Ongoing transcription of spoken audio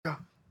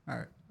All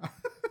right.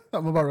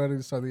 I'm about ready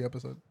to start the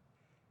episode.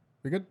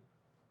 We good?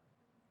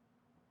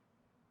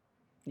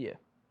 Yeah.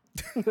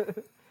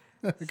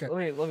 Okay.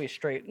 Let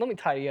me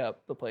tidy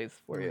up the place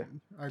for you.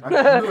 Let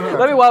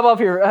Let me wipe off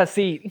your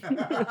seat.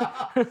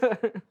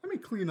 me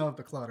clean up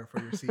the clutter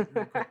for your seat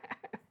real quick.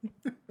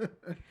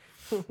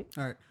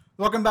 All right.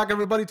 Welcome back,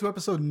 everybody, to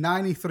episode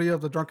 93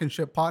 of the Drunken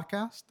Ship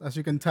podcast. As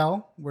you can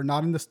tell, we're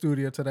not in the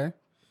studio today.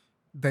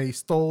 They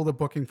stole the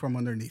booking from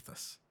underneath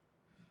us.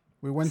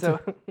 We went to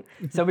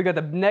So we got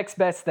the next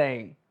best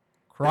thing.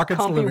 Crockett's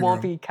Comfy living room.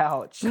 Wompy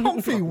couch.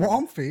 Comfy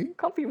Wompy?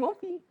 Comfy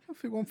Wompy.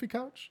 Comfy Wompy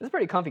couch? It's a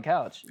pretty comfy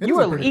couch. It You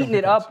is a were pretty eating comfy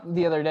it couch. up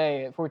the other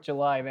day at 4th of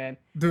July, man.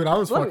 Dude, I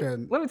was Let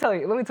fucking... me tell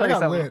you I something.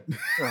 got lit.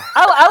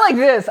 I like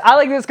this. I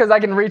like this because I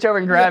can reach over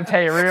and grab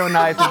Tay real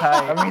nice and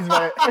tight.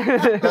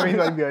 That means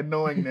I'd be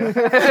annoying now. What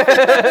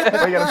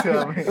you gotta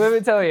tell me? Let me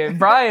tell you,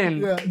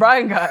 Brian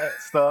got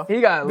Stuff. he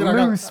got Dude, I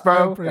got- loose, I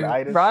bro. got pretty-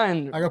 Itis.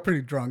 Brian I got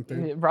pretty drunk,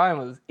 dude.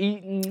 was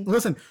eating.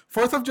 Listen,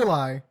 4th of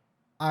July,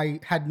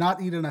 I had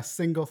not eaten a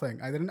single thing.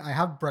 I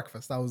had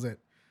breakfast. That was it.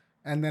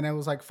 And then it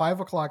was like 5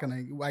 o'clock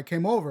and I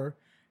came over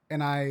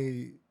and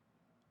I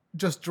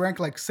just drank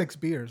like 6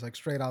 beers, like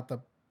straight out the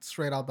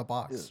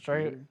box. Straight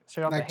off Like the just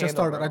handle,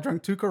 started. bro. I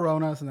drank 2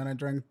 Coronas and then I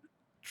drank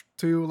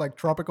 2 like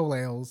tropical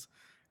ales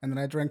and then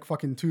I drank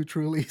fucking 2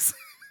 Trulies.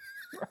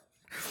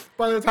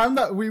 By the time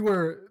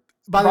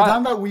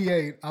that we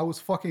ate, I was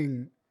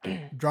fucking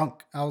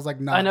drunk. I was like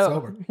not I know.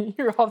 sober.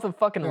 You're off the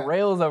fucking Yeah.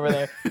 rails over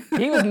there.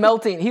 He was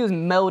melting. He was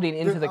melting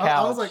into Dude, the couch.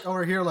 I was like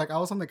over here, like I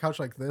was on the couch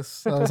like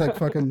this. I was like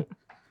fucking,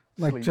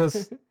 like Sleep.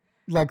 just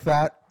like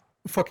that,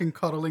 fucking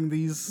cuddling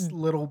these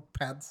little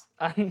pets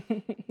or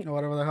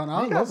whatever the hell.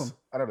 I You love guys, them.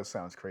 I know this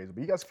sounds crazy,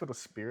 but you guys feel the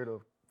spirit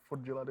of 4th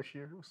of July this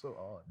year? It was so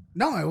odd.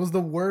 No, it was the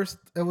worst.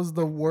 It was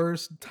the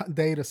worst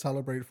day to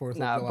celebrate 4th of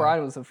Nah, July.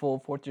 Brian was a full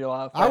 4th of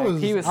July. I fan.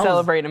 was- He was I was-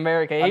 celebrating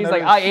America. He was never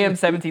like, I seen- am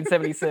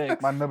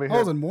 1776. My neighborhood, I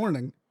was in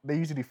mourning. they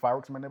usually do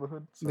fireworks in my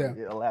neighborhood, so Yeah.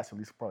 it lasts at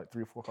least probably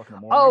 3 or 4 o'clock in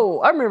the morning. Oh,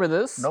 I remember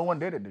this. No one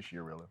did it this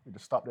year, really. We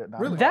just stopped it at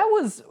 9 Really? o'clock. That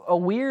was a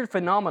weird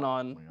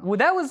phenomenon. Yeah. Well,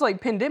 that was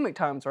like pandemic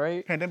times,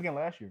 right? Pandemic and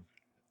last year.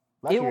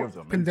 Last It year wa- was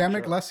amazing.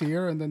 Pandemic Shut up. last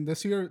year, and then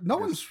this year, no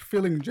one's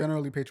feeling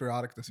generally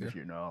patriotic this year. This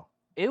year, no.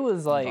 It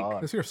was like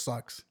odd. This year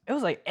sucks. it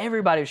was like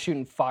everybody was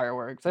shooting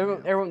fireworks. Yeah.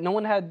 No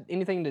one had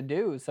anything to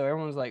do, so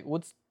everyone was like,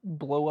 "Let's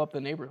blow up the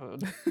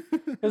neighborhood."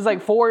 It was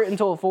like 4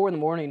 until 4 in the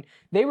morning.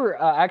 They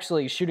were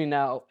actually shooting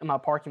out in my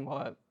parking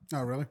lot.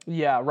 Oh really?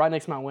 Yeah, right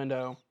next to my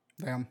window.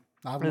 Damn,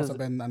 that It must was- have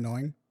been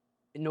annoying.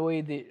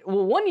 Annoyed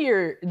well, one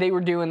year they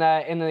were doing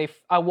that, and then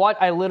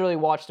I literally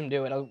watched them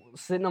do it. I was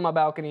sitting on my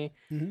balcony.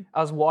 Mhm.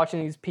 I was watching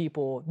these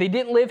people. They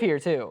didn't live here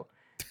too.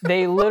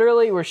 They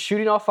literally were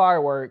shooting off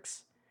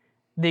fireworks.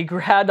 They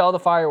grabbed all the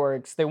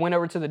fireworks. They went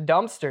over to the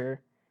dumpster.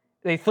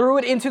 They threw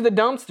it into the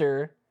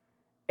dumpster,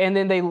 and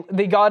then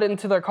they got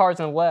into their cars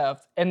and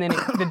left. And then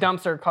the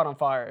dumpster caught on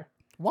fire.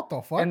 What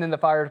the fuck? And then the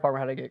fire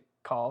department had to get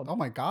called. Oh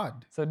my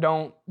god, So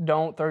don't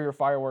throw your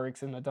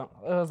fireworks in the dump.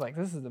 I was like,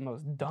 this is the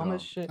most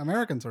dumbest shit.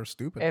 Americans are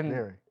stupid. And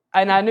Very.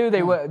 I knew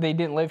they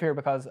didn't live here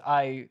because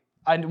I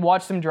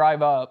watched them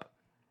drive up,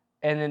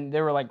 and then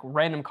they were like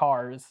random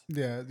cars,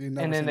 Yeah, you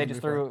never and then seen they them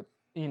just before.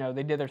 threw,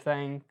 they did their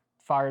thing,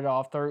 fired it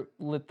off,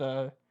 lit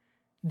the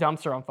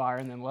dumpster on fire,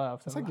 and then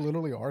left. It's I'm like like,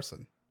 literally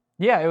arson.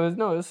 yeah,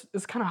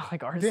 it's kind of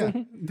like Yeah,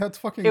 arson. that's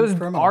fucking. It was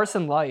criminal.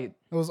 arson light.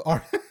 It was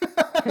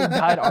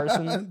Died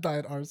arson.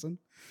 Died arson.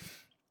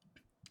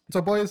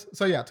 So boys,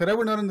 yeah, today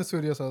we're not in the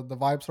studio, so the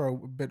vibes are a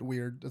bit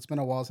weird. It's been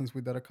a while since we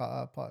did a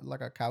couch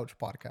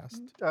podcast.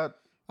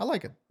 I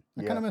like it.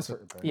 I kind of miss it.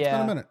 certain things. It's been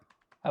Yeah. a minute.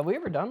 Have we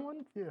ever done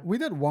one? We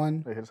did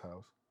one. At his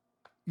house.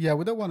 Yeah,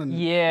 we did one in.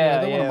 Yeah,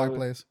 we did one yeah, at my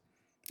place.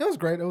 It was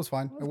great. It was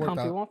fine. It was worked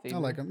comfy out. womphy, I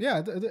like him. Yeah,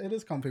 it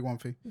is comfy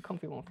womphy.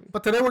 Comfy Wompy.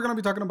 But today we're gonna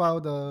be talking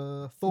about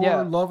Thor: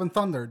 Yeah. Love and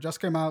Thunder. Just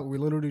came out. We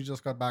literally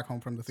just got back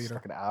home from the It's theater.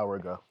 like an hour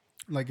ago.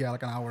 Like an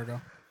hour ago.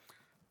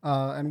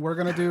 And we're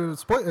gonna do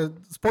spoilers.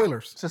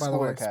 It's a By the way,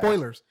 spoiler cast.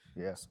 spoilers.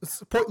 Yes.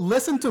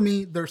 Listen to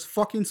me. There's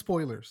fucking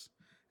spoilers.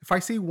 If I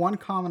see one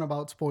comment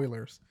about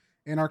spoilers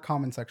in our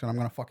comment section, I'm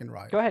gonna fucking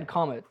riot. Go ahead,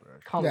 comment.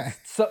 Comment. Yeah.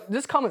 So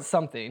just comment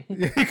something.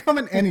 Yeah,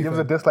 comment anything. Give us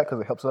a dislike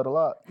because it helps out a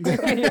lot.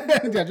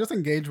 Yeah, just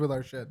engage with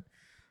our shit.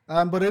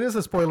 But it is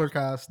a spoiler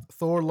cast.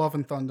 Thor: Love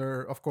and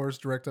Thunder, of course,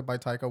 directed by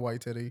Taika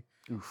Waititi,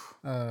 Oof.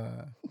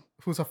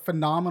 who's a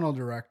phenomenal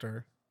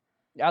director.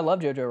 I love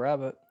Jojo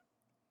Rabbit.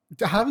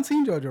 I haven't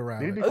seen Jojo Did he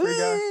Rabbit. do Free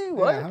Guy? Ooh,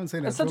 what? I haven't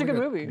seen it. That's It's such a really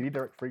good good. movie. Did he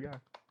direct Free Guy?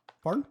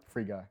 Pardon?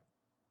 Free Guy.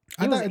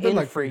 He was I did in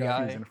like Free He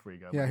Guy. was in Free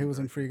Guy. Yeah, he was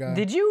in Free Guy.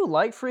 Did you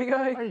like Free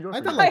Guy? I enjoyed I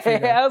Free did Guy. like Free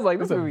Guy. I was like,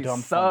 It's this a movie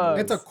dumb, fun sucks.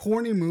 movie. It's a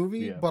corny movie,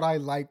 Yeah. but I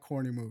like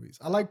corny movies.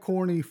 I like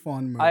corny,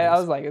 fun movies. I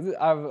was like,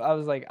 I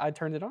was like, I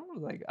turned it on. I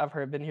was like,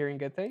 I've been hearing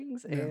good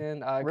things, Yeah.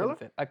 and I Really?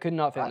 could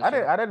not finish I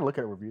it. didn't look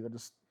at a review. Me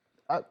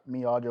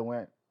and Audra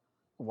went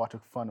watch a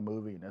fun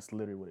movie, and that's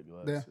literally what it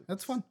was. Yeah,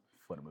 that's fun.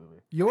 Fun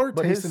movie. Your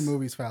But taste his- in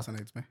movies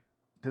fascinates me.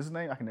 His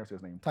name, I can never say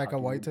his name. Taika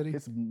Waititi?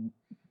 His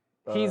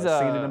He's,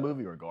 scenes in the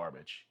movie are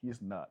garbage.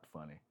 He's not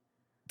funny.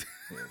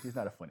 Yeah, he's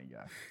not a funny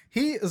guy.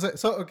 He is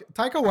okay,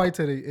 Taika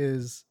Waititi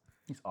is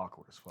He's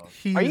awkward as fuck.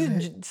 Are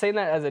you saying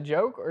that as a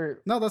joke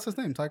or No, that's his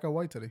name, Taika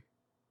Waititi.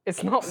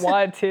 it's not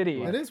wide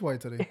titty? It is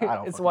Waititi. I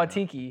don't It's fucking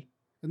know. Watiki.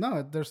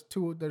 No, there's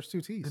two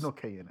T's. There's no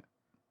K in it.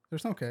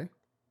 There's no K.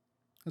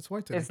 It's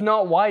Waititi. It's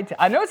not wide.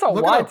 I know it's not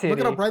Look wide it up. titty. Look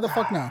it up right the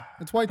fuck now.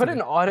 It's Waititi. Put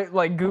an audit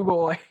like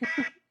Google like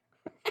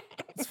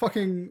It's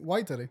fucking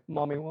Waititi.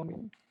 mommy.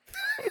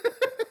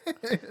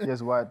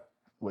 Guess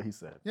what he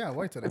said. Yeah,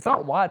 Waititi. It's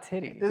not wide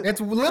titty.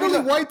 It's literally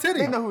white They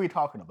titty. know who we're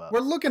talking about. We're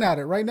looking at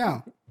it right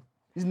now.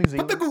 He's New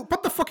Zealand.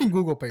 Put the fucking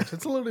Google page.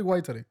 It's literally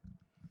white titty.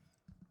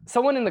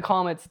 Someone in the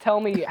comments tell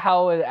me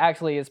how it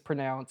actually is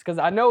pronounced because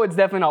I know it's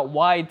definitely not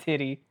wide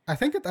titty. I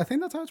think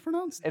that's how it's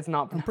pronounced. It's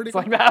not I'm pretty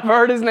pronounced like that. I've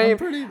heard his name.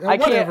 I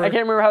can't whatever.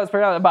 remember how it's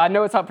pronounced, but I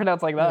know it's not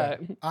pronounced like that.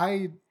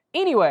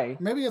 Anyway,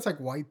 Maybe it's like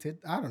white tit.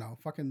 I don't know.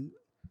 Fucking.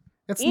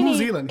 It's New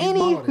Zealand. He's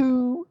Maori.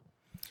 Anywho,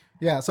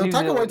 Yeah. So New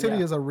Taika Zealand, Waititi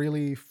yeah. is a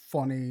really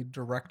funny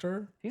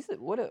director.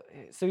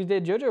 so he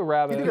did Jojo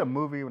Rabbit. He did a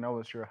movie when I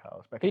was at your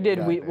house. Back He in the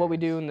did day. What We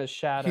Do in the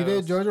Shadows. He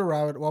did Jojo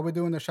Rabbit. What We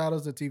Do in the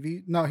Shadows, the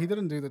TV. No, he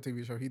didn't do the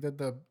TV show. He did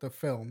the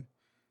film.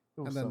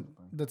 It was And then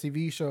something. the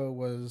TV show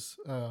was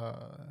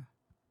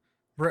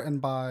written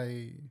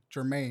by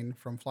Jermaine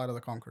from Flight of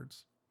the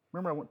Conchords.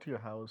 Remember I went to your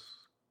house.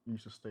 You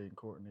used to stay in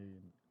Courtney.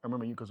 And I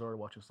remember you and Kazari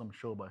watching some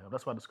show by him.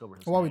 That's why I discovered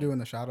his What name. We Do in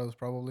the Shadows,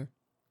 probably.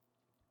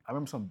 I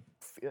remember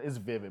it's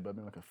vivid, but I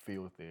mean like a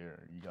field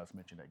there. You guys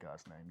mentioned that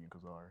guy's name, you and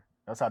Kazari.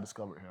 That's how I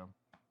discovered him.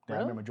 Then I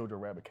Really? remember Jojo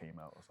Rabbit came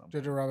out or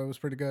something. Jojo Rabbit was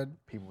pretty good.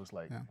 People was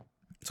like, Yeah.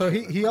 So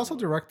he also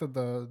directed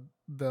the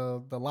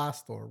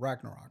last Thor,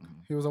 Ragnarok.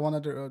 He was the one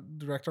that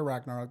directed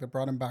Ragnarok. That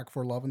brought him back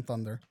for Love and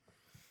Thunder.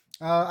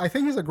 I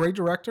think he's a great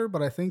director,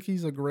 but I think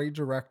he's a great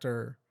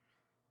director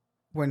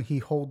when he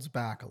holds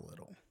back a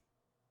little.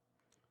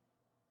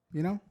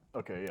 You know?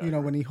 okay, yeah. You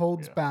know, when he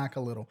holds back a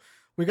little.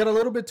 We got a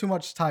little bit too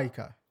much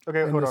Taika.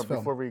 Okay, in hold this on. film.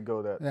 Before we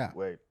go that Yeah.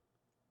 way,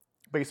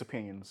 base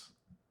opinions.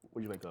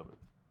 What do you think of it?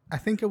 I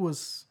think it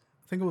was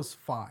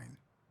fine.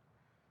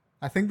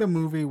 I think the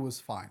movie was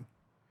fine.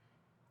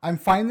 I'm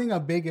finding a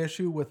big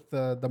issue with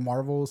the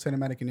Marvel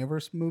Cinematic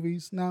Universe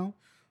movies now,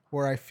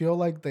 where I feel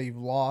like they've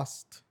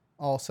lost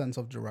all sense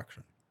of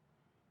direction.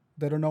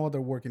 They don't know what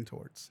they're working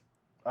towards.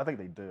 I think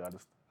they do.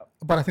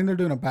 But I think they're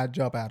doing a bad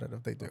job at it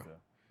if they do. Okay.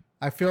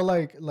 I feel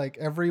like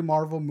every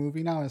Marvel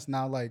movie now is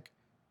now like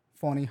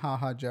funny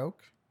haha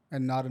joke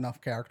and not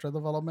enough character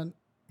development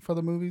for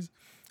the movies.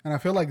 And I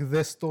feel like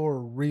this Thor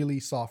really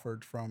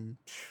suffered from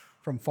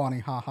funny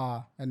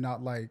haha and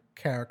not like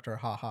character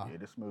haha. Yeah,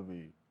 this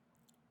movie.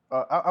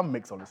 I'm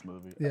mixed on this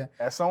movie. Yeah.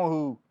 As someone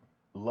who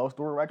loves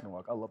Thor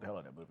Ragnarok, I love the hell out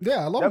of that movie.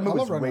 Yeah, I love that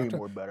movie's way Ragnarok.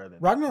 more better than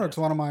Ragnarok's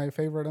one of my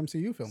favorite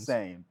MCU films.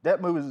 Same.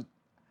 That movie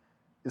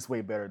is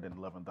way better than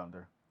Love and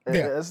Thunder.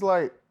 Yeah. It's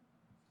like.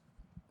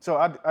 So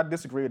I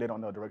disagree. They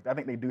don't know direct. I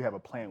think they do have a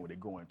plan where they're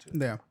going to.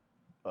 Yeah.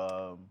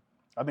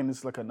 I think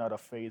it's like another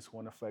phase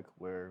one effect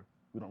where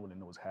we don't really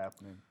know what's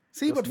happening.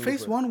 See, Just but move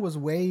Phase it. 1 was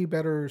way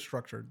better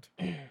structured.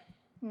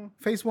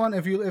 Phase 1,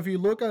 if you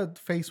look at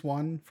Phase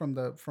 1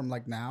 from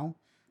like now,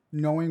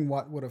 knowing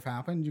what would have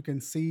happened, you can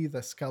see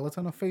the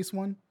skeleton of Phase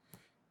 1.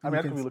 I mean,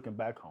 I could be looking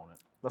back on it.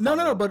 That's No,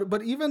 not really-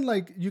 but even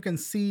like you can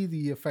see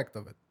the effect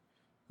of it.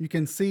 You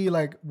can see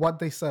like what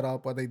they set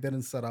up, what they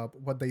didn't set up,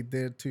 what they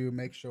did to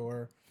make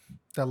sure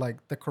that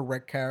like the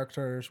correct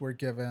characters were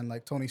given.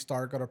 Like Tony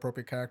Stark got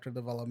appropriate character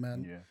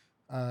development.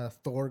 Yeah.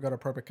 Thor got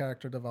appropriate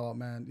character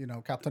development. You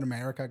know, Captain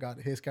America got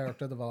his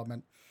character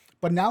development.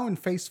 But now in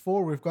Phase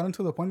 4, we've gotten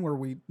to the point where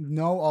we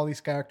know all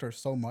these characters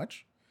so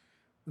much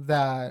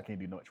that Can't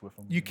do much with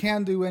them. you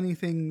can't do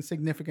anything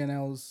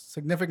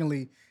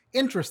significantly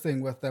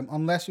interesting with them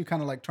unless you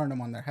kind of like turn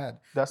them on their head.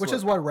 That's which what-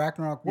 is why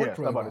Ragnarok Yeah, worked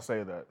I'm really about well. to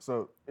say that.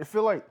 So it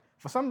feel like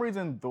for some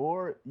reason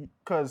Thor,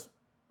 because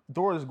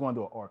Thor is going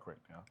through an arc right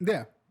now.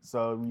 Yeah,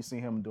 So when you see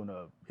him doing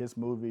his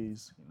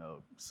movies,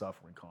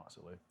 suffering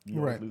constantly, you're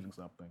always Right. losing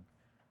something.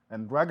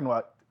 And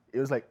Ragnarok, it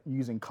was like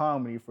using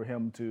comedy for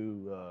him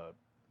to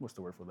what's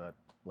the word for that?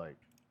 Like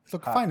to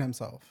find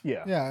himself.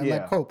 Yeah, yeah, and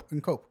yeah. like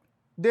cope.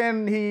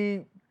 then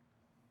he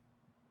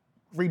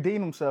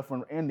redeemed himself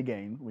from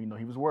Endgame.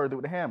 He was worthy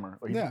with the hammer,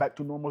 or he's Yeah. back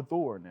to normal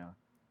Thor now.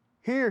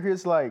 Here,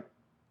 he's like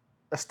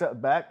a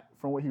step back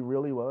from what he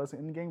really was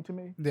in Endgame to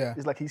me. Yeah.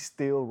 It's like he's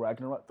still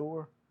Ragnarok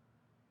Thor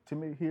to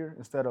me here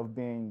instead of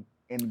being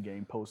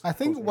Endgame post. I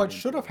think what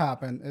post-Endgame should have Thor.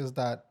 happened is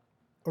that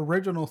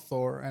original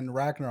Thor and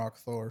Ragnarok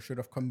Thor should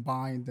have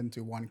combined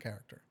into one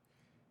character.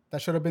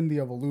 That should have been the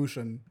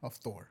evolution of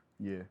Thor.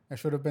 Yeah. It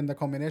should have been the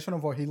combination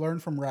of what he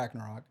learned from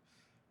Ragnarok,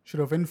 should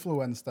have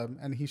influenced him,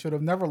 and he should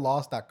have never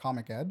lost that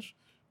comic edge,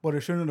 but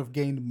it shouldn't have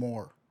gained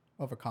more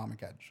of a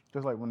comic edge.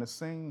 Just like when the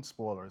scene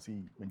spoilers,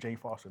 when Jane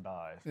Foster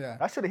dies, Yeah.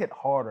 that should have hit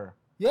harder.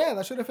 Yeah,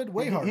 that should have hit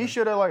way harder. He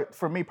should have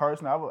for me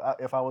personally,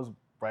 if I was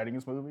writing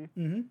this movie,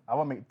 Mhm. I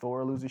would make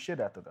Thor lose his shit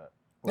after that.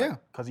 Yeah.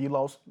 Because he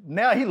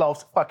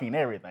lost fucking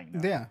everything.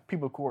 Now. Yeah.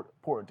 People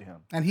poured to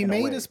him. And he in a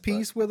made way, his but-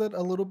 peace with it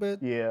a little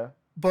bit, Yeah.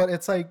 but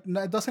it's like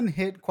it doesn't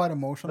hit quite It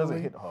emotionally.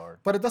 doesn't hit hard.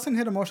 But it doesn't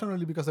hit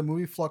emotionally because the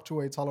movie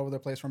fluctuates all over the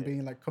place from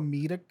being like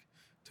comedic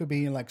to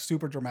being like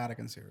super dramatic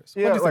and serious.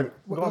 Yeah, what do you like,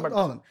 think? going back-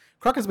 Hold on.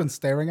 Croc has been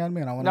staring at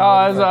me, and I want to No, know.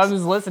 I What was he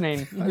just listening.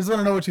 thinks. I just want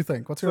to know what you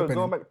think. What's your So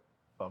opinion? going back,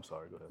 oh, I'm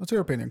sorry. Go ahead. What's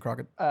your opinion,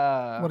 Crockett?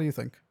 What do you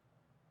think?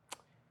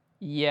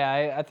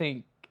 Yeah, I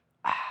think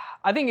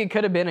it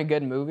could have been a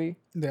good movie.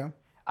 Yeah.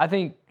 I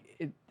think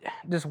if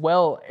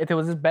it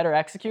was just better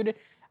executed.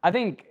 I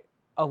think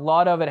a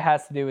lot of it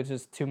has to do with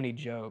just too many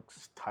jokes.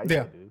 It's tight,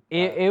 Yeah. dude.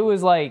 It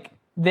was like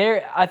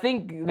I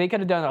think they could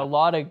have done a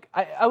lot of.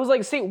 I was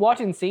like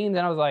watching scenes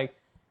and I was like,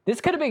 this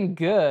could have been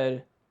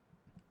good,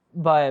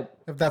 but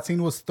If that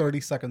scene was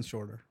 30 seconds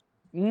shorter.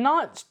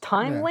 not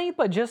time Yeah. length,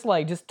 but just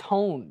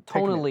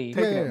tonally,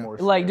 Taking Yeah. it more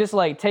like just seriously.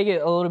 like take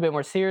it a little bit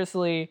more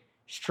seriously,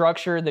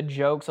 structure the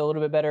jokes a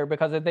little bit better.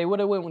 Because if they would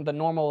have went with the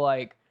normal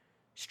like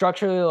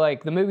structure,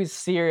 like the movie's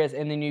serious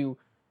and then you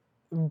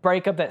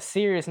break up that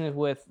seriousness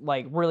with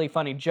like really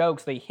funny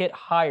jokes, they hit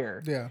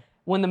higher. Yeah.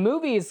 When the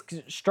movie is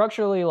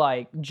structurally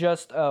like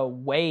just a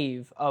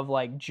wave of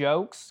like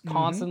jokes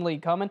constantly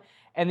coming,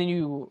 and then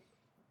you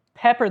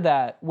pepper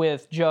that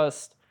with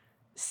just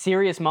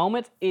serious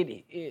moments,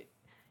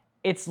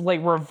 it's like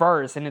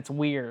reverse and it's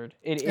weird.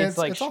 It's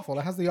like it's awful.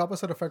 It has the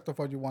opposite effect of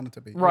what you want it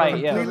to be. Right,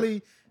 It yeah.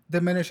 completely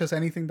diminishes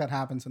anything that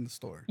happens in the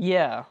story.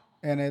 yeah.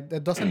 And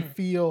it doesn't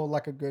feel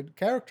like a good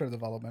character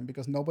development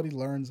because nobody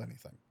learns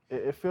anything.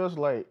 It feels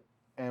like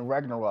in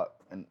Ragnarok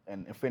and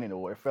Infinity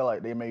War, it felt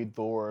like they made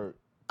Thor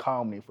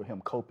comedy for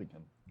him coping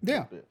him. a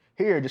Yeah. bit.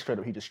 Here, he just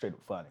straight up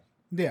funny.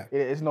 Yeah.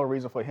 It's no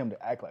reason for him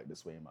to act like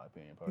this way, in my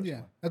opinion, personally.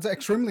 Yeah. It's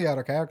extremely out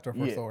of character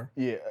for yeah, Thor.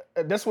 Yeah,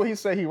 that's what he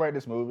said. He write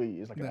this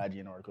movie. It's like Yeah. an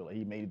IGN article. Like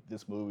he made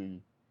this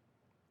movie.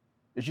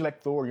 If you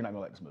like Thor, you're not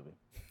gonna like this movie.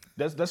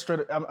 That's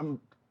straight.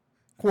 I'm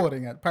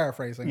Quoting it,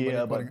 paraphrasing. yeah,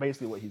 quoting but it.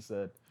 basically what he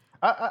said.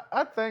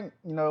 I think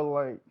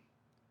like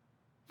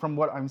from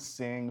what I'm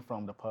seeing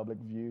from the public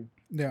view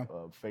Yeah.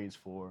 of Phase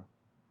 4,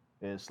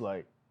 it's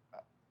like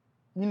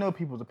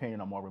people's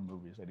opinion on Marvel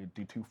movies that they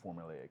do too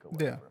formulaic or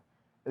whatever.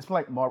 It's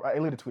like Marvel. I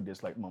literally tweeted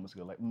this like moments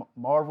ago. Like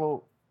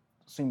Marvel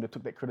seemed to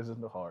took that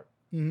criticism to heart.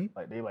 Mm-hmm.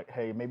 Like they like,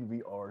 hey, maybe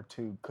we are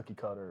too cookie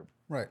cutter.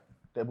 Right.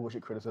 That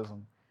bullshit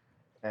criticism.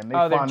 And they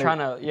They're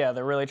finally-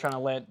 they're really trying to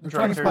let They're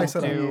trying to directors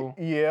spice it up.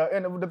 do. Yeah,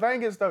 and the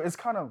thing is though, it's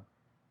kind of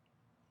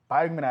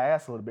biting me in the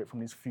ass a little bit from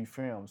these few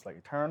films like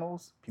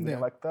Eternals. People Yeah.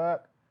 didn't like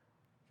that.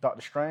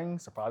 Doctor Strange,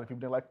 surprisingly people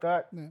didn't like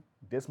that. Yeah.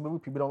 This movie,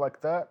 people don't like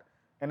that.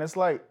 And it's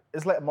like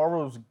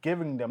Marvel's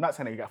giving them, not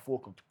saying they got full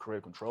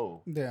creative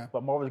control, Yeah.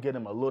 but Marvel's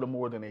getting them a little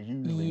more than they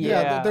usually do.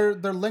 Yeah. Yeah.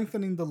 They're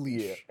lengthening the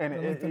leash. Yeah, and They're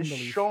it's lengthening the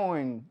leash.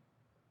 showing.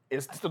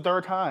 It's the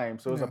third time,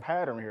 so there's Yeah. a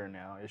pattern here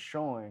now. It's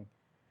showing,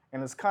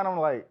 and it's kind of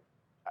like,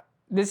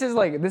 This is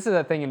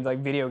a thing in like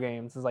video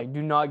games. It's like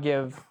do not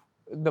give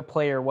the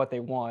player what they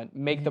want.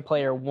 Make the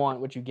player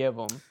want what you give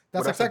them.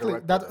 That's that's a exactly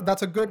director,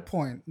 that's a good yeah.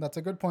 point. That's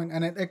a good point.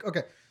 And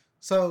okay,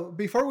 so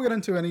before we get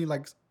into any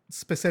like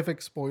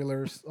specific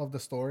spoilers of the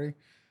story,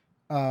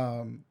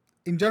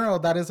 in general,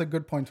 that is a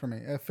good point for me.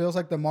 It feels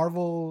like the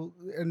Marvel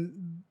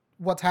and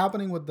what's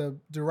happening with the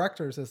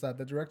directors is that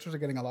the directors are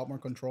getting a lot more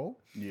control,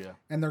 yeah,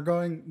 and they're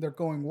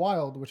going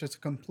wild, which is a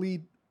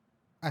complete.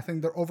 I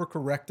think they're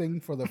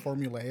overcorrecting for the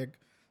formulaic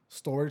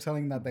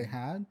storytelling that they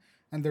had.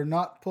 And they're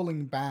not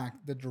pulling back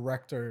the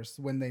directors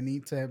when they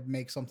need to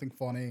make something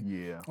funny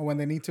yeah, or when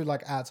they need to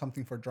like add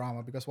something for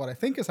drama. Because what I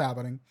think is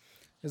happening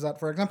is that,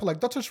 for example, like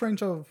Doctor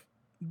Strange of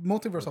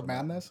Multiverse of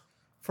Madness,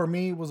 for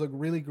me was a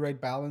really great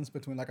balance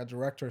between like a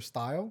director's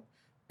style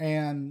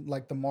and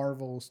like the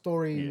Marvel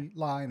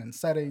storyline and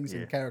settings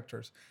and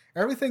characters.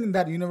 Everything in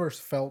that universe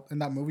felt in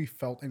that movie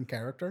felt in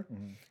character,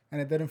 and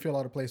it didn't feel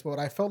out of place. But what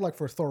I felt like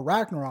for Thor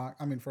Ragnarok,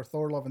 for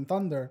Thor Love and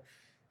Thunder,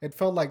 it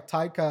felt like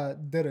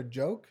Taika did a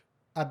joke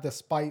at the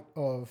spite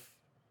of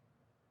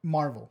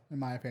Marvel, in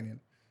my opinion.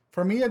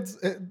 For me,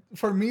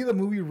 the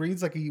movie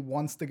reads like he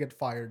wants to get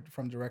fired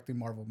from directing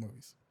Marvel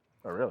movies.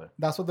 oh really?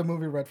 That's what the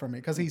movie read for me,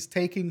 because he's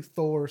taking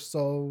Thor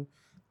so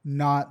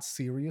not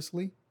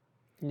seriously.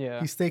 Yeah.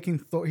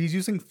 He's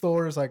using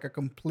Thor as like a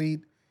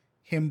complete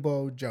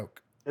himbo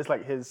joke. It's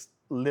like his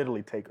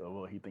literally take of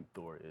what he think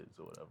Thor is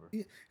or whatever.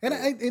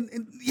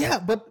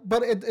 And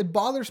but it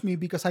bothers me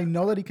because I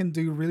know that he can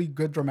do really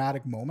good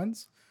dramatic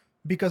moments,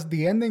 because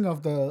the ending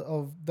of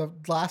the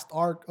last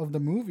arc of the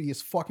movie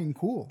is fucking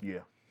cool. Yeah,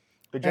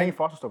 the Jane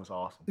Foster stuff is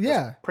awesome.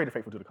 Yeah. It's pretty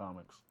faithful to the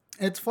comics.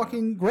 It's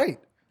fucking great.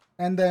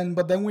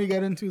 But then we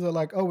get into the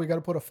like, oh, we got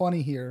to put a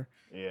funny here.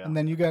 Yeah, And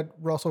then you get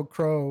Russell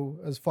Crowe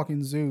as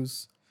fucking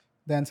Zeus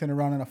dancing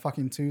around in a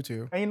fucking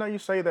tutu. and you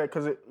say that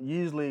because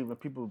usually when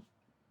people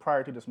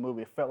prior to this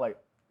movie, it felt like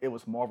it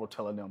was Marvel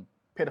telling them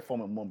put a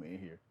form of moment in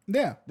here.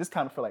 Yeah. This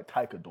time it felt like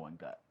Taika doing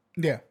that.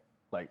 Yeah.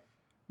 Like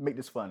make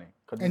this funny.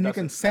 And you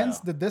can sense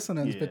the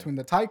dissonance between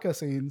the Taika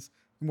scenes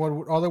and what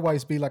would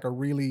otherwise be like a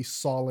really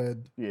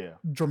solid,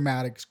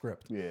 dramatic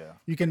script. Yeah.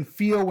 You can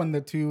feel when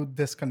the two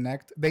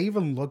disconnect. They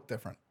even look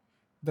different.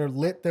 They're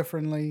lit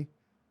differently.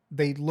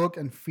 They look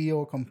and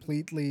feel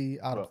completely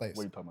out of place.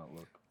 What are you talking about,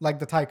 Luke? Like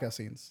the Taika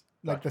scenes.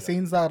 Like the Gotcha.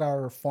 scenes that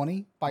are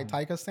funny by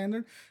Taika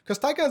standard. Because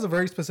Taika has a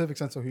very specific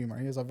sense of humor.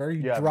 He has a very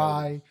Yeah, I've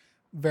dry,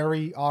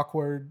 very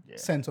awkward Yeah.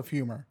 sense of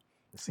humor.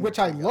 The scene Which with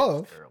I the guy was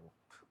love. terrible.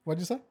 What'd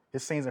you say?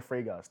 His scenes in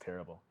Free Guy is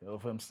terrible.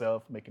 Of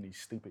himself making these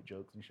stupid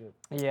jokes and shit.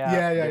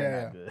 Yeah.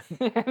 They're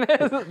not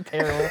good.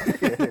 Terrible.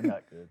 Yeah, they're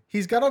not good.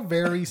 He's got a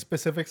very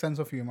specific sense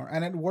of humor,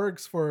 and it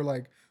works for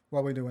like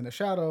What We Do in the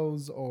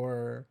Shadows,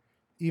 or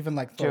even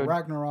like Thor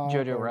Ragnarok,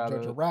 Jojo or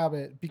Rabbit. Jojo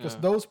Rabbit, because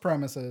those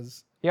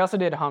premises. He also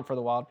did Hunt for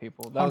the Wild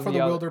People. That Hunt was for the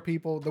Wilder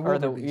People, the or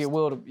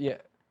Wilder Beast. yeah.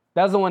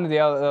 That was the one. The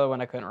other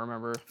one I couldn't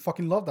remember.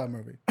 Fucking love that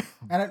movie,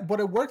 but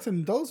it works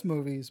in those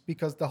movies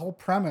because the whole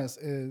premise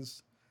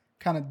is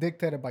kind of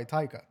dictated by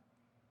Taika.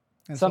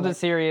 And Something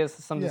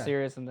serious, yeah.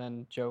 serious, and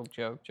then joke.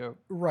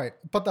 Right,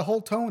 but the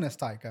whole tone is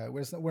Taika.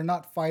 We're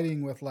not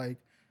fighting with like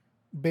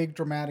big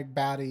dramatic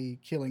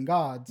baddie killing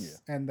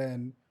gods, and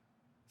then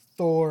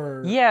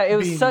Thor. Yeah, it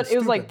was being such. It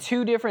was like stupid.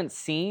 two different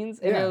scenes,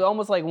 and it was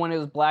almost like when it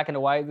was black and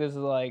white. This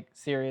was like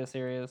serious,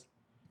 and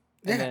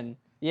then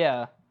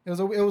It was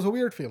a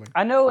weird feeling.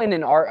 I know in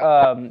an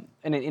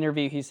in an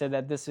interview he said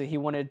that he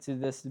wanted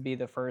this to be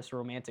the first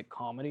romantic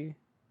comedy,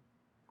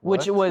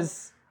 which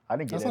was. I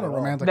didn't get That's it not a at all.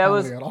 romantic That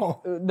comedy was at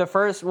all.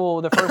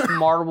 the first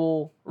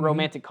Marvel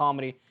romantic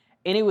comedy,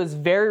 and it was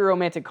very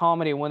romantic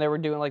comedy when they were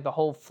doing like the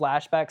whole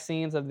flashback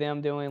scenes of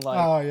them doing like.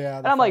 Oh yeah.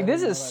 And I'm like,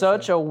 this is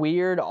such a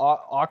weird,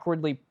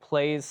 awkwardly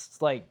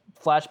placed like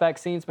flashback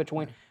scenes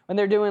between when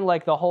they're doing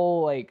like the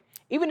whole like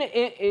even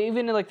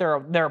in like their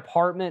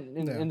apartment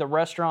in the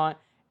restaurant.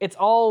 It's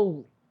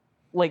all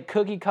like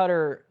cookie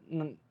cutter.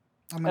 I'm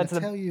gonna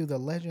tell you the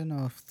legend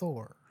of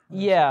Thor.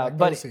 Yeah, Like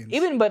but those scenes.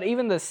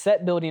 even the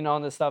set building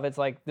on this stuff, it's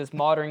like this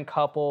modern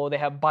couple. They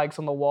have bikes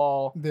on the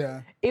wall.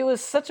 Yeah. It was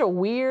such a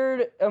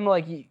weird. I'm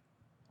like,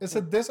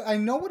 I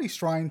know what he's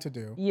trying to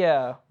do.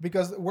 yeah,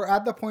 Because we're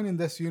at the point in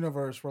this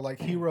universe where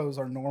like heroes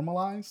are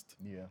normalized.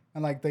 Yeah.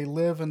 And like they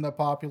live in the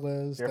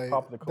populace. They're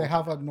popular They culture.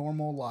 have a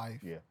normal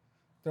life. Yeah.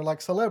 They're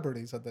like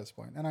celebrities at this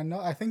point. And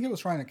I think he was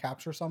trying to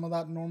capture some of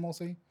that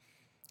normalcy.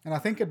 And I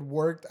think it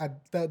worked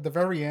at the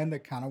very end.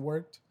 It kind of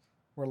worked,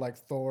 where like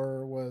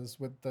Thor was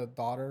with the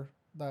daughter,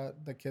 the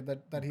kid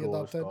that he Gor's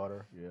adopted.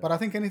 daughter, yeah. But I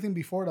think anything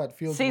before that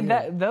feels see weird.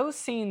 that those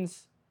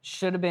scenes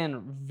should have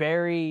been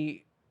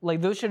very like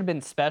those should have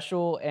been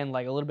special and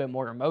like a little bit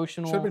more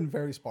emotional. Should have been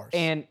very sparse.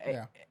 And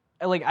yeah.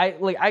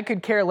 I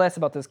could care less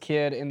about this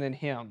kid and then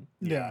him.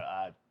 Yeah.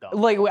 I don't.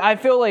 Like I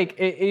feel like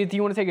if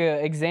you want to take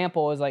an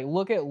example, is like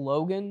look at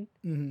Logan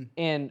Mm-hmm.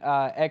 in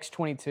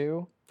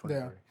X-22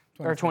 Yeah.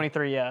 or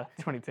 23, yeah,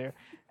 22.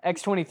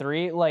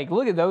 X-23, like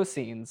look at those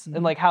scenes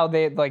and like how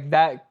they like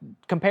that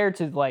compared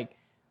to like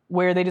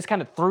where they just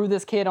kind of threw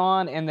this kid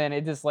on and then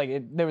it just like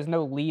there was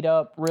no lead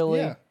up really.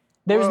 Yeah.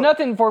 There was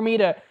nothing for me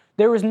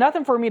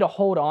to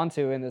hold on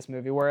to in this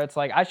movie where it's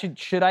like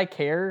should I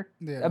care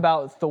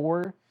about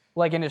Thor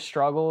like in his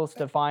struggles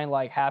to find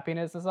like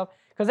happiness and stuff,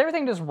 because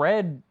everything just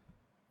read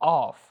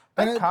off.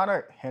 I kind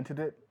of hinted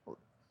it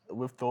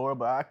with Thor,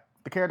 but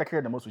the character I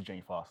cared the most was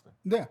Jane Foster.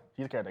 Yeah.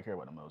 She's the character I cared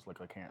about the most, like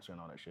her cancer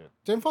and all that shit.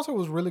 Jane Foster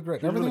was really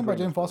great. She was Everything really about great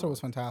Jane in this Foster movie. was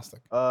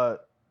fantastic.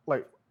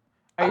 Like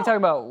Are you talking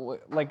about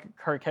like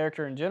her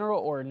character in general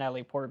or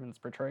Natalie Portman's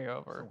portrayal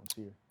of her? someone's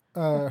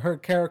here. Her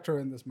character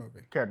in this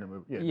movie. Character in the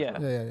movie. Yeah.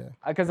 Yeah.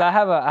 Because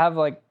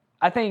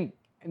I think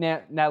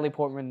Natalie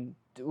Portman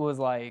was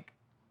like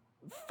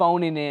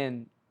phoning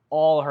in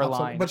all her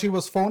Absolutely. lines. But she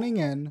was phoning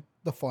in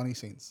the funny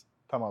scenes.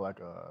 Talking about like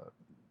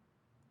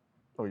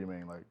what do you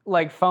mean?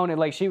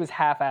 Like she was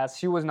half-assed.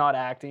 She was not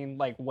acting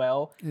like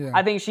well. Yeah.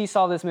 I think she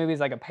saw this movie as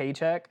like a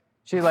paycheck.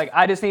 She's like,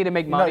 I just need to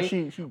make money. No,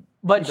 she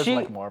doesn't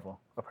like Marvel,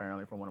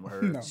 apparently, from what I've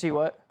heard. No. She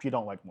what? She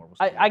don't like Marvel.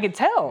 I could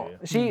tell.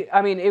 Yeah.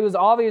 I mean, it was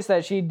obvious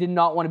that she did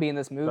not want to be in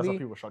this That's why movie.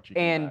 people shocked she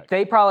came And back.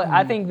 they probably,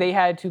 I think they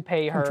had to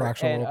pay her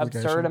Contractual an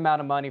obligation. absurd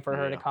amount of money for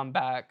her to come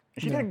back.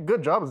 She did a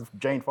good job as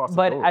Jane Foster.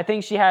 But Thor. I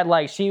think she had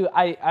like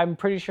I'm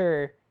pretty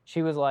sure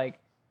she was like,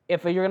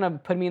 if you're gonna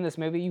put me in this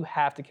movie, you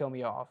have to kill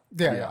me off.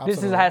 Yeah. This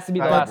absolutely. has to be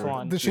the I last agree.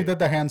 one. She did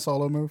the Han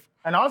Solo move.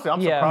 And honestly, I'm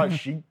Yeah. surprised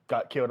she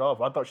got killed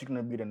off. I thought she was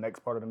gonna be the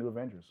next part of the new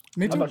Avengers.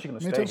 Me too. I thought she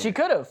was Me gonna too. stay. She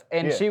could have,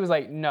 and Yeah. she was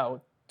like, no,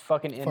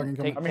 fucking come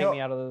take on. me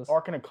out of this.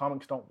 Arc in the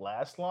comics don't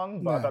last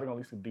long, but I Yeah. thought they were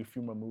gonna at least do a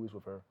few more movies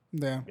with her.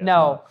 Yeah.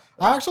 No,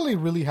 I'm actually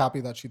really happy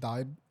that she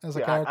died as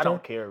a Yeah, character. I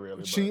don't care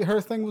really. But Her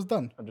thing was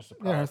done. I'm just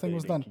surprised. Yeah, her thing they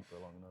was didn't done. keep her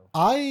long enough.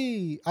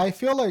 I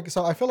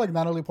feel like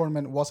Natalie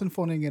Portman wasn't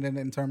phoning it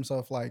in terms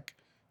of like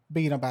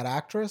being a bad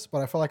actress,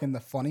 but I feel like in the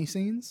funny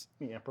scenes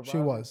He improvised. she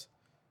was.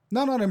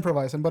 No, not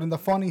improvising, but in the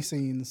funny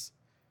scenes,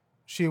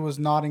 she was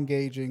not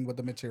engaging with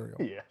the material.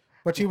 Yeah.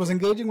 But she was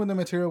engaging with the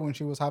material when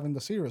she was having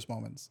the serious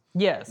moments.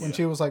 yes, When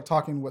she was like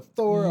talking with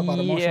Thor about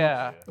emotional.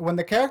 yeah, When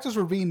the characters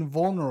were being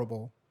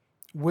vulnerable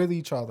with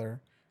each other,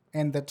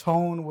 and the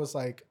tone was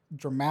like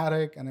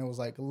dramatic, and it was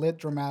like lit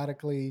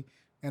dramatically,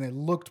 and it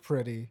looked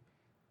pretty,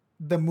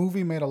 the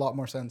movie made a lot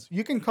more sense.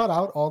 You can cut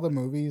out all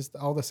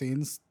the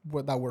scenes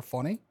that were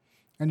funny,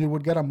 and you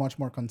would get a much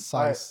more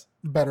concise,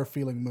 better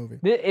feeling movie.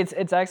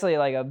 it's actually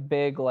like a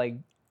big like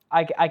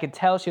I could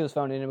tell she was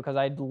phoning in because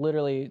I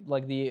literally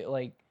like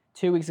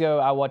 2 weeks ago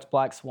I watched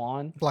Black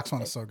Swan Black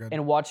Swan is so good.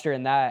 and watched her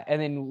in that,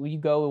 and then you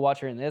go and watch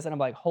her in this, and I'm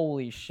like,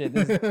 holy shit,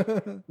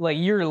 this like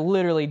you're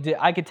literally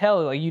I could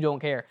tell like you don't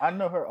care. I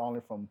know her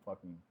only from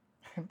fucking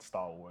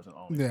Star Wars and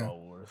only Star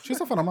Wars. She's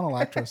a phenomenal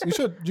actress. You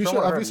should.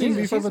 Have you seen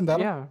V for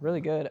Vendetta? Yeah,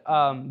 really good.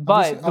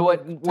 But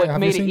what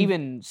made it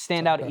even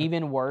stand out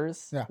even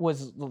worse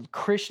was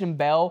Christian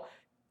Bell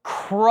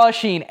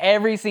crushing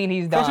every scene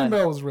he's done. Christian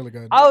Bale was really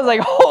good. I was like,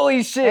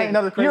 holy shit,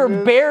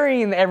 you're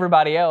burying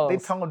everybody else. They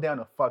toned down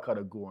the fuck out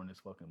of gore in this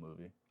fucking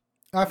movie.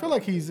 I feel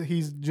like he's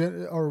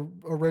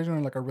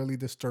originally like a really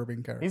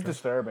disturbing character. He's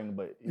disturbing,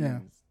 but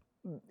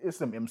it's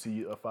some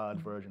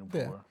MCU-ified version of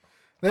gore.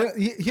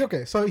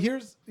 Okay, so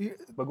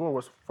but gore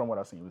was, from what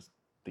I've seen, was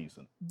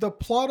decent. The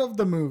plot of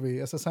the movie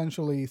is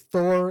essentially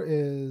Thor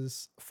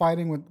is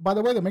fighting with. By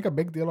the way, they make a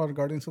big deal out of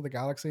Guardians of the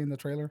Galaxy in the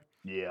trailer.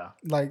 Yeah,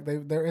 like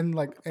they're in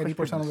like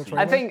 80% of the trailer.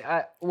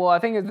 I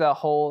think it's the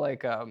whole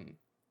like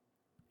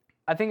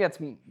I think that's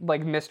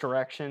like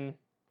misdirection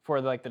for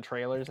like the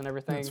trailers and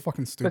everything. It's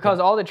fucking stupid. Because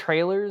all the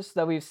trailers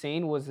that we've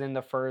seen was in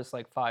the first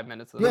like 5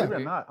 minutes of the movie. Believe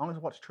it or not, I only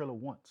watched the trailer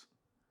once.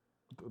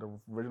 The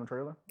original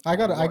trailer. I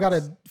got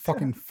it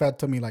fucking fed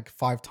to me like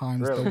 5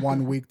 times the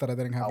 1 week that I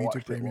didn't have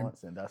YouTube Premium.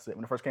 Once and that's it.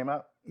 When it first came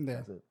out,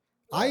 that's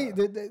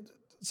it.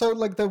 So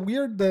like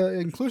the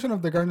inclusion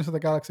of the Guardians of the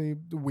Galaxy,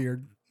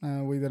 weird.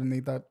 We didn't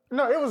need that.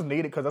 No, it was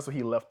needed because that's what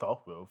he left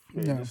off with.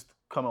 Just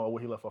come on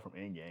what he left off from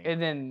Endgame.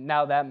 And then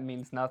now that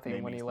means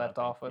nothing when he left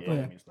off with it.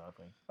 It means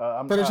nothing.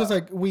 But it's just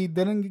like we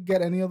didn't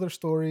get any other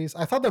stories.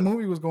 I thought the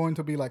movie was going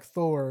to be like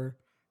Thor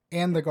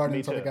and the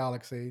Guardians of the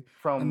Galaxy,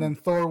 and then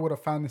Thor would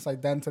have found his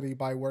identity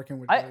by working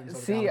with Guardians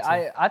of the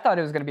Galaxy. I thought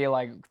it was going to be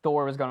like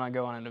Thor was going to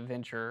go on an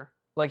adventure.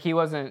 Like he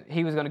was going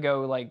to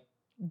go like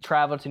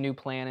travel to new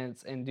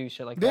planets and do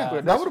shit like that.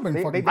 Yeah, that would have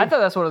been fucking. I thought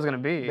that's what it was going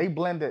to be. They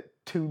blended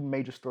 2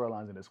 major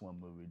storylines in this one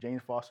movie. Jane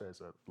Foster has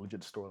a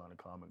legit storyline in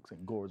comics,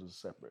 and Gore's is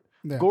separate.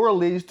 Yeah. Gore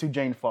leads to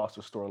Jane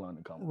Foster's storyline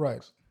in comics.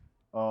 Right.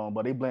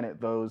 But they blended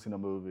those in the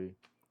movie.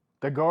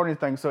 The Guardian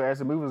thing, so as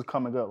the movie was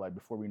coming up, like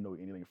before we knew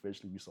anything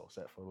officially, we saw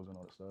set photos and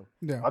all that stuff.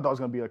 Yeah. I thought it was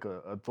going to be like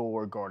a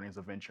Thor Guardians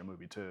adventure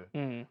movie too.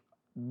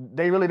 Mm-hmm.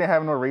 They really didn't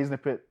have no reason to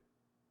put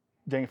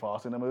Jane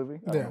Foster in the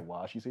movie. I don't know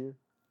why she's here.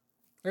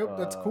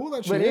 It's cool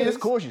that she is. It's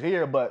cool she's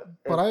here, but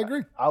I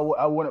agree. I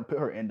wouldn't put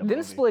her in the movie.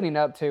 Then splitting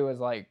up too is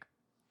like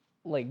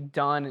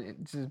done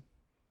just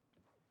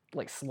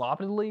like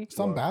sloppily.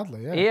 Some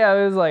badly, yeah. Yeah,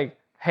 it was like,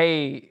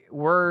 hey,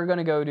 we're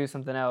gonna go do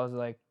something else.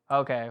 Like,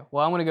 okay,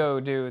 well, I'm gonna go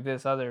do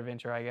this other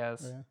adventure, I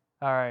guess.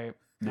 Yeah. All right.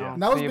 Yeah.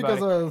 And that was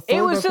because of Thor.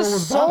 It was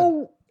just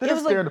so. It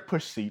was there to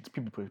push seats.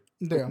 People push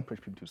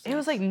people to seats. It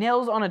was like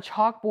nails on a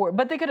chalkboard,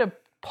 but they could have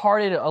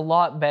parted a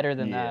lot better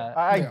than that.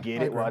 I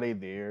get it. Why they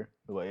there?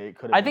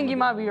 Like, it I think you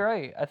might be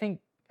right. I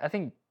think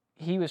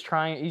he's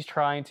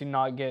trying to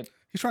not get.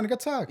 He's trying to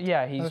get sacked.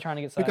 Yeah, he's trying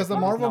to get sacked. Because the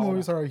Marvel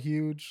movies are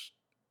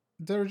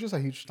they're just a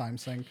huge time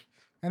sink.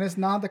 And it's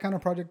not the kind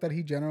of project that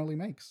he generally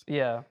makes.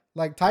 Yeah.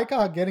 Like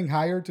Taika getting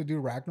hired to do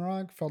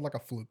Ragnarok felt like a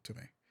fluke to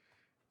me.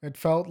 It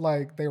felt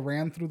like they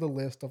ran through the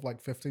list of like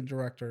 15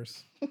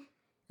 directors.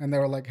 And they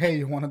were like, hey,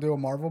 you want to do a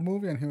Marvel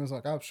movie? And he was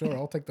like, oh, sure,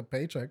 I'll take the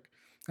paycheck.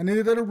 And he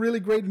did a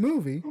really great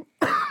movie.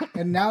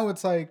 And now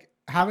it's like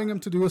having him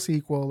to do a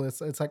sequel,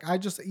 it's like,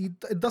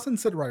 it doesn't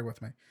sit right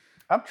with me.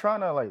 I'm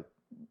trying to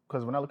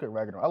because when I look at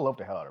Ragnarok, I love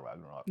the hell out of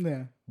Ragnarok.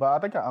 Yeah. But I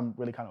think I'm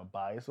really kind of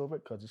biased over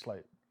it because it's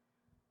like,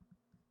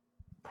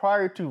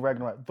 prior to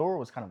Ragnarok, Thor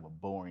was kind of a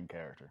boring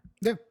character.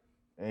 Yeah.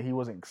 And he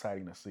wasn't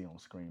exciting to see on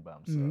screen by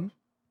himself. Mm-hmm.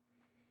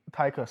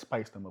 Taika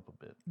spiced him up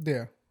a bit.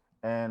 Yeah.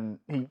 And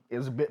he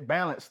is a bit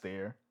balanced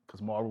there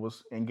because Marvel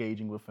was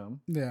engaging with him.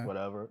 Yeah.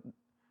 Whatever.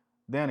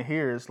 Then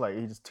here it's like,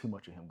 he's just too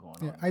much of him going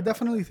on. Yeah, I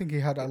definitely think he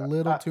had a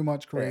little too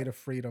much creative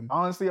freedom.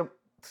 Honestly,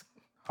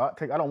 hot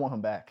take, I don't want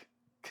him back.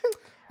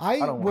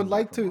 I would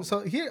like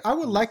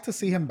to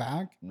see him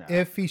back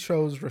if he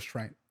shows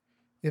restraint.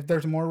 If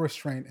there's more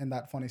restraint in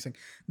that funny thing.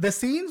 The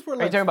scenes were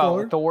like. Are you talking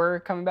about Thor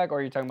coming back, or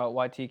are you talking about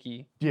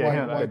Waititi?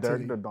 Yeah,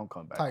 don't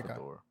come back Taika.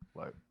 For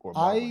Thor. Or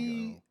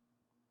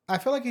I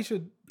feel like he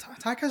should.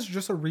 Taika's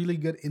just a really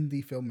good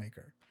indie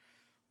filmmaker,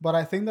 but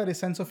I think that his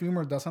sense of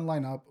humor doesn't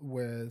line up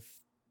with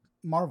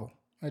Marvel.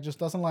 It just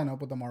doesn't line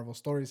up with the Marvel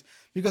stories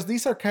because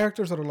these are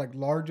characters that are like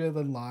larger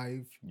than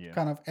life,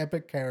 kind of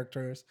epic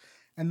characters,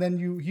 and then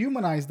you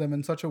humanize them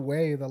in such a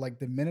way that like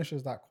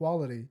diminishes that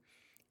quality.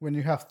 When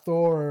you have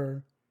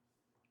Thor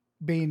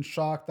being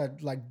shocked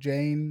that like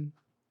Jane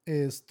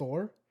is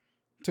Thor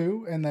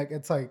too, and like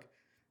it's like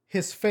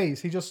his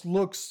face, he just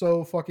looks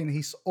so fucking,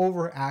 he's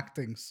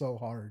overacting so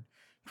hard.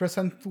 Chris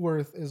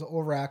Hemsworth is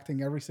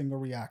overacting every single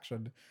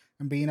reaction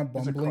and being a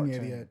bumbling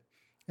idiot.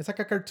 It's like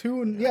a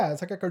cartoon. Yeah,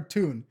 it's like a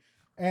cartoon.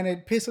 And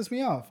it pisses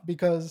me off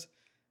because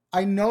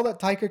I know that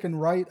Taika can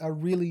write a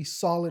really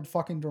solid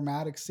fucking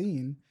dramatic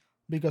scene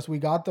because we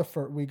got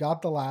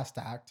the last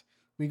act.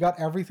 We got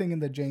everything in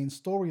the Jane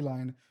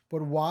storyline.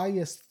 But why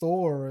is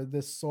Thor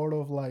this sort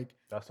of like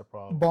that's the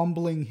problem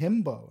bumbling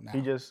himbo now?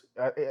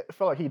 I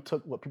felt like he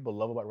took what people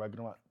love about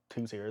Ragnarok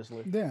too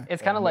seriously. Yeah.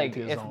 It's kind of like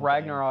if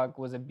Ragnarok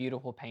was a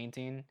beautiful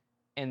painting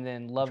and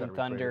then Love and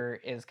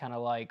Thunder is kind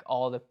of like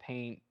all the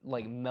paint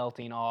like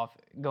melting off,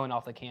 going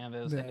off the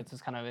canvas, and it's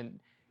just kind of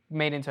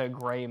made into a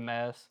gray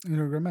mess. You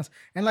know, great mess.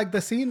 And like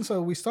the scene,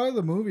 so we started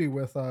the movie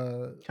with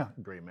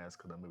Gray mess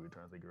because the movie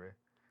turns to gray.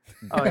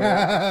 Oh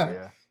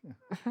yeah.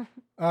 Yeah.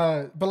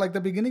 but like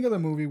the beginning of the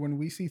movie when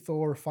we see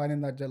Thor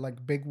fighting that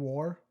like big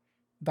war,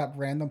 that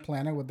random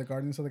planet with the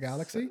Guardians of the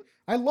Galaxy,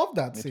 I love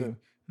that Me scene too.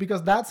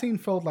 because that scene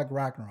felt like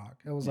Ragnarok.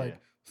 It was like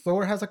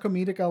Thor has a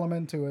comedic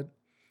element to it.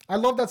 I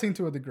love that scene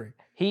to a degree.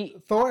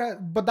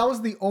 But that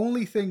was the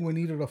only thing we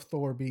needed of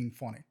Thor being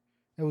funny.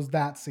 It was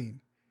that scene.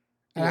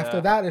 And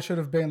after that, it should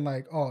have been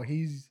like, oh,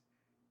 he's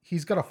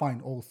got to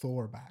find old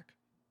Thor back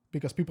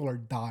because people are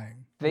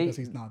dying because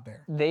he's not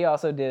there. They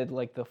also did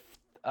like the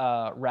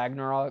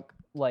Ragnarok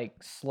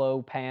like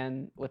slow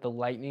pan with the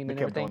lightning and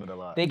everything. Doing it a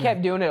lot. They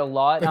kept doing it a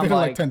lot. They And did I'm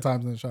it like like 10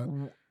 times in the shot.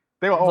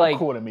 They were all like-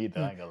 cool to me,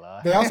 though. I ain't gonna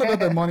lie. They also got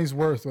their money's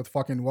worth with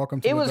fucking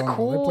Welcome to it the was Jungle.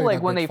 cool played like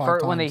that when bit they 5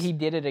 first times. he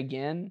did it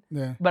again.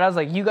 Yeah. But I was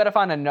like, you got to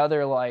find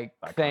another like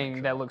Iconic thing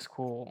that kill. looks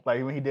cool.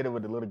 Like when he did it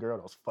with the little girl,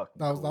 that was fucking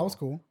That was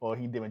cool. Or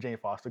he did when Jane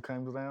Foster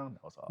comes down.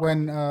 That was awesome.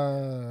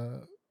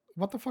 When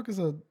what the fuck is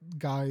the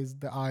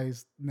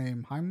eye's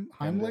name?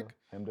 Heimlich?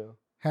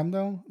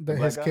 Hemdo? The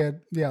black His guy?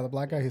 kid. Yeah, the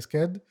black guy, his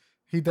kid.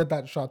 He did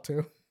that shot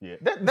too. Yeah,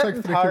 that like three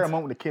entire kids.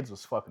 moment with the kids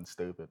was fucking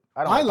stupid.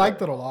 I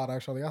liked it a lot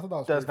actually. I thought that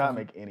was Does pretty not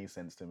funny. make any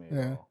sense to me. Yeah.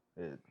 At all.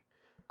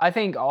 I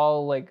think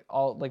all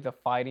the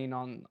fighting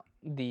on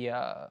the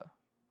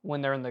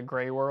when they're in the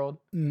gray world,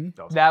 Mhm.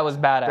 that was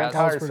The badass.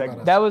 entire pretty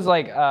segment. badass. That was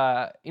like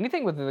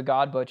anything with the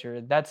God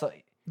Butcher. That's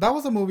like That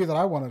was a movie that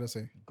I wanted to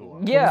see. Cool.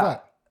 What was yeah,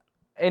 that?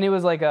 and it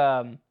was like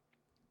I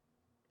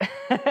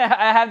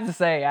have to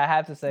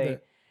say,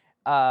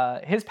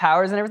 his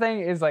powers and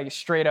everything is like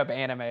straight up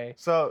anime.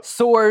 So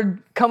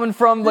Sword coming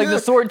from like Yeah, the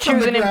sword from the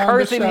choosing him, ground, the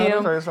cursing shadow.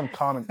 him, there's some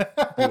comic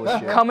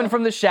bullshit. coming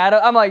from the shadow.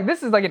 I'm like,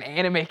 this is like an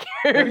anime It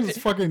character. was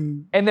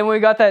fucking And then when we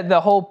got the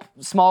whole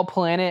small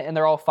planet and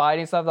they're all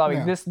fighting stuff, I'm like,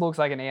 Yeah. this looks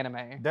like an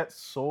anime. That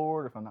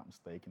sword, if I'm not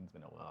mistaken, it's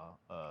been a while.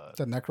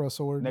 the Necro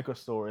sword.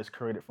 Necrosword is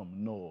created from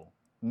Null.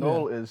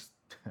 Null is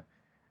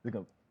it's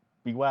gonna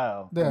be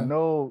wild. Yeah. And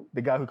Null,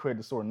 the guy who created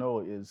the sword, Null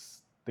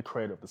is the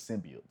creator of the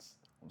symbiotes.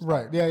 from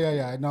Right. Spider-Man.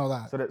 Yeah. I know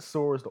that. So that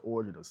sword is the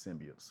origin of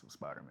symbiotes of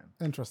Spider-Man.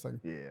 Interesting.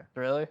 Yeah.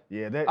 Really?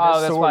 Yeah, that Oh,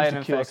 that's sword why used it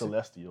to kill infects-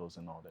 Celestials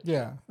and all that.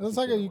 Yeah. shit. It's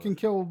like That's you what can it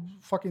kill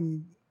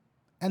fucking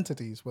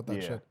entities with that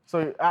was. Yeah. shit.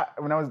 So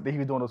when he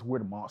was doing those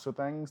weird monster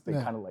things, they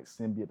Yeah. kind of like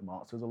symbiote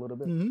monsters a little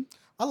bit. hmm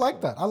I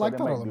like that. I like that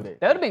might do element.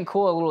 That would have been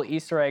cool, a little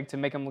Easter egg to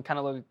make him kind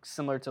of look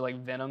similar to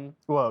like Venom.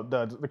 Well,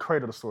 the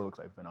creator of the sword looks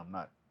like Venom,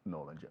 not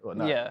Nolan,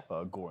 not Yeah.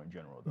 Gore in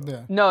general. Though.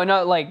 Yeah. No,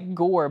 not like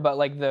Gore, but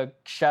like the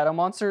shadow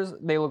monsters,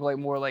 they look like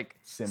more like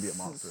Symbiote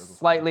monsters. or something.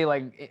 slightly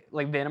like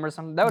Venom or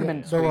something. That would have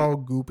Yeah. been They're sweet. all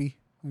goopy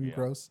and Yeah.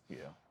 gross. Yeah.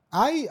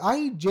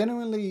 I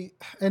genuinely,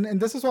 and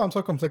this is why I'm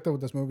so conflicted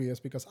with this movie, is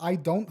because I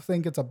don't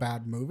think it's a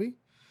bad movie.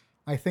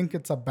 I think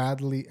it's a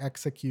badly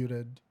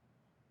executed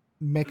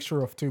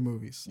mixture of two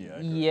movies. Yeah. I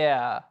agree.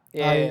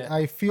 Yeah.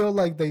 I feel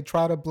like they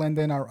try to blend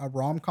in a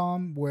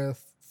rom-com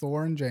with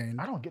Thor and Jane.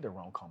 I don't get the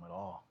rom-com at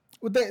all.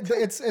 Well,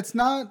 it's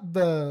not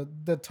the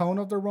tone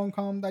of the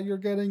rom-com that you're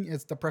getting,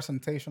 it's the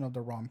presentation of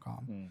the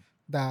rom-com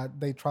that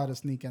they try to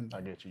sneak in.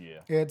 I get you, yeah.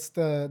 It's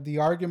the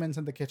arguments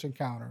in the kitchen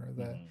counter,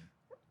 the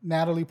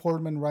Natalie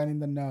Portman writing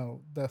the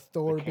note, the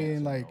Thor The being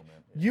cancel like, moment,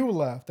 yeah. you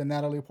left, and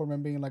Natalie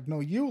Portman being like, no,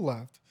 you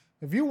left.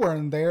 If you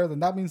weren't there, then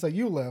that means that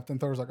you left. And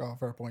Thor's like, oh,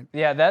 fair point.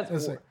 Yeah, that's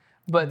It's like,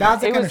 but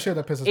that's the it kind of was- shit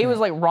that pisses It me was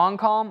off. like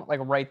rom-com, like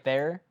right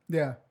there.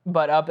 Yeah.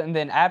 But up and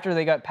then after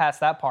they got past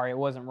that part, it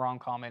wasn't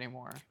rom-com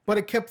anymore. But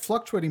it kept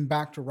fluctuating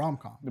back to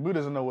rom-com. The movie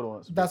doesn't know what it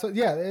wants to be. That's what,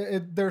 yeah.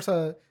 There's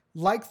a,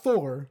 like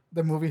Thor,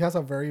 the movie has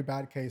a very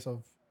bad case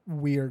of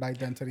weird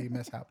identity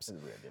mishaps.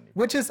 It's weird, didn't it?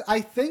 Which is,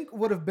 I think,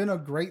 would have been a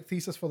great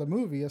thesis for the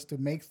movie, is to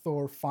make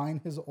Thor find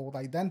his old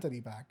identity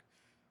back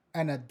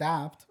and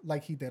adapt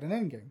like he did in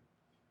Endgame.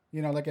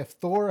 You know, like if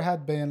Thor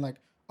had been like,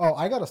 oh,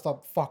 I gotta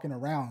stop fucking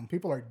around.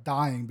 People are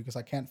dying because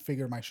I can't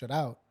figure my shit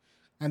out.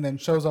 And then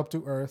shows up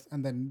to Earth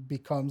and then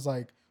becomes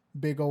like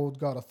big old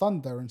God of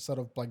Thunder instead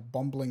of like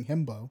bumbling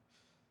himbo,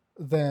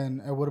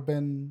 then it would have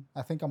been,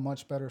 I think, a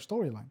much better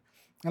storyline.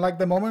 And like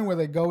the moment where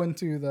they go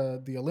into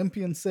the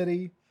Olympian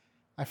city,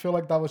 I feel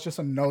like that was just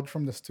a note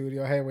from the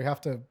studio. Hey, we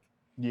have to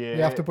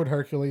put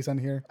Hercules in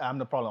here. I'm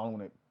probably the only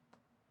one that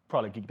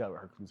probably geeked out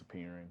with Hercules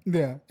appearing.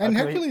 Yeah, and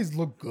Actually, Hercules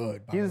looked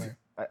good. By the He's way,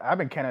 I've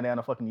been counting down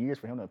the fucking years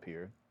for him to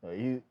appear.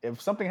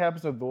 If something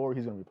happens to Thor,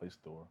 he's gonna replace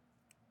Thor.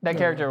 That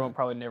character will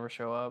probably never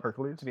show up.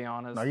 Hercules? To be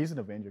honest. No, he's an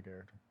Avenger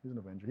character. He's an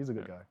Avenger. He's a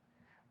good guy.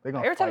 They're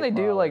gonna Every time fight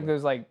they do like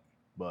probably, those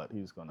but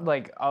he's gonna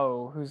like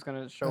oh who's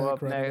gonna show Yeah, up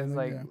credit next ending,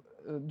 like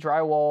yeah.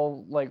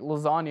 drywall like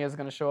lasagna is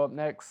gonna show up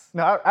next.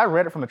 No, I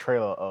read it from the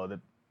trailer. That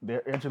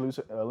they're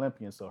introducing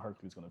Olympians, so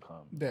Hercules gonna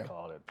come. Yeah.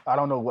 Call it. I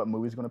don't know what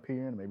movie he's gonna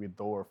appear in. Maybe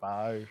Thor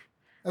 5.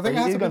 I think it he's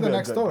has to be gonna the be a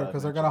next good Thor guy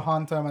because they're gonna eventually.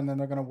 hunt him and then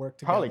they're gonna work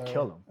together. Probably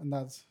kill him. And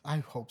that's, I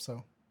hope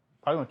so.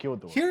 Probably gonna kill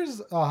Thor.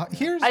 Here's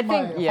I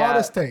my think, yeah.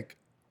 hottest take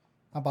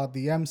about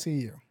the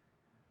MCU.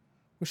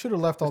 We should have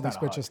left all It's these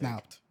not a hot bitches take.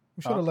 snapped.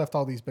 We should have left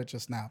all these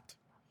bitches snapped.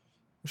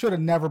 We should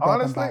have never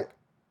brought Honestly, them back.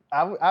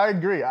 I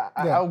agree. Yeah.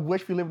 I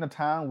wish we lived in a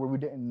time where we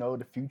didn't know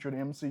the future of the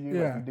MCU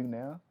Yeah. like we do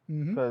now.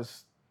 Mhm.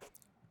 Because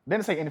they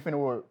didn't say Infinity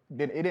War.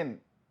 It didn't.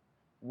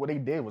 What they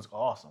did was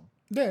awesome.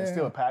 Yeah, It's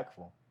still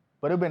impactful.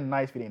 But it'd been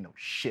nice if we didn't know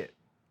shit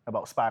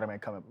about Spider-Man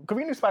coming. Because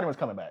we knew Spider-Man was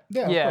coming back.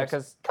 Yeah,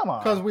 because Come on.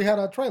 because we had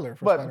a trailer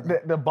for But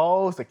Spider-Man. the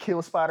balls to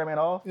kill Spider-Man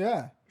off,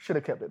 Yeah, should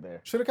have kept it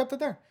there. should have kept it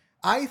there.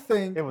 I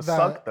think It would that,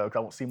 suck though, because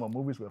I won't see more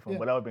movies with him. Yeah.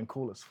 But that would have been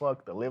cool as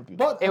fuck to live through.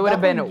 But that. it would have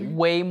that been one,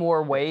 way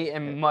more weight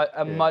and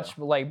much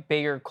like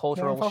bigger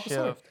cultural focus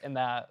on it. shift in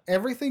that.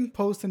 everything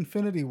post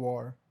Infinity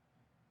War,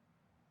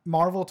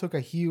 Marvel took a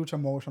huge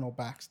emotional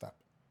backstep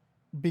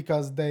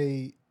because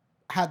they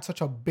had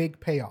such a big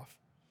payoff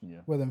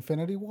Yeah. with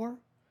Infinity War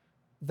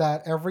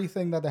that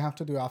everything that they have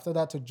to do after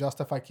that to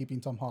justify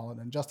keeping Tom Holland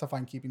and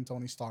justify keeping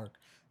Tony Stark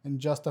and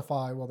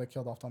justify, well, they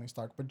killed off Tony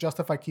Stark, but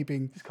justify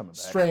keeping He's coming back.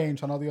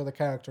 Strange and all the other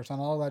characters and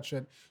all of that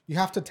shit, you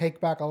have to take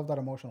back all of that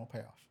emotional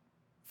payoff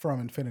from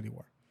Infinity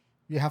War.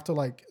 You have to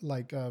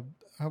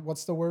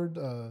what's the word?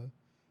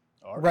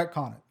 Art?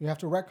 Retcon it. You have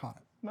to retcon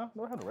it. No,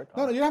 never had a record.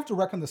 No, you don't have to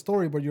reckon the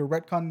story, but you're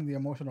retconning the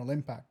emotional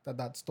impact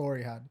that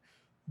story had,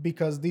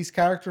 because these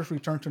characters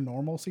return to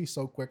normalcy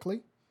so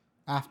quickly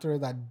after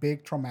that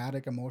big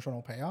traumatic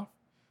emotional payoff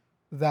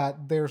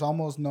that there's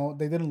almost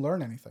they didn't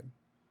learn anything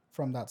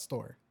from that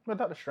story. But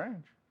Doctor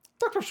Strange.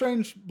 Doctor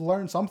Strange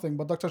learned something,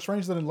 but Doctor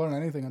Strange didn't learn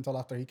anything until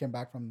after he came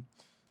back from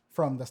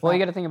the snap. Well, you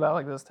got to think about it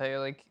like this, Tay.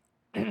 Like,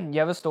 you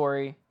have a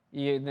story.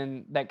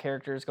 Then that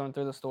character is going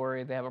through the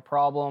story. They have a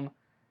problem.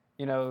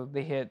 You know,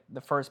 they hit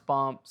the first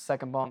bump,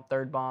 second bump,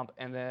 third bump,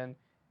 and then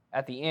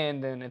at the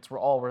end, then it's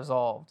all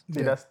resolved. See,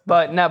 Yeah. that's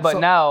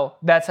Now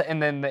that's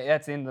and then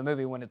that's in the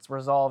movie when it's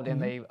resolved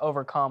and they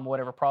overcome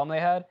whatever problem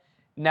they had.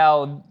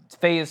 Now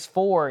phase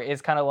 4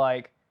 is kind of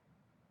like.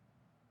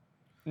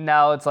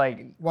 Now it's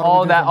like What do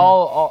we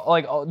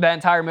do from that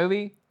entire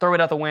movie, throw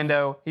it out the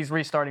window. He's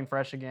restarting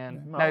fresh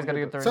again. No, Now he's got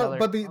to go through So,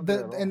 another.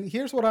 but and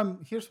here's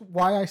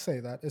why I say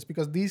that is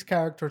because these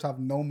characters have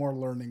no more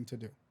learning to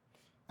do.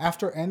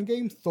 After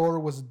Endgame, Thor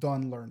was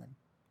done learning.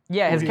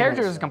 Yeah, his he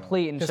character was, was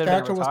complete and His should have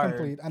character been was retired.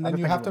 complete, and I then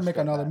you think have he to was make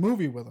straight another back.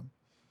 movie with him,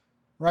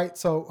 right?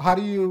 So how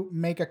do you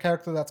make a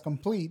character that's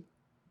complete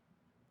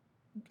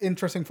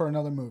interesting for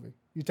another movie?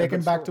 You take A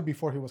him good back story. to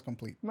before he was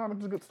complete. no,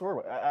 it's a good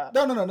story.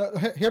 No.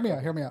 Hear me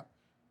out.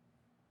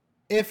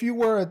 If you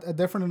were a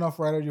different enough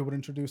writer, you would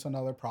introduce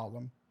another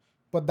problem,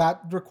 but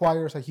that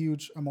requires a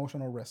huge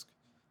emotional risk,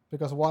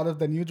 because what if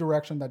the new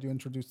direction that you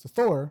introduce to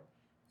Thor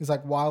is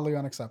like wildly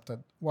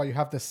unaccepted, while you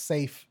have this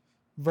safe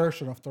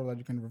version of Thor that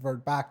you can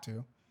revert back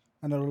to,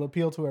 and it'll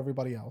appeal to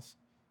everybody else,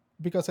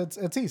 because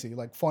it's easy.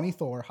 Like funny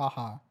Thor,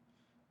 haha,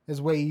 is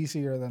way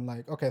easier than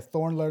like, okay,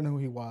 Thor learned who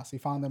he was, he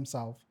found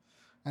himself,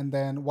 and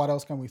then what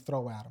else can we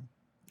throw at him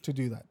to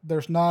do that?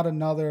 There's not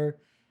another.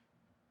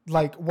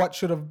 Like, what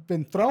should have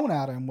been thrown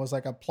at him was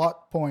like a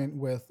plot point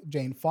with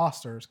Jane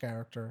Foster's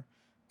character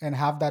and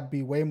have that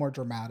be way more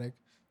dramatic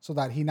so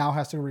that he now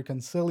has to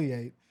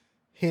reconciliate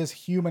his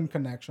human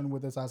connection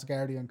with his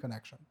Asgardian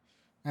connection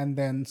and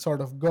then sort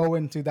of go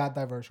into that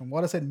diversion.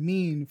 What does it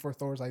mean for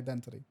Thor's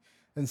identity?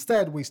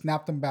 Instead, we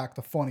snapped him back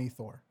to funny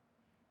Thor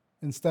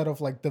instead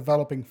of like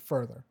developing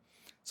further.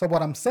 So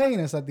what I'm saying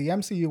is that the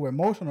MCU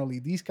emotionally,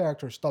 these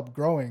characters stopped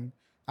growing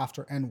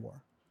after End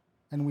War.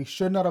 And we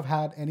should not have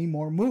had any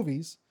more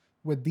movies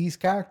with these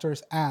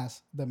characters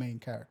as the main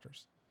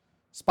characters.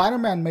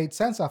 Spider-Man made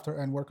sense after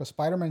End War because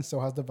Spider-Man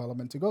still has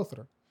development to go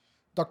through.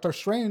 Doctor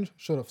Strange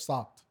should have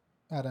stopped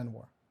at End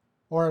War.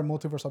 Or at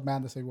Multiverse of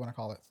Madness, if you want to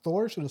call it.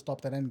 Thor should have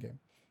stopped at Endgame.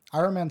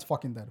 Iron Man's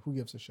fucking dead. Who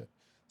gives a shit?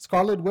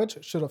 Scarlet Witch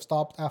should have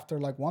stopped after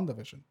like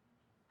WandaVision.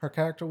 Her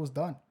character was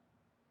done.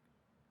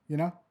 You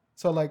know?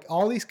 So like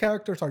all these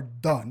characters are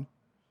done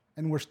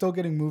and we're still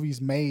getting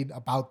movies made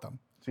about them.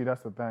 See,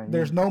 that's the thing.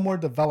 There's no more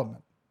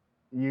development.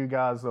 You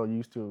guys are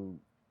used to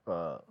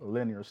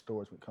linear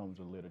stories when it comes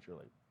to literature,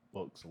 like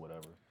books or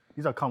whatever.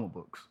 These are comic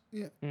books.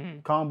 Yeah.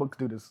 Comic books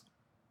do this.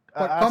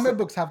 But comic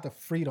books have the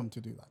freedom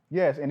to do that.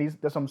 Yes, and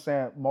that's what I'm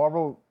saying.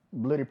 Marvel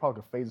literally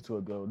probably a phase or two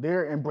ago,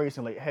 they're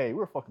embracing like, hey,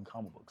 we're fucking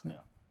comic books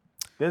now.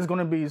 There's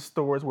gonna be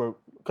stories where,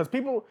 because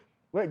people,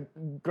 what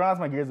grinds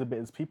my gears a bit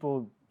is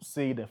people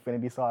see the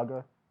Infinity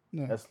Saga.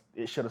 Yeah.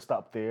 It should have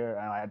stopped there,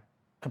 and I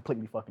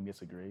completely fucking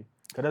disagree.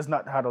 Because that's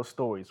not how those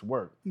stories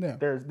work. Yeah.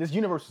 This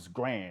universe is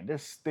grand.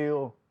 There's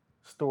still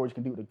stories you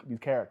can do with these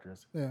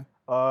characters. Yeah.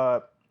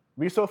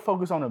 We're so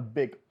focused on a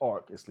big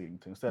arc it's leading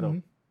to instead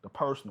of the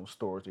personal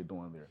stories they're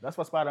doing there. That's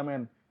why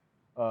Spider-Man,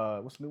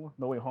 what's the new one?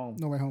 No Way Home.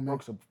 No Way Home.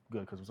 Works so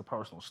good because it was a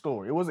personal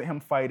story. It wasn't him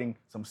fighting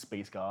some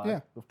space guy Yeah.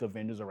 with the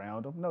Avengers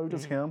around him. No, it was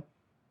just him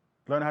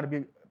learning how to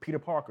be Peter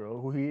Parker, or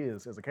who he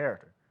is as a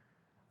character.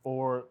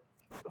 Or,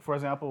 for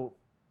example,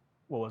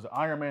 what was it?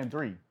 Iron Man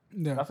 3.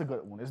 Yeah. That's a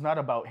good one. It's not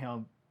about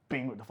him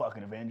being with the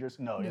fucking Avengers.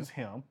 No, it's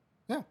him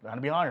Yeah. trying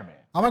to be Iron Man.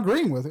 I'm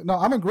agreeing with it. No,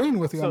 I'm agreeing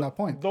with you So on that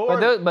point. Thor,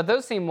 But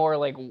those seem more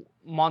like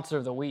Monster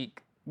of the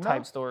Week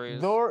type No,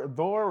 stories.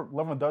 Thor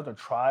Love and Thunder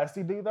tries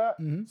to do that.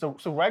 So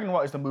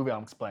Ragnarok is the movie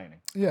I'm explaining.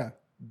 Yeah.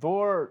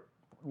 Thor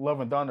Love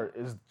and Thunder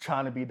is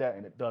trying to be that,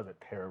 and it does it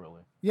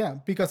terribly. Yeah,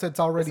 because it's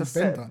already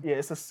been done. Yeah,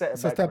 it's a setback.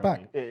 It's a step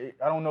back. I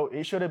don't know.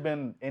 It should have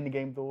been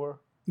Endgame Thor.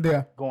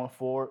 Yeah. Going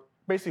forward,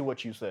 basically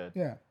what you said.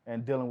 Yeah.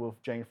 And dealing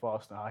with Jane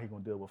Foster, how he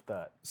gonna deal with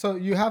that. So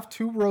you have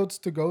two roads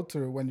to go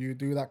through when you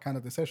do that kind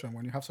of decision.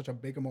 When you have such a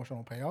big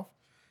emotional payoff,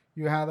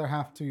 you either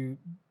have to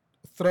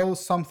throw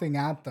something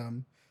at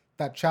them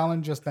that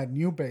challenges that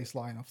new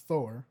baseline of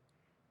Thor,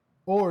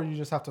 or you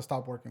just have to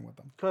stop working with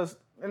them. Because,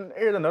 and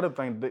here's another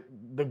thing,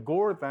 the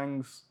gore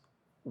things,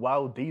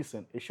 while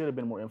decent, it should have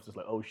been more emphasis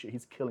like, oh shit,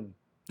 he's killing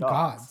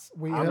gods.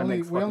 We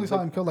only saw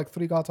him kill like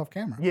 3 gods off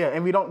camera. Yeah,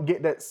 and we don't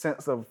get that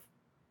sense of,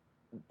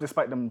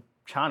 despite them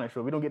trying to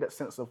show, we don't get that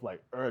sense of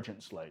like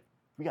urgency, like,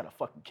 we gotta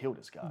fucking kill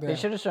this guy. Yeah. They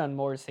should have shown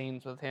more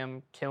scenes with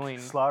him killing,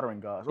 slaughtering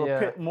gods. Or Yeah.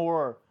 pit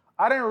more.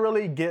 I didn't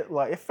really get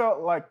like, it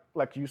felt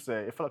like you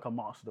said, it felt like a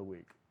monster of the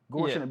week.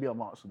 Gore Yeah. shouldn't be a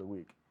monster of the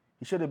week.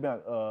 He should have been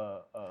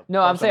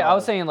No, I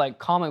was saying like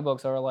comic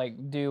books are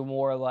like do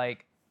more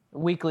like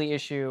weekly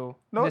issue.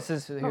 This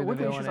is who the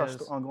villain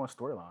is. Ongoing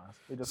storylines.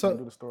 They just So-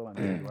 do the storyline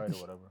right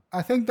or whatever.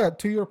 I think that,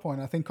 to your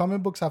point, I think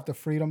comic books have the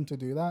freedom to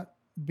do that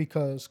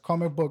because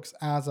comic books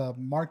as a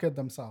market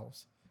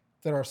themselves,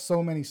 there are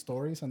so many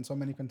stories and so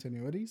many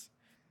continuities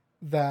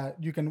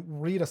that you can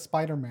read a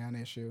Spider-Man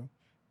issue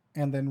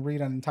and then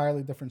read an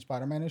entirely different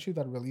Spider-Man issue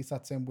that released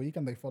that same week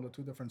and they follow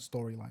 2 different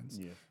storylines.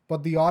 Yeah.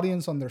 But the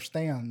audience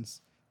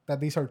understands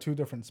that these are 2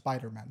 different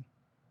Spider-Men.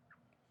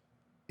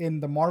 In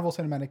the Marvel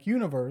Cinematic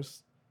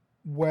Universe,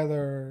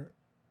 whether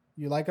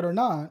you like it or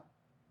not,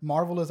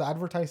 Marvel is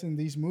advertising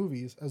these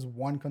movies as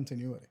one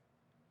continuity.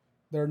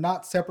 They're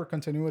not separate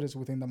continuities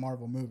within the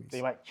Marvel movies.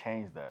 They might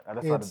change that.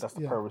 That's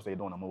the yeah. purpose they're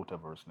doing a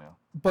multiverse now.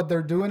 But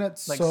they're doing it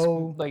Like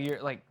so... like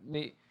you're like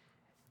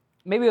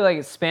maybe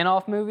like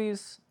spin-off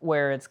movies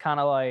where it's kind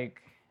of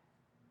like,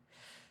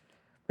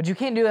 but you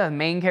can't do that with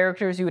main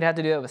characters. You would have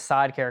to do it with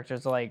side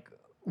characters like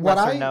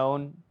lesser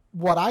known.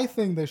 What I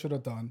think they should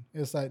have done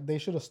is that they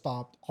should have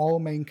stopped all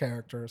main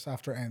characters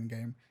after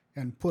Endgame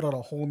and put out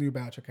a whole new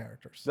batch of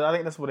characters. So I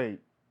think that's what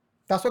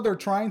they're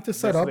trying to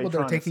set That's up, what but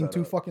they're they're trying to taking set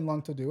too up. fucking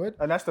long to do it.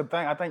 and that's the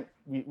thing. I think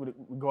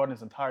regarding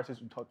this entire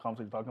conversation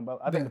we're talking about,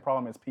 I think Yeah. the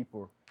problem is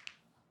people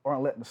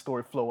aren't letting the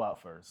story flow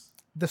out first.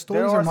 The There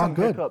stories are are not some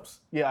good.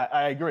 hiccups. Yeah,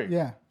 I agree.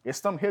 Yeah. It's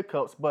some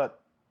hiccups,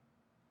 but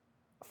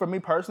for me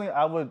personally,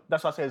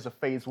 that's why I say it's a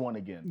phase 1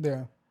 again.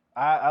 Yeah.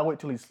 I wait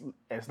till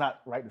it's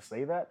not right to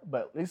say that,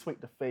 but at least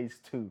wait to phase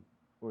 2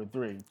 or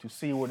 3 to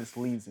see where this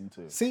leads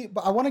into. See,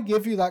 but I want to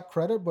give you that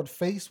credit, but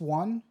phase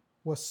 1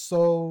 was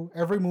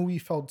every movie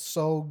felt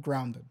so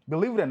grounded.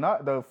 Believe it or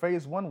not, though,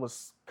 phase 1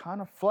 was kind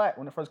of flat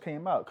when it first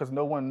came out because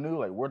no one knew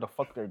like where the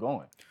fuck they're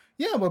going.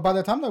 Yeah, but by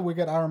the time that we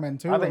get Iron Man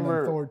 2 I and think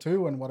then Thor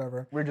 2 and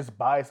whatever, We're just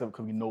biased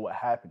because we know what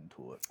happened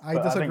to it. I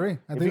But disagree.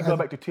 If you go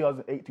back to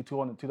 2008 to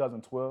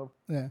 2012,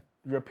 yeah,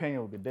 your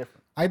opinion would be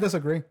different. I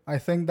disagree. I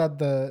think that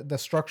the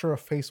structure of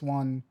phase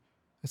 1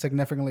 is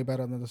significantly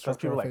better than the Because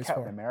structure people of like phase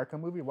Captain 4. America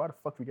movie, why the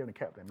fuck we getting a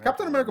Captain America?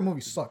 Captain America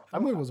movie sucked.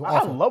 That movie was I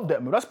awful. love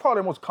that movie. That's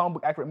probably the most comic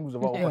book accurate movies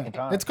of all fucking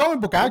time. It's comic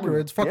book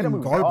accurate. It's that fucking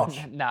movie's garbage.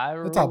 awesome.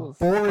 Nah, It's a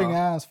boring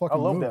ass fucking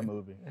I love movie. that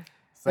movie.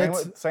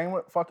 Same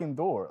with fucking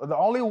Thor. The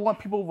only one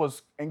people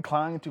was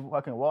inclined to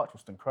fucking watch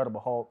was The Incredible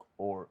Hulk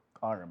or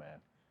Iron Man.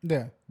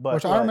 Yeah, But,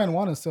 which Iron like, Man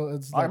 1 is still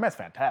it's Iron like Man's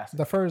fantastic.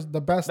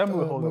 the best that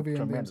movie holds up movie in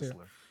the MCU.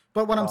 tremendously.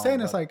 But what I'm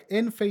saying is that- like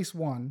in phase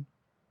 1,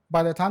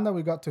 by the time that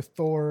we got to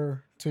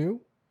Thor 2,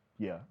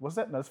 Yeah. What's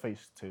that? No, that's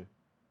phase 2.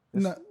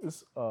 No.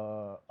 It's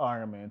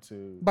Iron Man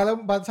 2. by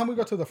the time we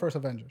got to the first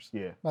Avengers,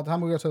 Yeah. by the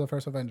time we got to the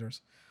first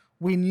Avengers,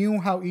 we knew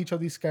how each of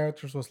these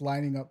characters was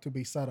lining up to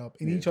be set up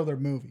in each of their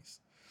movies.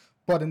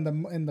 But in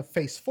the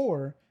phase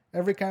 4,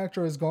 every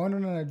character is going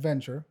on an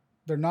adventure.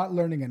 They're not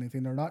learning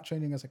anything. They're not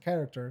changing as a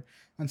character.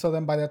 And so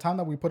then by the time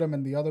that we put them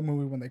in the other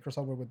movie when they cross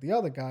over with the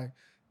other guy,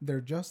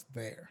 they're just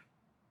there.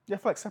 They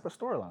feel like separate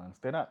storylines.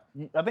 They're not.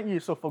 I think you're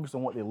so focused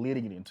on what they're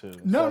leading it into.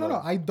 No. instead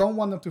of- I don't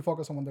want them to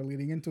focus on what they're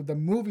leading into. The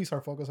movies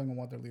are focusing on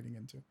what they're leading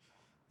into.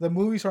 The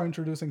movies are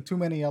introducing too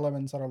many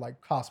elements that are like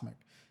cosmic.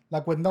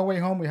 Like with No Way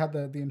Home, we had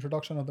the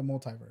introduction of the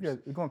multiverse. Yeah,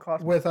 you're going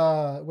cosmic.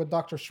 With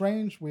Doctor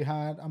Strange, we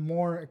had a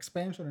more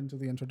expansion into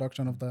the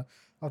introduction of the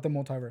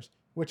multiverse,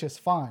 which is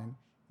fine.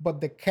 But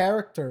the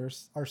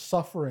characters are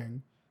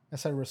suffering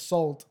as a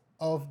result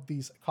of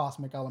these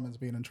cosmic elements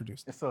being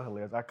introduced. It's so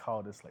hilarious. I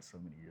called this like so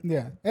many years. Yeah,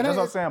 And and that's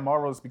what I'm saying.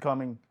 Marvel's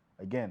becoming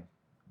again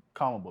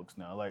comic books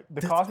now. Like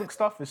the cosmic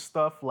stuff is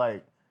stuff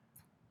like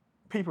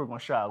people are gonna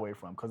shy away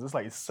from because it's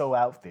like it's so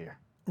out there.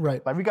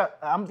 right. Like we got.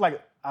 I'm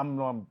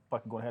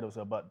fucking going ahead of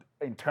myself, but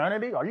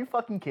Eternity? Are you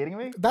fucking kidding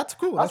me? That's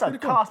cool. That's That's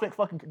pretty a cool. cosmic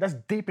fucking. That's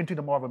deep into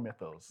the Marvel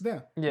mythos.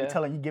 Yeah. Yeah. You're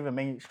telling you give a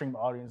mainstream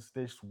audience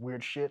this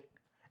weird shit.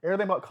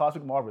 Everything about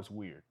cosmic Marvel is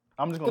weird.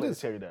 I'm just gonna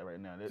tell you that right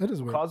now. It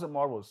is weird. Cosmic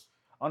Marvels.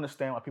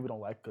 Understand why people don't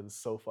like because it's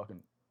so fucking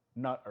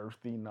not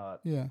earthy, not.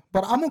 Yeah,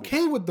 but I'm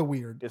okay with the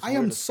weird. It's I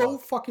weird am as so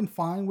fuck. fucking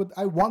fine with.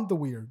 I want the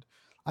weird.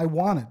 I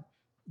want it,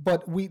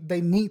 but they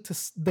need to.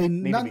 They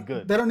Need to be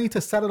good. They don't need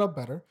to set it up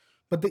better.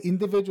 But the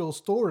individual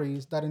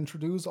stories that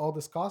introduce all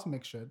this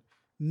cosmic shit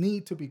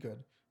need to be good,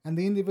 and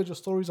the individual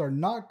stories are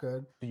not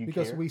good Do you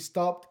because care? we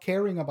stopped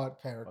caring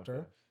about character.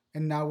 Okay.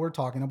 And now we're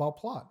talking about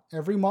plot.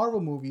 Every Marvel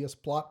movie is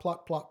plot,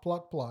 plot, plot,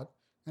 plot, plot,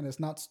 and it's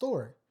not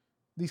story.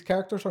 These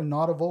characters are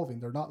not evolving.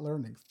 They're not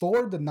learning.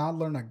 Thor did not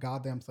learn a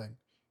goddamn thing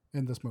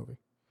in this movie.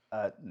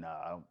 Nah,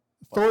 I don't.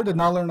 Thor did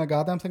not learn a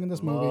goddamn thing in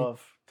this movie.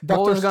 What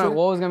was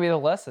going to be the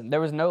lesson?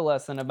 There was no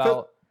lesson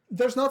about.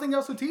 There's nothing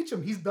else to teach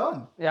him. He's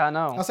done. Yeah, I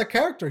know. As a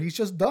character, he's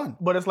just done.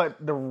 But it's like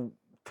the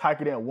Taika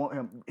didn't want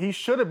him. He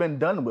should have been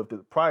done with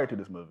it prior to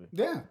this movie.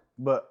 Yeah.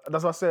 But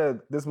that's why I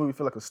said this movie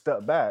feel like a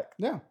step back.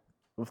 Yeah.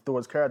 With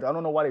Thor's character. I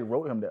don't know why they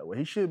wrote him that way.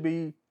 He should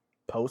be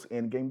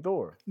post-Endgame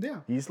Thor. Yeah.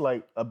 He's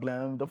like a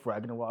blend of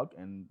Ragnarok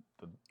and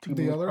the two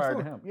the movies other prior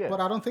Thor. to him. Yeah. But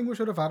I don't think we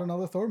should have had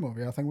another Thor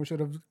movie. I think we should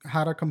have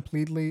had a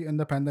completely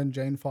independent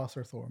Jane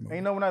Foster Thor movie. And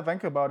you know, when I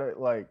think about it,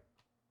 like,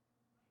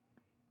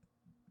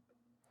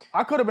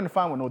 I could have been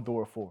fine with no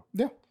Thor 4.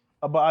 Yeah.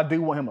 But I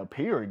do want him to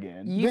appear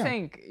again. You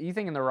think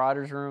in the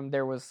writers' room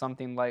there was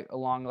something like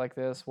along like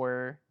this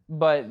where,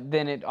 but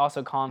then it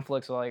also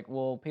conflicts with like,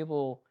 well,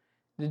 people,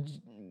 the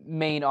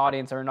main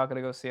audience are not going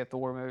to go see a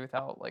Thor movie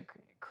without like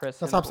Chris.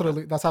 That's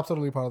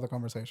absolutely part of the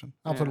conversation.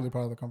 Absolutely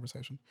part of the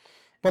conversation.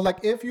 But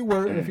like, if you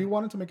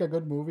wanted to make a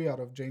good movie out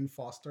of Jane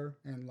Foster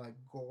and like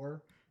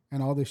Gore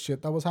and all this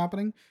shit that was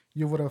happening,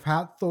 you would have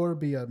had Thor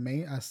be a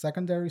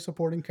secondary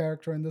supporting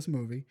character in this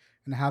movie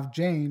and have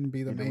Jane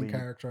be the main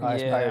character. I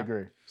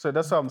agree. So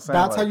that's what I'm saying.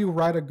 That's how you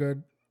write a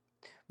good.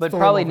 But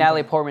Thor probably movie.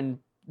 Natalie Portman.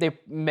 They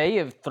may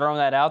have thrown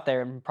that out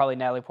there, and probably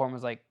Natalie Portman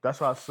was like, "That's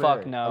what I said."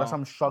 Fuck no. That's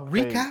I'm shocked.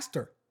 Recast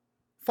her.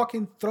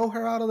 Fucking throw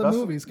her out of the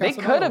movies. They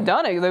could have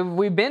done it.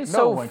 We've been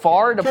so one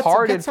far cares.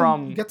 departed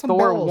from get some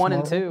Thor balls, 1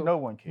 and Marvel. 2. No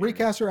one cares.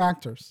 Recast your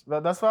actors.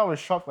 That's why I was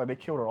shocked that they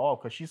killed her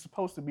off because she's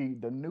supposed to be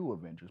the new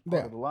Avengers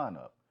part Yeah. of the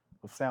lineup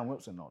with Sam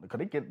Wilson on it. Because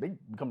they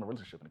become a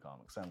relationship in the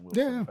comics. Sam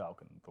Wilson,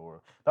 Falcon, and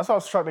Thor. That's why I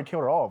was shocked they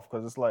killed her off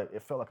because it's like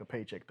it felt like a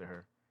paycheck to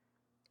her.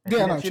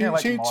 And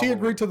she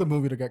agreed to the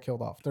movie to get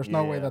killed off. There's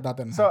no way that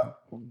didn't happen. So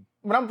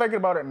when I'm thinking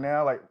about it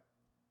now, like,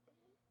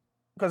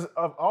 because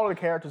of all the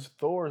characters,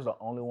 Thor is the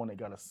only one that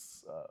got a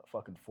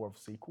fucking fourth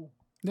sequel.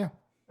 Yeah.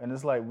 And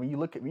it's like when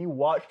you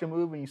watch the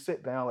movie and you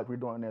sit down like we're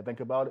doing there, think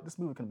about it. This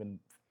movie could have been.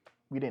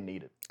 We didn't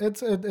need it.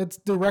 It's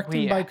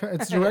directing by.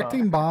 It's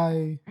directing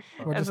by.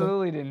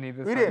 Absolutely didn't need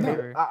this. We didn't need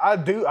it. I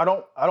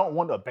don't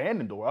want to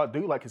abandon Thor. I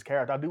do like his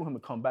character. I do want him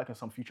to come back in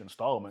some future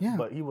installment. Yeah.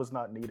 But he was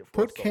not needed.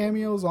 Put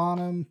cameos on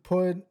him.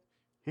 Put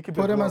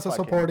him as a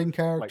supporting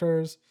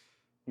characters.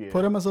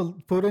 Put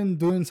him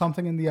doing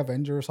something in the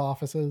Avengers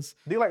offices.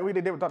 They like we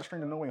did with Doctor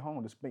Strange in No Way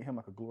Home. Just make him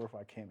like a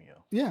glorified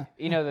cameo. Yeah.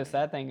 You know, the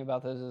sad thing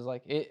about this is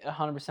like it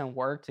 100%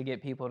 worked to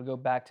get people to go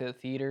back to the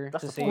theater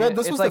to see it.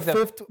 This was like the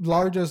fifth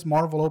largest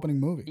Marvel opening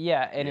movie.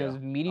 Yeah, and it was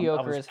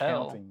mediocre as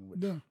hell.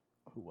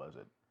 Who was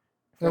it?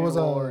 It was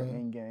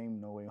Endgame,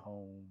 No Way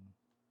Home,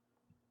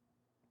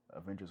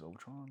 Avengers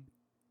Ultron.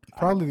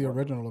 Probably the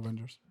original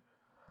Avengers.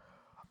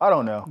 I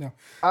don't know. No.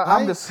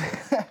 I'm just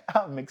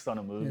I'm mixed on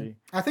a movie. Yeah.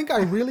 I think I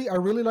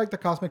really like the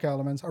cosmic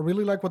elements. I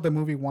really like what the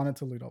movie wanted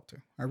to lead up to.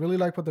 I really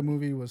like what the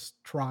movie was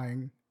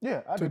trying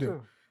to do.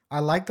 Too. I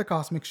like the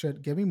cosmic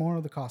shit. Give me more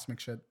of the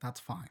cosmic shit. That's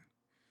fine.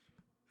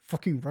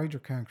 Fucking write your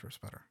characters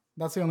better.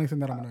 That's the only thing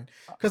that I'm annoyed.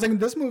 Because in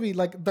this movie,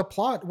 like the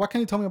plot, what can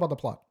you tell me about the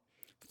plot?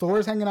 Thor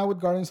is hanging out with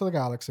Guardians of the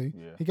Galaxy.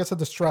 Yeah. He gets a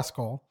distress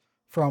call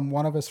from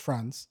one of his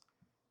friends.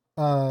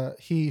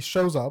 He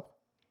shows up.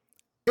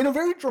 In a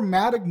very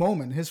dramatic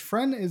moment, his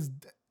friend is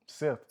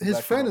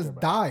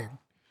died.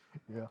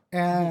 Yeah.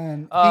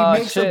 And he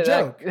makes a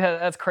joke.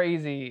 That's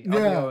crazy.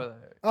 Yeah.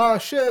 Oh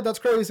shit, that's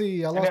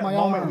crazy. I lost my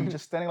arm. He's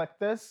just standing like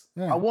this.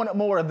 Yeah. I wanted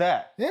more of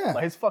that. Yeah.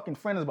 Like his fucking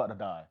friend is about to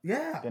die.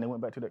 Yeah. Then it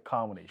went back to that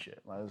comedy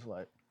shit. Like it's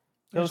like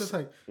it's just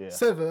like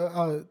Civ,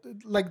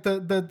 like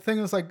the thing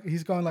is like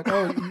he's going like,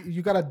 oh,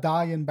 you gotta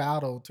die in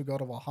battle to go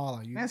to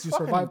Valhalla. You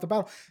survived the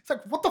battle. It's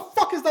like, what the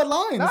fuck is that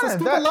line? It's a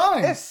stupid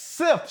line. It's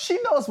Sif. She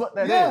knows what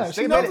that is. Yeah,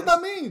 she knows what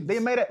that means. They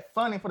made it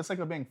funny for the sake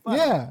of being funny.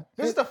 Yeah.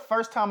 This is the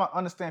first time I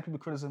understand people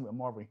criticism of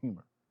Marvel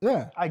humor.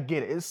 Yeah. I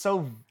get it. It's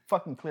so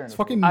fucking clear. It's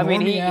fucking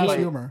normie-ass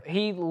humor.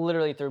 He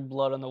literally threw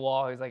blood on the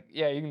wall. He's like,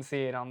 yeah, you can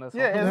see it on this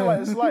one. Yeah,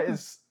 it's like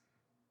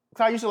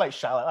I used to like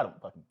shout out, I don't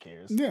fucking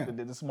care. Yeah.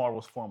 This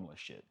Marvel's formula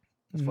shit.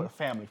 It's for a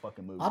family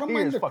fucking movie. I don't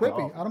mind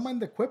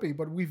the quippy,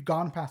 but we've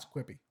gone past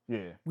quippy.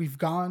 Yeah. We've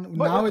gone,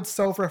 now it's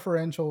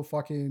self-referential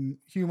fucking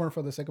humor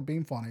for the sake of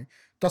being funny.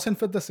 Doesn't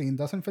fit the scene,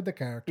 doesn't fit the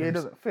characters. Yeah, it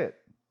doesn't fit.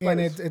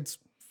 And it's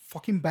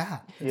fucking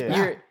bad.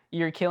 Bad.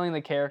 You're killing the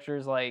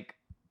characters like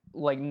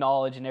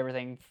knowledge and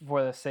everything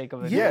for the sake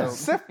of the joke.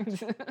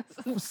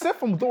 Sif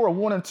from Thor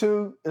 1 and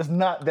 2 is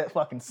not that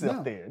fucking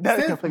Sif there.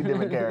 That's a completely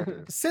different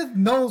character. Sif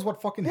knows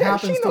what fucking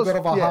happens to go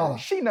to Valhalla. Yeah,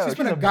 she knows. She's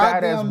been a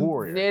badass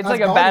warrior. It's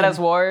like a badass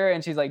warrior,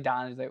 and she's like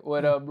dying. She's like,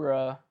 "What up,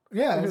 bro?"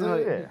 Yeah, what are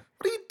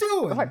you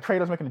doing? It's like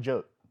Kratos making a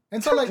joke.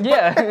 And so like,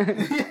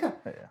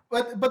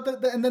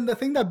 but and then the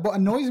thing that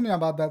annoys me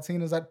about that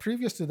scene is that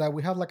previous to that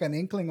we have like an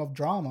inkling of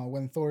drama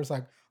when Thor's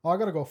like, "Oh, I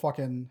gotta go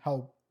fucking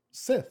help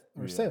Sif."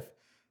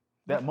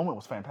 That moment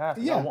was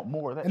fantastic. Yeah. I want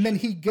more of that. And then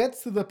he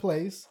gets to the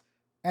place,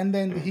 and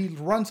then he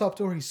runs up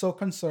to her. He's so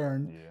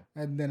concerned,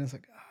 and then it's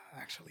like,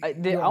 actually. I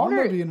I'm wonder.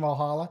 gonna be in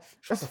Valhalla.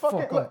 Shut It's the fucking.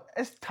 fuck Look, up.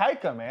 it's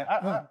Taika, man.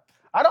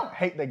 I don't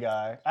hate the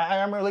guy. I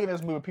remember looking at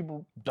this movie.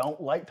 People don't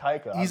like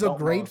Taika. He's I a don't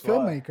know great what's why.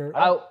 filmmaker.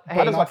 I don't,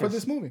 Hey, I just not like for his-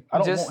 this movie. I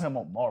don't Just- want him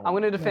on Marvel. I'm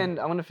gonna defend.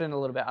 I'm gonna defend a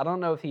little bit. I don't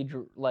know if he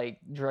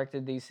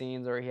directed these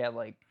scenes or he had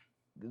like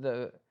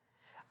the.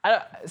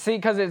 I see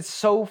because it's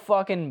so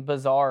fucking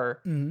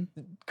bizarre. Mhm.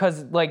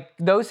 Because like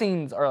those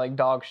scenes are like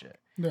dog shit.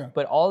 Yeah.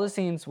 But all the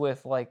scenes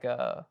with like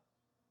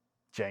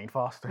Jane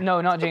Foster. no,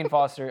 not Jane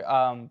Foster,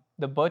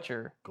 the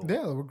butcher,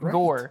 Yeah, they were great.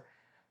 Gore.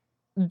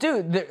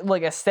 Dude,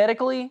 like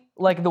aesthetically,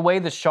 like the way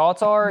the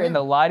shots are and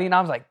the lighting,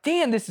 I was like,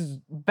 damn, this is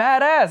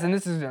badass and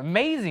this is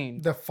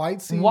amazing. The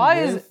fight scene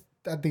Why is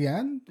at the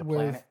end with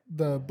planet.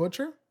 the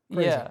butcher.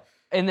 Crazy. Yeah.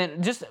 And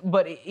then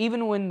but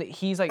even when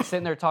he's like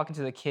sitting there talking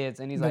to the kids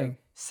and he's Yeah.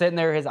 like sitting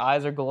there, his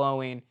eyes are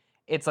glowing.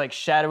 It's like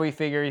shadowy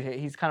figure.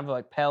 He's kind of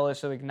like palish,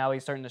 so like now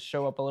he's starting to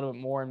show up a little bit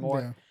more and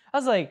more. Yeah. I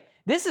was like,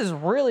 this is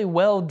really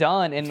well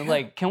done. And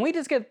like, can we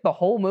just get the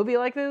whole movie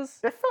like this?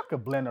 They felt like a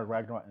blend of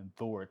Ragnarok and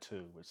Thor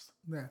 2, which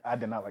Yeah. I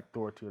did not like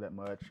Thor 2 that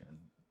much, and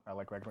I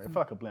like Ragnarok. It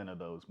felt like a blend of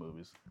those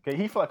movies. Okay,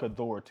 he felt like a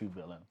Thor 2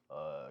 villain.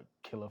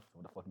 Killeth,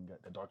 the fucking guy,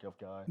 the Dark Elf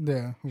guy.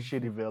 Yeah.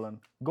 Shitty villain.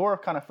 Gore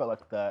kind of felt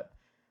like that.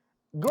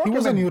 Gore He came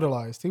wasn't in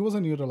utilized. He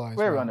wasn't utilized.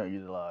 very well.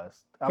 underutilized.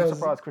 I'm 'Cause-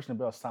 surprised Christian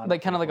Bale signed. Like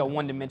up kind of for like a the fucking movie.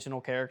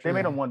 one-dimensional character. They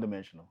made him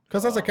one-dimensional.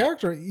 Because as a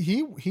character,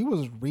 he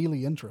was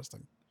really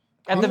interesting.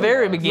 At He the was-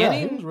 very Yeah,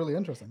 beginning. he was really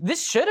interesting.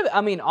 This should have. I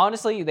mean,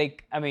 honestly, they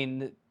could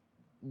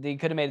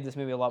have made this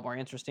movie a lot more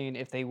interesting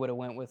if they would have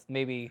went with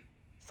maybe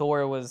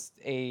Thor was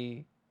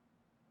a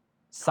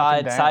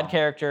side down.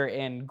 character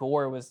and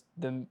Gore was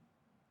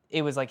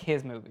it was like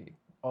his movie,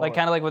 like Oh,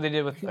 kind of like what they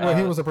did with Well,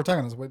 he was the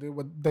protagonist. What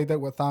they did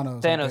with Thanos.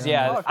 at the Thanos. end.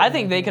 Yeah, Fuck, I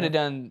think they could have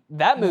done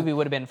that movie.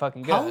 Would have been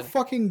fucking How good.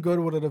 fucking good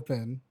would it have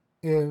been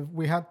if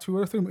we had 2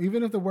 or 3,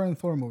 even if they weren't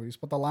Thor movies,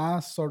 but the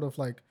last sort of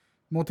like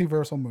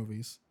multiversal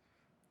movies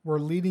were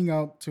leading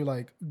up to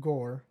like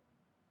Gore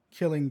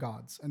killing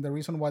gods. And the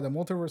reason why the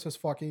multiverse is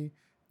fucky,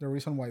 the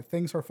reason why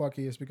things are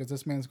fucky is because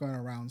this man's going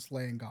around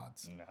slaying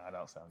gods. Nah, that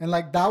don't sound. And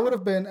like that would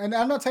have been, and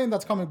I'm not saying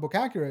that's comic book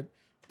accurate,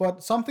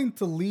 but something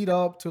to lead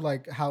up to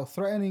like how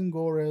threatening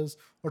Gore is,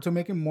 or to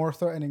make him more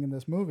threatening in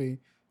this movie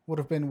would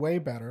have been way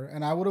better.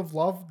 And I would have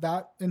loved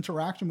that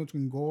interaction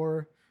between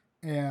Gore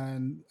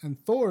and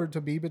Thor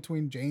to be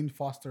between Jane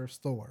Foster's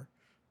Thor,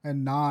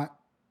 and not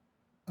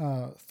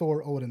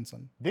Thor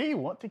Odinson. Did he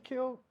want to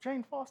kill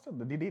Jane Foster?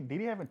 Did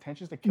he have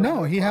intentions to kill?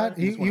 No, her he prior? had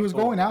just he wanted was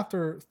Thor. going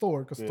after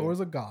Thor because Yeah. Thor is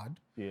a god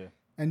Yeah.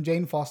 and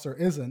Jane Foster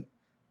isn't.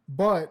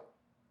 But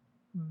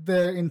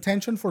the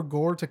intention for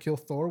Gore to kill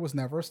Thor was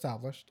never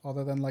established,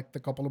 other than like the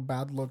couple of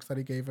bad looks that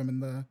he gave him in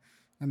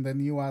the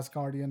new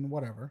Asgardian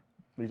whatever.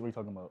 What are you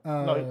talking about?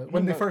 No,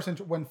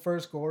 When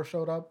first Gore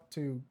showed up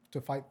to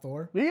fight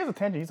Thor. he has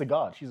attention. He's a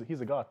god.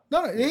 He's a god.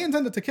 No, he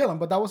intended to kill him,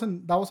 but that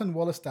wasn't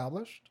well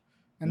established,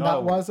 and No.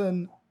 that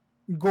wasn't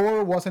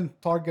Gore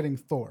wasn't targeting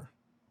Thor.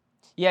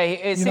 Yeah,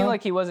 it You seemed know?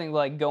 like he wasn't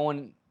like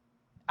going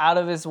out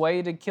of his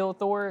way to kill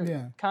Thor.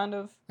 Yeah. Kind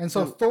of. And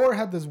so Thor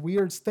had this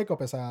weird stick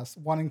up his ass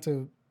wanting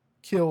to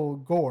kill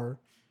Gore,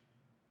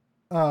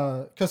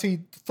 because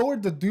Thor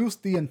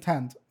deduced the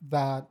intent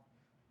that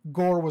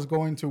Gore was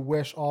going to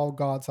wish all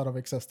gods out of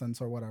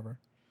existence or whatever.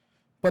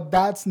 But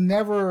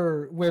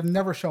we've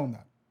never shown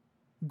that.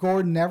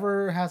 Gore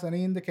never has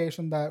any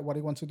indication that what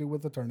he wants to do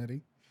with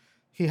eternity.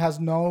 He has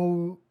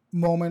no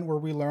moment where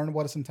we learn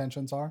what his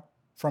intentions are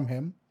from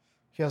him.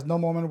 He has no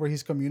moment where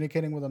he's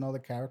communicating with another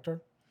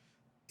character.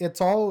 It's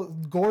all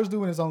Gore's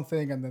doing his own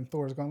thing, and then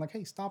Thor's going like,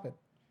 "Hey, stop it,"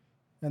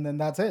 and then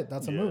that's it.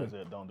 That's a movie. That's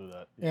it. Don't do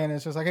that. Yeah. And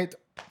it's just like, "Hey,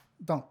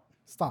 don't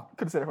stop."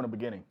 Could have said it from the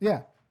beginning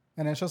Yeah,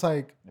 and it's just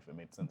like, if it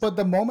made sense. but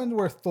the moment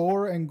where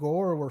Thor and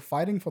Gore were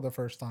fighting for the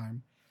first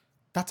time,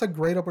 that's a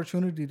great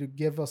opportunity to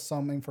give us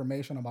some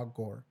information about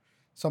Gore,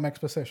 some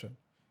exposition.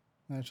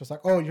 And it's just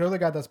like, "Oh, you're the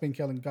guy that's been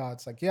killing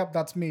gods." Like, "Yep,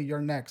 that's me.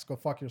 You're next. Go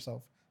fuck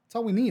yourself." That's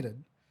all we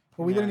needed.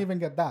 But we didn't even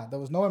get that. There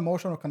was no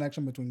emotional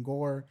connection between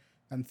Gore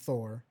and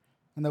Thor.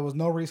 And there was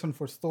no reason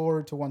for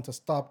Thor to want to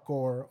stop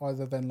Gore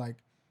other than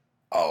like,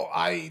 "Oh,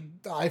 I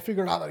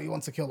figured out that he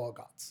wants to kill all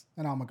gods,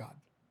 and I'm a god."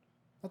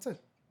 That's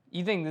it.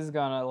 You think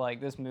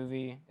this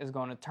movie is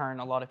going to turn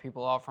a lot of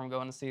people off from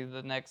going to see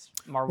the next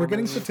Marvel We're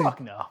getting movie? fatigued.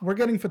 Fuck no. We're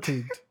getting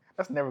fatigued.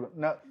 That's never.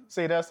 No,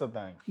 see, that's the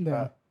thing.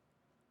 Yeah.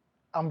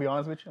 I'm gonna be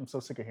honest with you. I'm so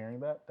sick of hearing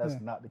that. That's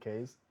not the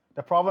case.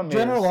 The problem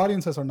General is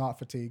audiences are not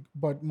fatigued,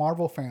 but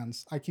Marvel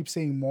fans, I keep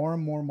seeing more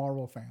and more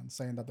Marvel fans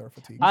saying that they're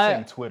fatigued. you're I-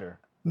 saying Twitter.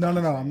 No.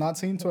 I'm not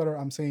seeing Twitter.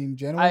 I'm seeing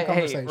genuine Hey,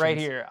 conversations. right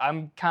here.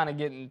 I'm kind of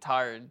getting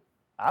tired.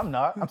 I'm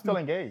not. I'm still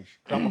engaged.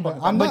 I'm a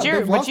fucking I'm But not. you're,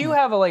 they've but lost you me.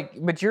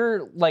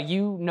 have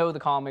you know the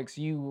comics.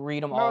 You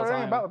read them all No, the it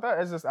ain't time. about that.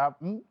 It's just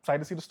I'm excited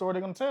to see the story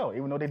they're gonna tell,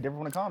 even though they're different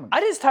from the comics.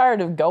 I just tired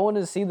of going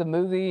to see the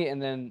movie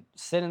and then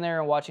sitting there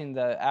and watching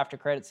the after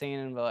credit scene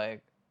and be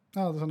like,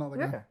 Oh, there's another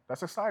guy. Yeah,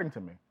 that's exciting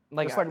to me.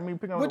 Like, It's like me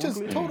picking up Which a is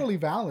weekly- totally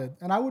valid.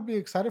 And I would be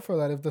excited for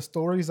that if the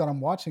stories that I'm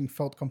watching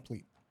felt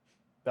complete.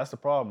 That's the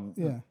problem.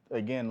 Yeah.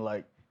 Again,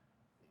 like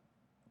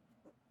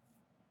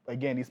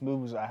again, these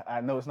movies,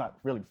 I know it's not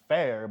really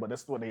fair, but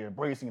that's what they're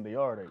embracing.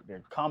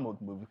 They're comic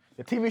book movies.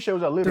 The TV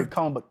shows are literally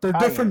comic book. They're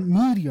different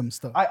mediums,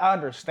 though. I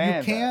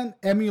understand. You can't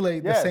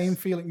emulate the same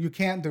feeling. You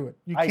can't do it.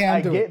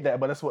 I get that,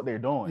 but that's what they're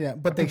doing. Yeah,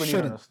 but they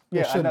shouldn't.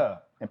 I know.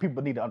 And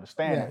people need to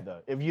understand it, though.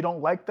 If you don't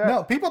like that,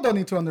 no, people don't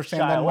need to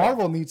understand that.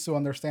 Marvel needs to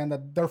understand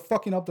that they're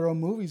fucking up their own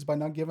movies by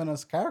not giving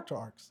us character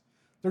arcs.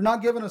 They're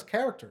not giving us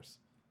characters.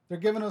 They're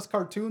giving us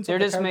cartoons. They're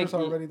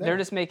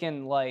just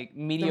making like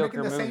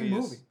mediocre movies. Same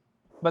movie.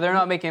 But they're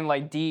not making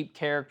like deep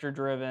character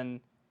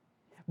driven.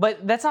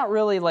 But that's not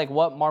really like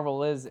what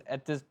Marvel is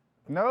at this.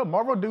 No,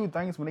 Marvel do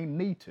things when they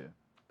need to.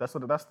 That's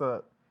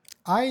the.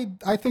 I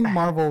think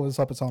Marvel is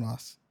up its own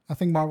ass. I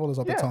think Marvel is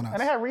up its own ass.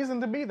 And they have reason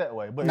to be that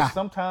way. But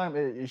sometimes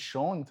it's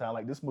showing time.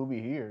 Like this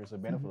movie here is a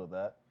benefit of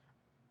that.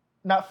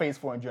 Not Phase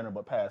 4 in general,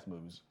 but past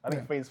movies. I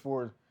think Phase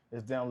 4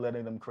 is them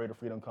letting them creative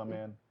freedom come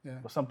in. Yeah.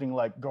 But something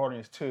like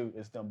Guardians 2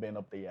 is them being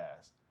up their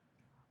ass.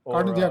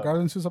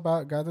 Guardians is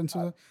about Guardians.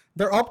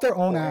 They're up their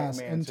own ass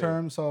in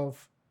terms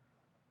of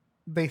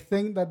they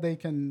think that they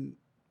can.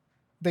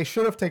 They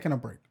should have taken a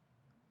break.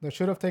 They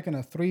should have taken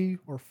a 3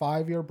 or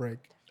 5 year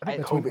break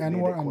between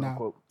N-War and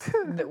now.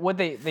 What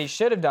they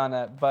should have done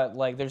that, but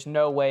like there's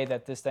no way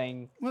that this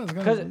thing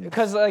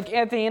because like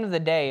at the end of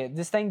the day,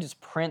 this thing just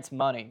prints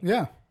money.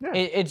 Yeah.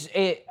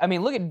 I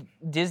mean, look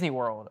at Disney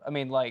World. I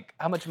mean, like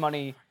how much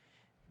money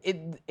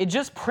it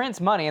just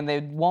prints money and they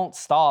won't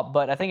stop.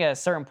 But I think at a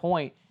certain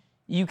point,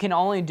 you can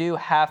only do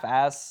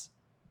half-ass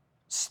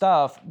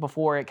stuff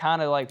before it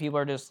kind of like people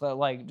are just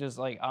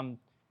like I'm.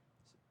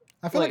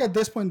 I feel like at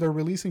this point they're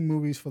releasing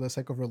movies for the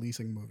sake of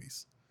releasing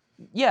movies.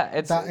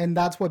 Yeah, and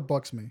that's what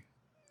bugs me.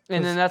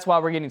 And then that's why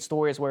we're getting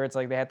stories where it's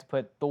like they have to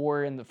put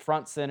Thor in the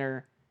front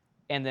center,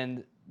 and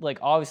then like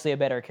obviously a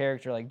better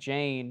character like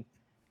Jane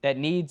that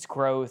needs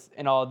growth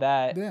and all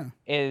that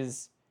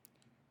is.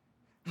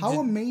 How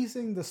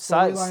amazing the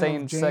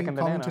storyline of Jane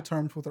coming to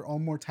terms with her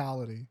own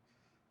mortality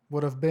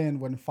would have been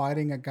when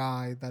fighting a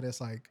guy that is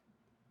like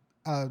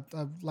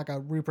a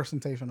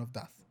representation of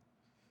death.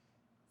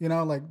 You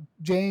know, like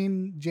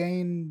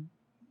Jane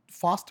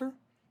Foster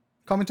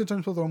coming to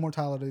terms with her own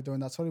mortality during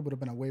that story would have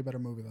been a way better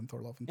movie than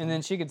Thor: Love and Thunder. And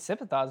then she could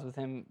sympathize with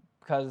him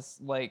because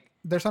like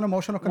there's an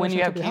emotional connection. When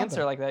you have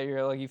cancer like that,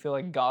 you're like you feel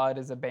like God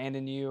has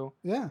abandoned you.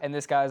 Yeah. And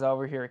this guy's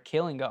over here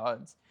killing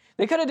gods.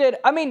 They could have did.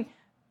 I mean.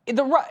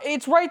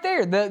 It's right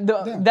there.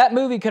 That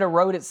movie could have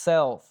wrote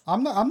itself.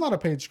 I'm not a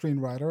page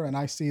screenwriter, and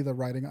I see the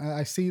writing.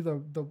 I see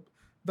the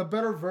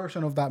better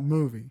version of that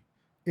movie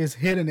is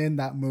hidden in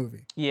that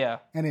movie. Yeah,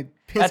 and it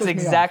pisses me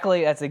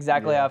off. That's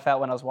exactly how I felt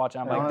when I was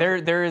watching. I'm like,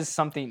 there is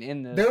something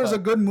in this. There is a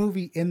good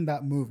movie in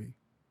that movie,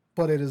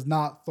 but it is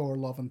not Thor: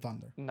 Love and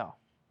Thunder. No,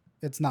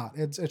 it's not.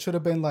 It should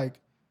have been like,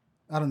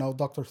 I don't know,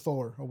 Dr.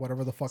 Thor or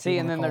whatever the fuck. See,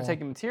 and then they're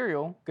taking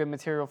good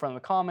material from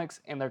the comics,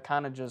 and they're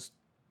kind of just.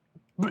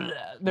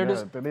 They're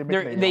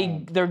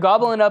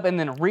gobbling up and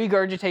then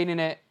regurgitating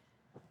it,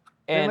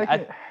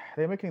 and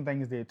they're making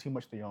things they're too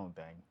much their own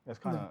thing. That's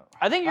kind of.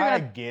 I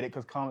get it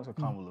because comics are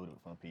convoluted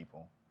for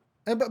people.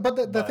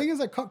 But the thing is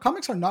that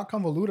comics are not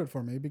convoluted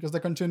for me because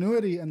the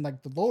continuity and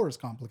like the lore is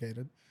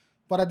complicated.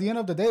 But at the end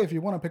of the day, if you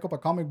want to pick up a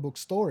comic book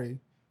story,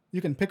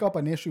 you can pick up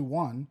an issue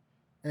 1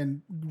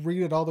 and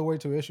read it all the way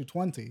to issue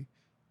 20.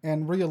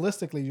 And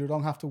realistically, you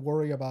don't have to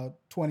worry about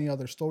 20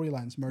 other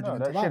storylines merging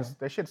into that.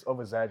 That shit's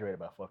over-exaggerated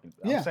by fucking...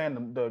 I'm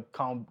saying the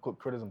comic book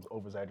criticism's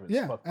over-exaggerated.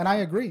 Yeah, and I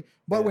agree.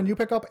 But when you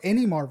pick up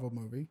any Marvel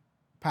movie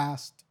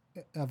past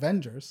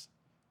Avengers,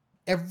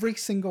 every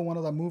single one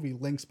of that movie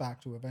links back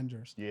to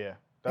Avengers. Yeah.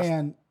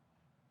 And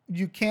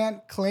you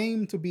can't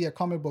claim to be a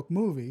comic book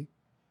movie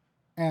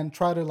and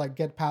try to like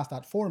get past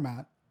that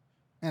format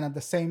and at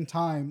the same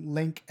time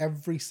link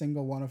every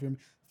single one of your...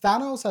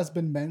 Thanos has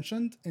been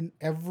mentioned in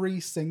every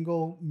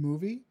single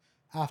movie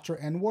after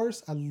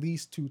N-Wars at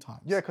least 2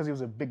 times. Yeah, because he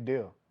was a big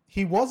deal.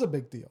 He was a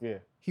big deal. Yeah.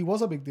 He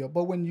was a big deal.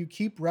 But when you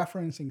keep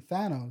referencing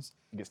Thanos,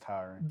 it gets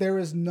tiring. There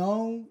is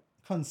no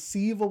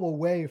conceivable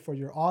way for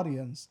your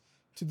audience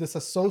to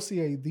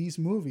disassociate these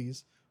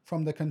movies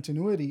from the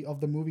continuity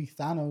of the movie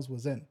Thanos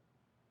was in.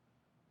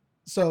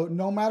 So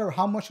no matter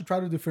how much you try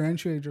to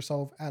differentiate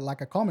yourself at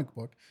like a comic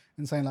book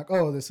and saying like,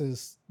 oh, this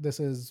is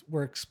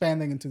we're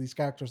expanding into these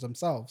characters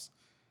themselves.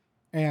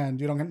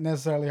 And you don't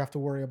necessarily have to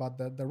worry about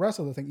the rest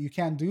of the thing. You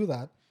can't do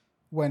that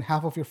when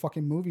half of your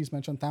fucking movies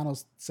mention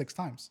Thanos 6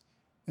 times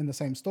in the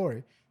same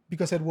story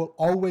because it will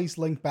always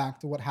link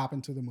back to what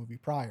happened to the movie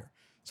prior.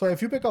 So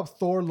if you pick up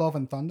Thor: Love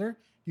and Thunder,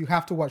 you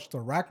have to watch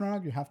Thor: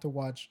 Ragnarok, you have to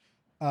watch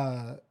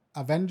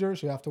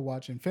Avengers, you have to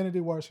watch Infinity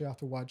Wars, you have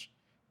to watch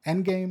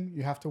Endgame,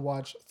 you have to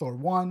watch Thor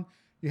 1,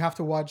 you have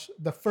to watch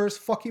the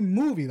first fucking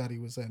movie that he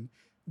was in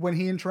when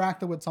he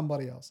interacted with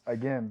somebody else.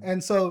 Again.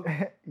 And so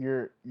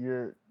you're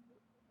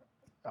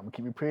I'm gonna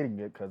keep repeating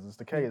it because it's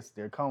the case.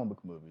 They're comic book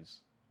movies.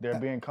 They're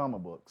being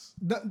comic books.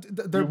 Want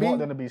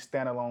them to be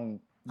standalone.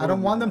 I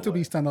don't want them to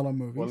be standalone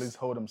movies. Or at least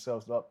hold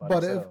themselves up.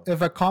 But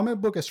if a comic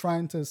book is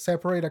trying to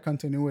separate a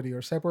continuity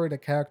or separate a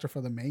character for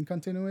the main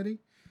continuity,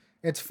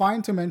 it's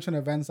fine to mention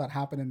events that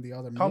happen in the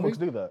other movies. Comic books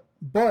do that.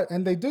 But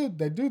they do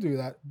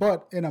that.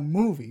 But in a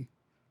movie,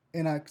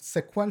 in a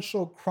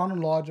sequential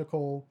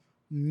chronological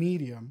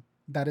medium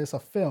that is a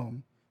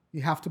film,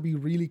 you have to be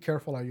really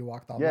careful how you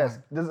walk that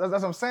line. That's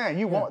what I'm saying.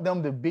 You want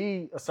them to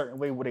be a certain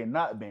way where they're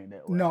not being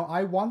that way. No,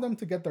 I want them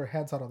to get their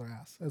heads out of their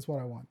ass. That's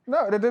what I want.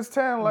 No, they're just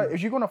telling, like,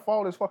 if you're going to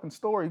follow this fucking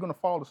story, you're going to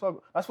follow the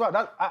struggle. That's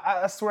why,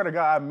 I swear to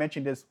God, I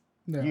mentioned this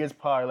years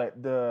prior, like,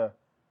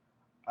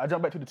 I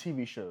jump back to the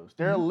TV shows.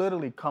 They're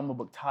literally comic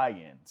book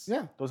tie-ins.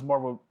 Yeah. Those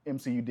Marvel,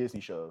 MCU,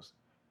 Disney shows.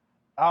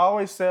 I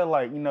always said,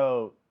 like, you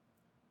know,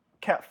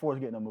 Cat 4 is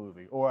getting a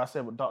movie. Or I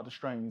said with Doctor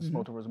Strange,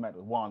 Multiverse of Madness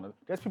with Wanda.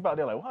 There's people out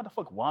there like, why the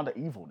fuck Wanda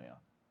evil now?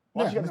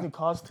 Why she got this new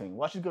costume?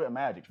 Why she's good at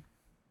magic?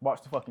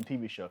 Watch the fucking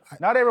TV show.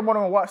 Not everyone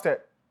gonna watch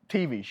that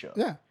TV show.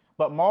 Yeah.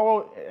 But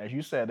Marvel, as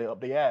you said, they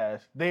up their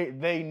ass.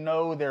 They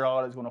know their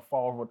audience gonna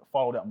follow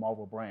that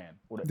Marvel brand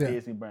or that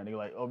Disney brand. They're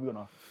like, oh, we're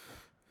gonna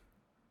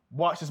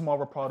watch this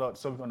Marvel product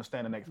so we can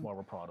understand the next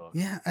Marvel product.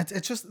 Yeah,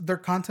 it's just their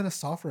content is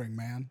suffering,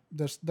 man.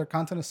 Their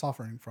content is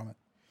suffering from it.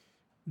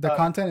 The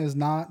content is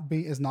not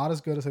as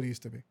good as it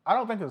used to be. I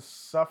don't think it's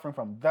suffering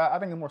from that. I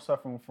think it's more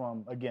suffering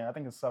from, again, I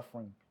think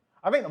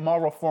the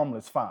Marvel formula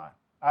is fine.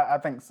 I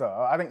think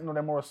so. I think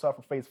they're more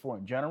suffering Phase 4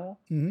 in general.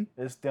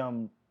 It's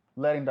them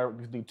letting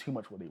directors do too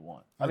much what they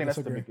want. I think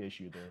disagree. that's the big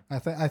issue there.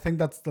 I think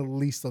that's the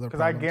least of the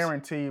problems. Because I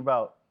guarantee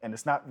you and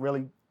it's not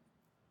really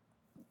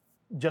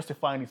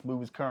justifying these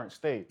movies' current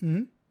state,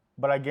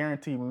 but I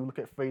guarantee when we look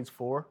at Phase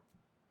 4,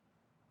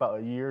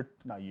 about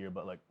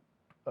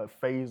a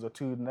phase or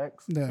two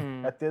next.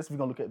 At this, we're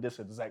gonna look at this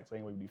the exact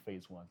same way we do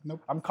Phase 1.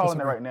 Nope. I'm calling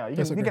it right now. You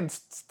can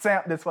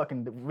stamp this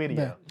fucking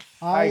video.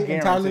 Yeah. I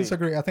entirely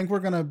disagree. I think we're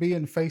gonna be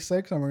in Phase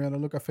 6 and we're gonna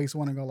look at Phase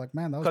 1 and go like,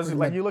 man, that was because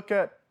like you look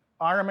at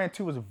Iron Man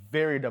 2 was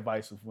very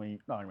divisive Iron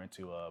Man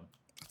 2.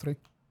 3.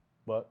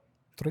 What?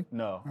 3.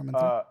 No. Iron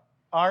Man 3.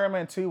 Iron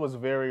Man 2 was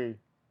very.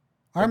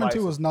 Iron Man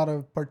 2 was not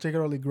a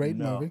particularly great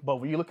movie. But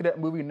when you look at that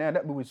movie now,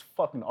 that movie's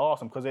fucking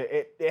awesome because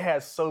it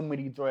has so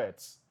many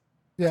threads.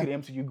 To the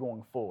MCU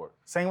going forward.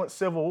 Same with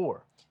Civil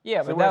War.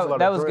 Yeah, but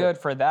that was good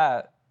for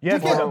that. Yeah,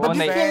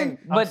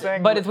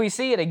 but if we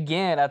see it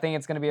again, I think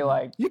it's going to be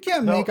like... You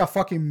can't make a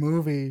fucking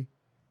movie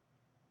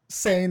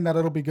saying that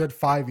it'll be good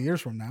 5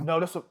 years from now. No,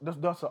 that's an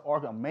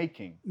argument I'm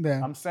making. Yeah.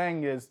 I'm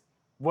saying is,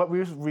 what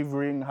we're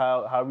reviewing,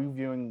 how we're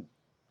viewing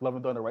Love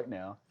and Thunder right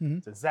now,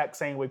 it's the exact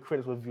same way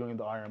critics were viewing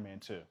the Iron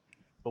Man 2.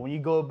 But when you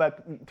go back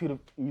you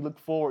look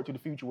forward to the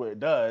future where it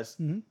does,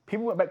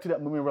 people went back to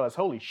that movie and realized,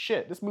 holy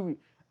shit, this movie...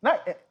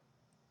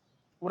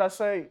 What I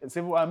say,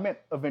 I meant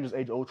Avengers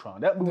Age of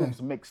Ultron. That movie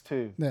was mixed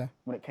too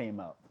when it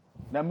came out.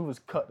 That movie was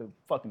cut to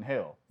fucking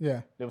hell.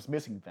 Yeah. There was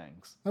missing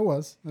things. It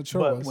was. It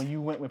sure was. But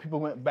when people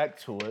went back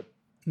to it,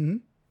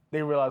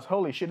 they realized,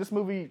 holy shit, this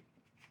movie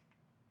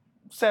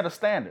set a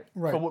standard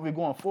for what we're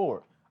going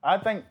forward. I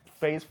think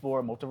Phase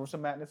 4, Multiverse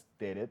of Madness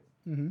did it.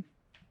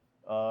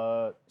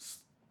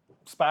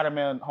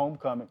 Spider-Man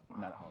Homecoming,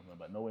 not Homecoming,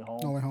 but No Way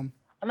Home. No Way Home.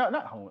 Not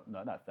Home,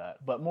 no, not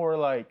that, but more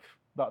like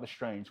Doctor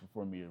Strange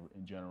for me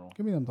in general.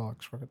 Give me them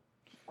dogs, Crooked.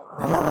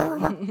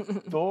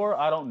 Thor,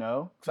 I don't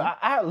know. Cause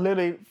I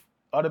literally,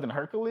 other than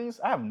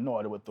Hercules, I have no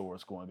idea what Thor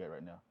is going to get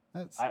right now.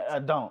 I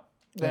don't.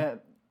 Yeah.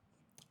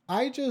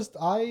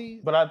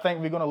 But I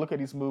think we're going to look at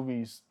these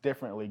movies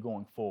differently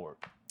going forward.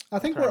 I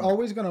think we're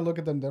always going to look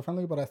at them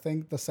differently, but I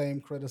think the same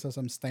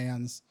criticism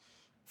stands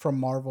from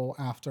Marvel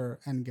after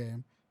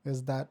Endgame,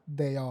 is that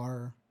they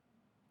are,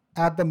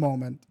 at the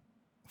moment,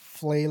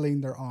 flailing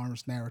their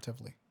arms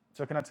narratively.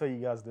 So can I tell you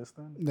guys this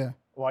then? Yeah.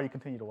 Why you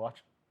continue to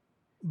watch?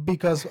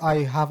 Because I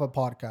have a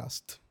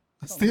podcast.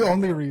 That's the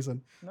only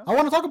reason. No? I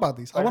want to talk about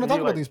these. I want to talk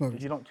about these movies.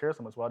 If you don't care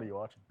so much, why do you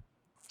watch them?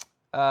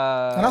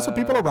 And also,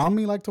 people around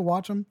me like to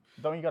watch them.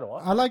 Don't you gotta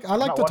watch? I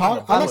like to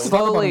talk. I'm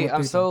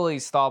slowly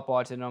stop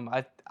watching them.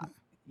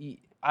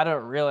 I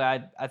don't really.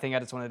 I think I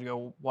just wanted to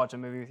go watch a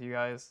movie with you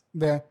guys.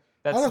 Yeah.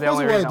 That's the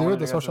only reason I do with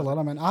the social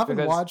element. I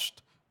haven't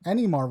watched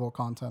any Marvel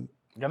content.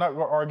 I'm not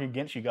gonna argue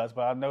against you guys,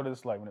 but I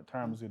noticed like when it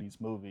comes to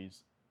these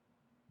movies.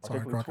 Sorry,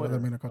 Croc, I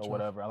didn't mean to cut you or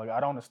whatever. Like, I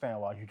don't understand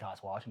why you guys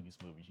watching these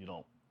movies.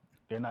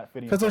 They're not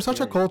fitting. Because they're such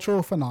a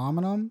cultural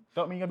phenomenon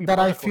that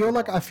I feel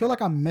like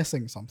I'm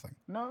missing something.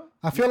 No.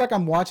 I feel like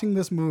I'm watching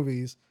these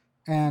movies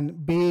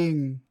and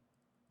being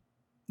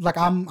like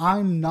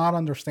I'm not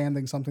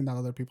understanding something that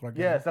other people are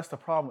getting. Yes, that's the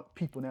problem with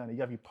people now. You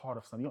gotta be part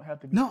of something. You don't have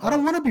to be. No, I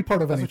don't want to be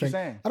part of anything. That's what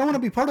you're saying. I don't want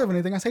to be part of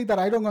anything. I say that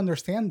I don't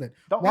understand it.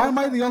 Why am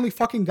I the only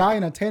fucking guy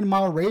in a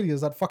 10-mile radius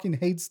that fucking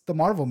hates the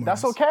Marvel movies?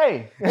 That's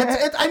okay.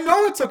 I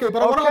know it's okay,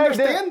 but I want to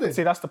understand it.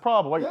 See, that's the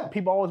problem.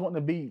 People always want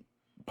to be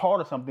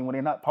part of something when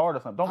they're not part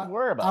of something. Don't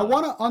worry about it. I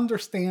want to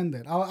understand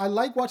it. I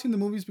like watching the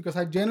movies because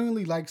I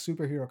genuinely like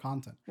superhero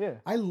content. Yeah.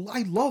 I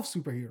love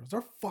superheroes.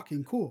 They're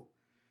fucking cool.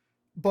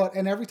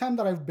 And every time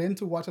that I've been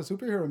to watch a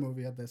superhero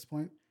movie at this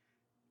point,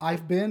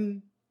 I've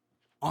been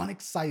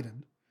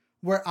unexcited.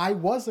 Where I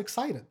was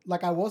excited.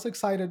 Like, I was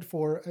excited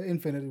for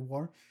Infinity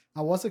War.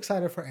 I was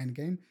excited for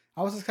Endgame.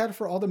 I was excited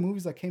for all the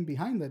movies that came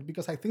behind it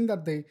because I think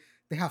that they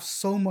have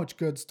so much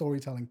good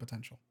storytelling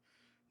potential.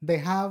 They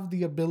have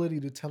the ability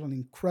to tell an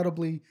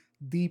incredibly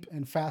deep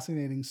and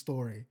fascinating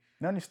story.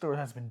 None of these stories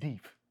has been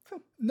deep.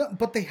 No,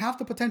 but they have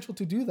the potential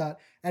to do that.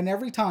 And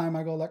every time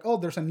I go like, oh,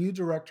 there's a new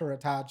director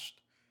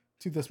attached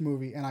to this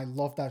movie, and I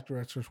love that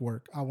director's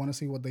work. I want to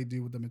see what they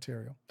do with the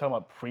material. Talking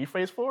about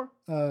pre-Phase 4?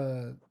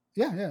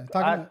 Yeah.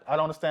 I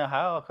don't understand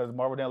how, because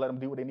Marvel didn't let them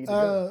do what they need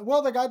to do.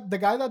 Well, the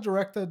guy that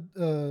directed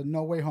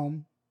No Way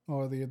Home,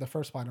 or the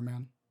first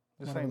Spider-Man,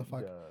 The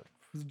fuck,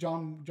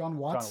 John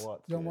Watts.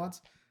 John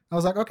Watts. I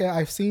was like, okay,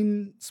 I've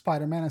seen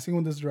Spider-Man. I've seen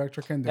what this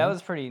director can do. That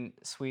was pretty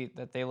sweet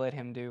that they let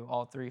him do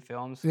all 3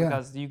 films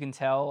because you can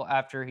tell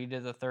after he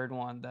did the third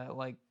one that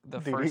like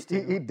first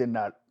two. He did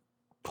not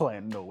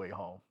plan No Way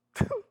Home.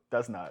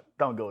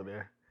 Don't go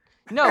there.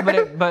 No,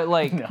 but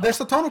like No.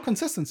 There's a total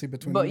consistency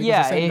between but them.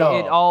 yeah, it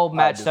all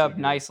matched up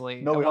disagree.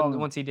 nicely No Way Home-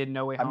 once he did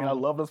No Way I Home. mean, I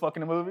love those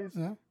fucking movies.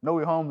 Yeah. No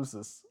Way Home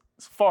is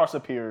far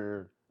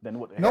superior than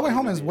what. No Way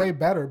Home is way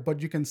better,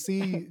 but you can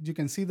see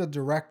the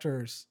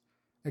director's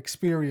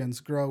experience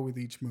grow with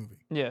each movie.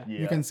 Yeah.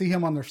 You can see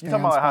him understand. You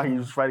talking about how he Spider-Man.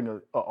 was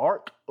writing a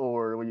arc,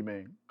 or what do you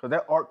mean? Because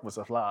that arc was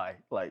a lie.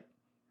 Like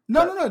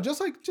No.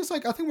 Just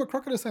like I think what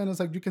Crooked is saying is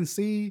like you can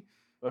see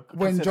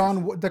when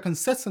the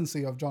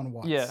consistency of John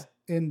Watts. Yeah.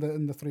 In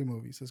the 3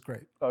 movies is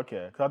great.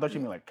 Okay, because I thought you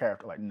mean like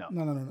character. Like no.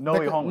 No. No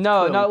Way Home. was No,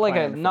 clearly not like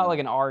planned not from- like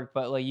an arc,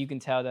 but like you can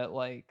tell that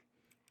like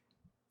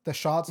The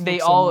shots. they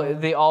look all similar.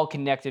 they all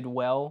connected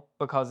well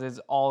because it's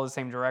all the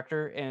same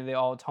director and they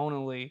all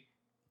tonally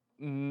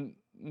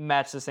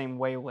match the same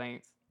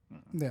wavelength.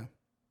 Yeah.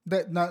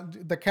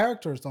 The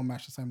characters don't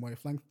match the same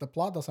wavelength. The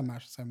plot doesn't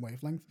match the same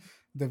wavelength.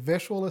 The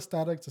visual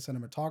aesthetics, the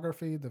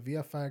cinematography, the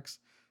VFX,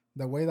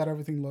 the way that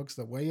everything looks,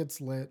 the way it's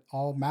lit,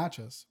 all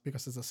matches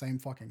because it's the same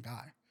fucking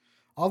guy.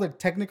 All the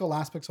technical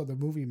aspects of the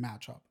movie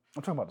match up.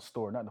 I'm talking about the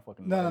story, not the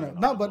fucking.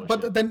 No.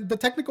 But then the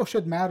technical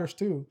shit matters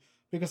too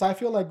because I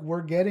feel like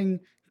we're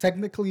getting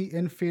technically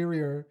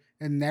inferior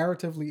and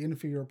narratively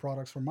inferior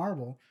products from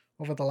Marvel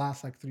over the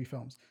last like 3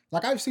 films.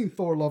 Like I've seen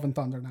Thor: Love and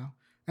Thunder now.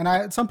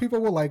 And some people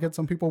will like it,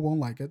 some people won't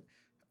like it.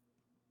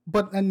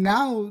 And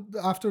now,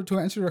 to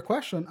answer your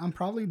question, I'm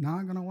probably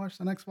not gonna watch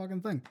the next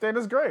fucking thing. That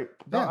is great.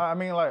 Yeah. I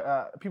mean, like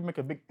people make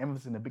a big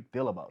emphasis and a big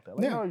deal about that.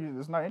 Like, Yeah. no,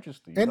 it's not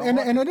interesting.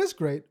 And it is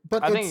great,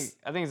 but I think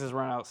it's just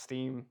run out of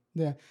steam.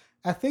 yeah,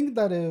 I think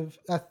that if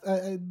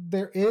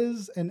there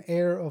is an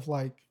air of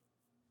like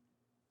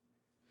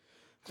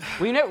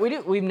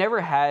We've never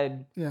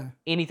had yeah,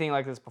 anything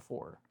like this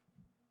before.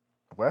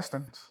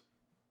 Westerns.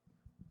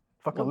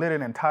 Fucking lit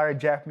an entire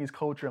Japanese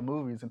culture and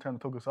movies in terms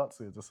of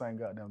tokusatsu. It's the same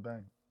goddamn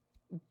thing.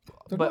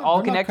 But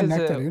all they're not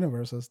connected to-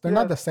 universes. They're Yeah,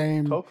 not the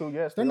same. Toku,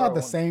 yes. They're they not are the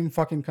one. same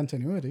fucking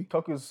continuity.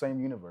 Toku is the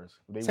same universe.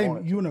 They Same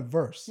wanted to.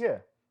 universe. Yeah.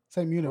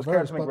 Same Those universe.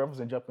 characters make But reference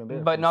in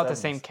Japanese. But not the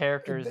same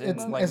characters.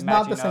 it's and, like, it's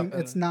not the matching same. up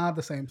and- It's not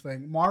the same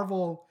thing.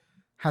 Marvel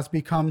has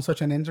become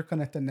such an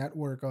interconnected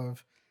network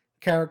of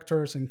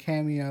characters and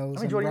cameos I mean,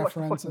 and Jordan, you watch the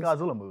references. fucking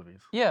Godzilla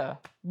movies. Yeah,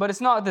 but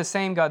it's not the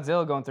same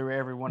Godzilla going through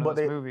every one of But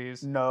those they-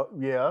 movies. No,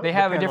 yeah. They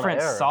have a depends on the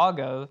different era.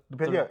 saga.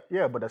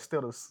 Yeah, but that's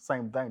still the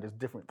same thing. Just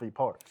different 3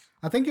 parts.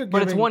 I think you're. But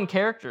Giving, it's one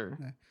character.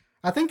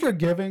 I think you're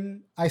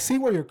giving. I see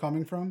where you're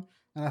coming from,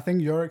 and I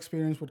think your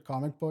experience with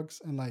comic books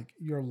and like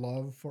your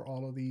love for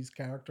all of these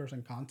characters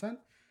and content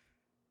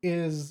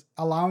is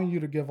allowing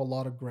you to give a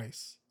lot of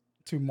grace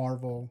to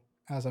Marvel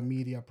as a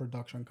media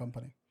production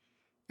company,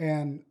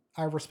 and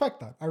I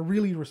respect that. I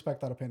really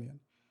respect that opinion.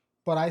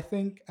 But I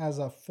think as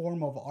a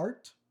form of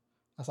art,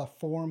 as a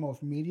form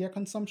of media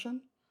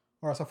consumption,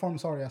 or as a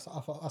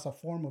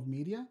form of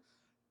media,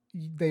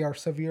 they are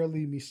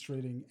severely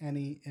mistreating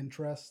any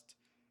interest,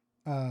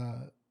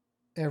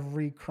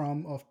 every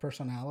crumb of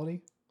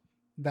personality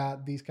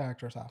that these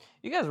characters have.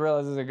 You guys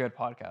realize this is a good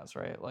podcast,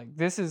 right? Like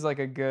this is like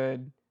a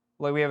good.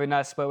 Like we have a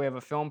nice split. We have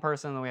a film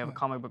person, and we have a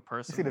comic book You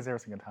person. see this every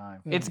single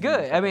time. It's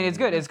good. I mean, it's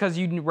good. It's because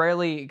you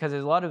rarely because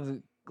there's a lot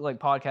of like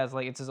podcasts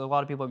like it's just a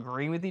lot of people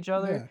agreeing with each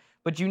other. Yeah.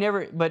 But you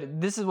never. But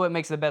this is what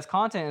makes the best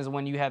content is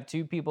when you have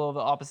 2 people of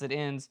the opposite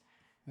ends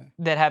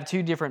that have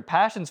 2 different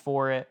passions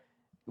for it,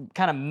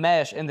 kind of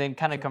mesh and then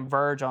kind of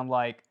converge on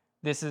like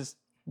this is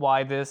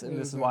why this and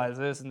this is why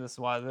this and this is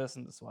why this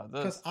and this is why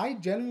this. Because I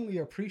genuinely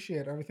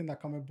appreciate everything that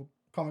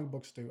comic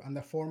books do and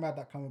the format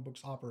that comic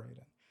books operate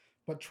in.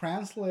 But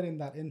translating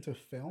that into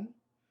film,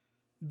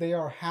 they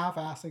are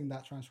half-assing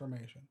that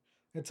transformation.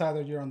 It's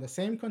either you're on the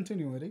same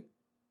continuity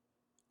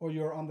or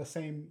you're on the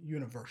same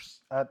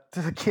universe.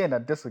 Again, I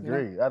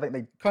disagree. I think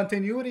they.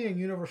 Continuity and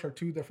universe are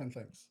 2 different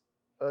things.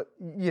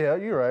 Yeah,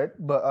 you're right.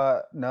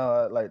 But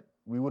no, like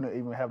we wouldn't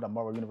even have the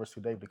Marvel Universe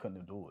today if they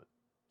couldn't do it.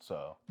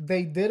 So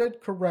They did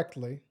it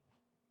correctly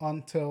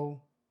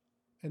until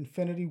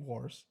Infinity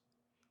Wars.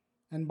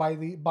 And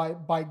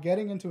by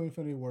getting into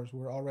Infinity Wars,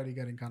 we're already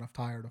getting kind of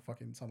tired of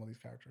fucking some of these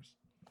characters.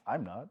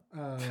 I'm not.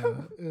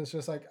 It's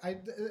just like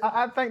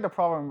I think the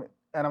problem,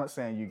 and I'm not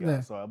saying you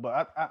guys are,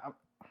 but I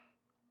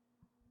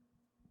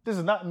this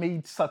is not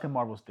me sucking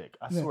Marvel's dick.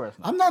 I swear it's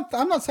not.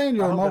 I'm not saying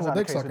you're I a hope that's Marvel not the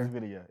dick case in sucker. this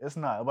video. It's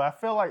not. But I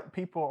feel like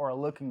people are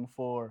looking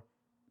for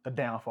the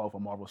downfall for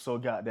Marvel so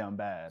goddamn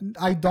bad.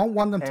 I don't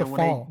want them to And when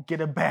fall. they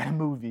get a bad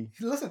movie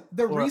Listen,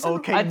 the or an reason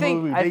okay I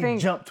think- movie, I they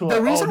think jump to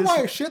the reason this why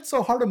I is- shit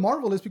so hard at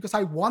Marvel is because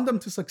I want them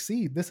to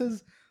succeed. This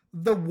is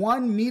the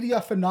one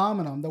media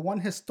phenomenon, the one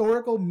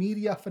historical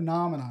media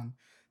phenomenon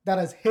that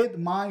has hit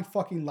my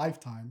fucking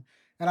lifetime.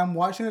 And I'm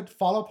watching it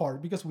fall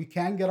apart because we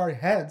can't get our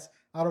heads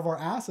out of our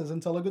asses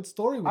and tell a good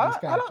story with these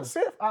characters.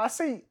 I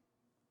see,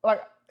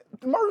 like,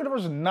 the Marvel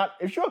Universe is not,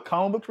 if you're a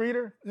comic book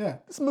reader,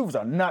 these movies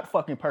are not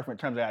fucking perfect in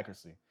terms of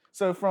accuracy.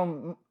 So if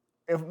I'm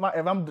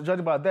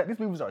judging by that, these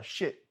movies are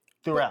shit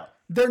throughout.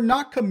 They're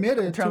not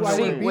committed to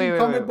either being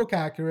comic book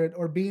accurate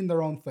or being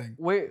their own thing.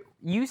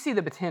 You see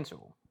the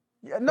potential.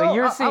 Yeah, no,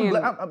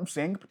 I'm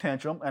seeing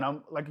potential, and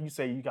I'm like you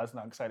say, you guys are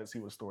not excited to see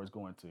what the story's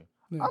going to.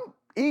 Yeah. I'm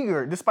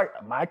eager, despite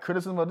my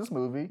criticism of this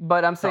movie.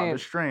 But I'm saying,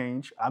 Doctor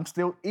Strange, I'm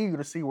still eager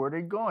to see where they're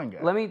going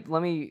at. Let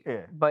me.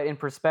 Yeah. But in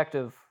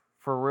perspective,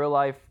 for real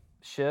life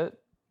shit,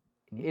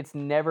 it's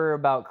never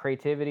about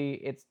creativity.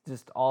 It's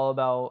just all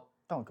about.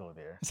 Don't go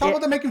there. It's not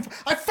about the making.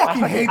 I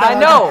fucking hate that. I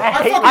know.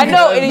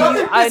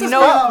 I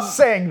know. I'm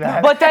saying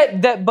that. But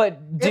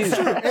but dude,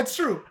 it's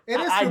true. It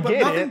is true. But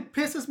nothing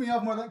pisses me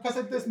off more than because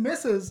it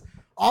dismisses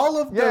all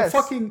of the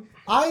fucking.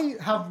 I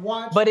have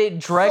watched. But it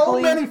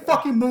directly so many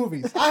fucking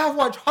movies. I have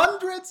watched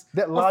hundreds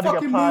of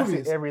fucking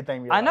movies.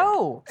 Everything. I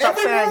know.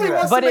 Every movie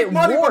wants to make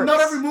money, but not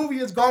every movie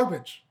is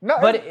garbage. No,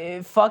 but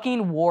it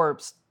fucking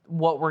warps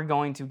what we're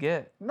going to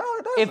get. No,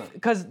 it doesn't.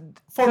 Because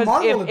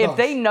if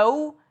they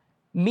know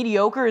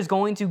mediocre is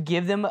going to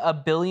give them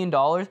 $1 billion,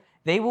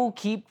 they will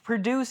keep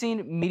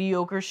producing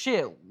mediocre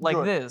shit like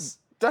this.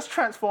 Just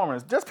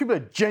Transformers. Just people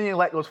that genuinely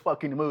like those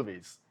fucking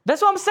movies.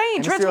 That's what I'm saying.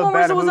 And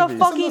Transformers was a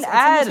fucking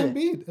ad.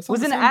 It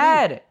was an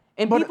ad.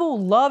 And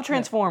people love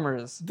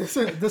Transformers. This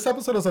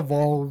episode has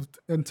evolved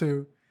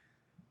into...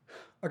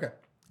 Okay.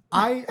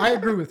 I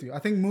agree with you. I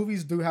think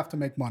movies do have to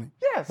make money.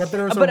 Yes. But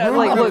there's look,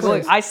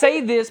 I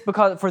say this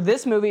because for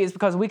this movie is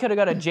because we could have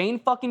got a Jane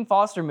fucking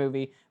Foster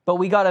movie, but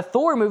we got a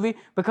Thor movie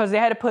because they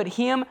had to put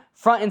him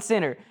front and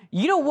center.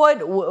 You know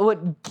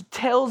what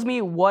tells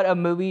me when a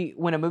movie's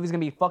gonna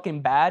be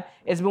fucking bad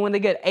is when they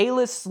get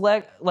A-list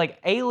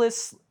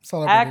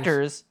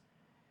actors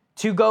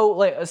to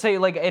go say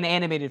an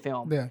animated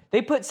film. Yeah.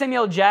 They put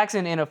Samuel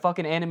Jackson in a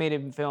fucking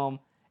animated film.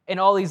 And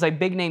all these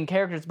big name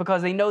characters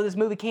because they know this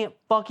movie can't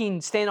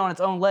fucking stand on its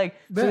own leg.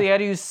 So they had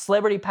to use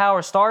celebrity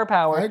power, star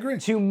power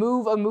to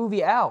move a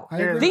movie out.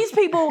 These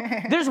people,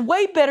 there's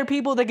way better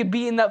people that could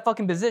be in that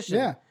fucking position.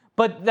 Yeah.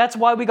 But that's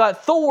why we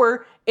got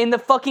Thor in the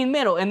fucking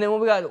middle. And then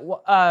when we got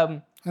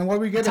and what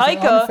we get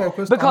Taika,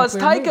 is because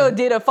Taika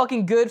did a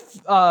fucking good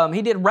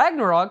he did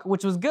Ragnarok,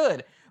 which was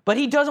good. But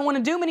he doesn't want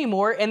to do them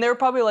anymore, and they're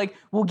probably like,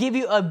 "We'll give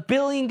you $1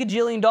 billion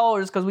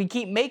gajillion because we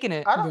keep making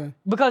it."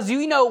 Because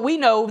we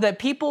know that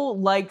people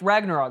liked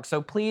Ragnarok,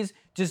 so please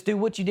just do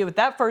what you did with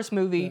that first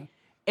movie,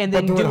 and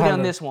then do it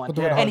on this one.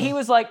 And he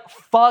was like,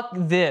 "Fuck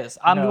this!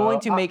 I'm going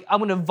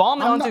to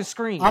vomit onto the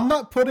screen." I'm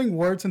not putting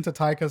words into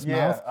Taika's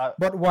mouth,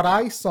 but what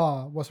I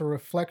saw was a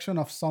reflection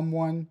of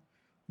someone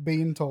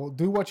being told,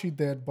 "Do what you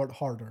did, but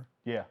harder."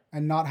 Yeah,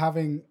 and not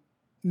having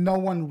no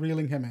one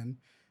reeling him in.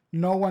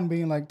 No one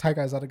being like,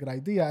 Taika, is that a good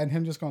idea? And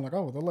him just going like,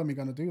 oh, they'll let me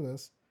gonna do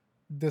this.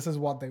 This is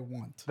what they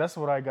want. That's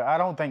what I got. I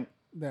don't think,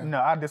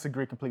 no, I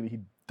disagree completely. He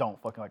don't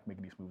fucking like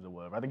making these movies or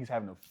whatever. I think he's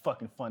having a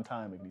fucking fun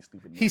time making these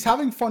stupid movies. He's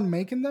having fun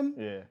making them.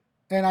 Yeah.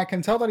 And I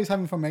can tell that he's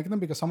having fun making them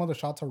because some of the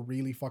shots are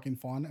really fucking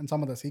fun and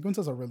some of the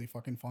sequences are really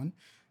fucking fun.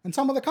 And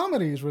some of the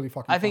comedy is really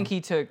fucking fun.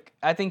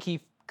 I think he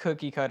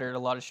cookie cuttered a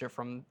lot of shit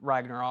from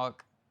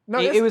Ragnarok. No,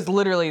 it was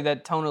literally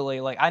that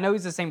tonally, I know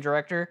he's the same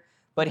director,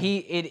 but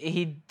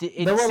it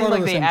seemed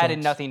like they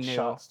added nothing new.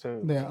 Shots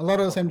too. Yeah, a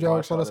lot of the same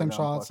jokes, a lot of the same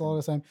shots, a lot of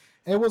the same.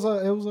 It was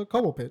a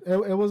couple pit.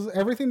 It was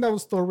everything that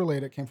was Thor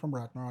related came from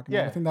Ragnarok, and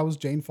everything that was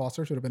Jane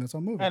Foster should have been its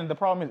own movie. And the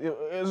problem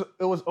is,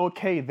 it was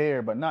okay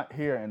there, but not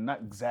here, and not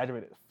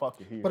exaggerated.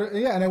 Fuck it here. But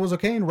and it was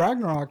okay in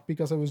Ragnarok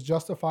because it was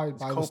justified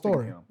by the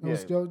story. It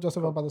was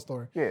justified by the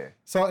story. Yeah.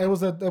 So it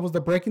was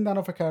the breaking down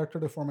of a character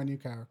to form a new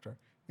character.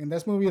 In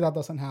this movie, that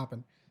doesn't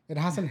happen. It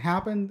hasn't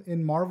happened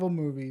in Marvel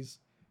movies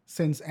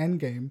since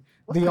Endgame.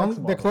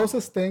 The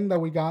closest thing that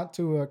we got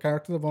to a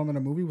character development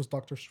in a movie was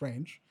Doctor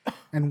Strange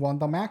and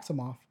Wanda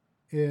Maximoff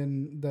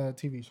in the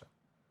TV show.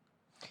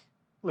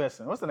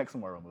 Listen, what's the next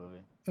Marvel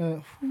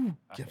movie? Who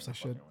gives a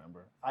shit?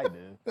 Remember. I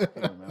do. I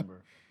can't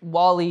remember.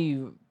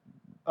 Wally.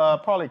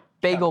 Probably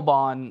Bagel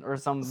Bond or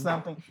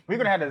something. We're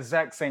gonna have the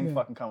exact same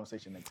fucking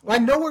conversation next week. I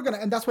know we're gonna,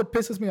 and that's what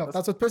pisses me off.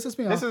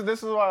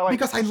 This is why I like.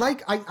 Because I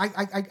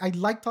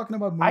like talking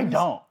about movies. I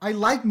don't. I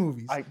like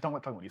movies. I don't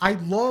like talking about movies. I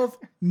love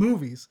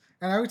movies,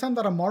 and every time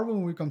that a Marvel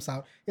movie comes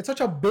out, it's such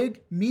a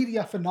big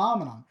media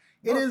phenomenon.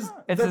 It's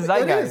the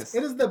zeitgeist.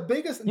 It is the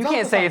biggest. You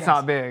can't say it's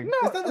not big.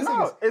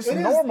 No, it's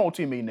normal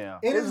to me now.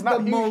 It is not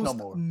the huge most no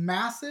more.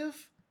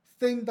 massive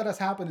thing that has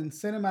happened in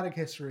cinematic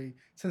history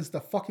since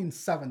the fucking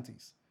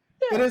 70s.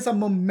 Yeah. It is a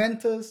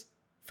momentous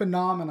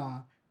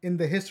phenomenon in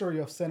the history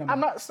of cinema. I'm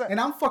not saying, and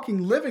I'm fucking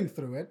living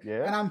through it.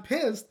 Yeah. And I'm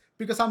pissed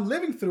because I'm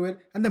living through it,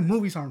 and the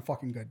movies aren't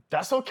fucking good.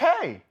 That's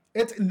okay.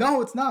 It's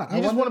not.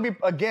 You just want to be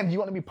you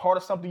want to be part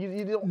of something.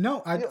 You don't.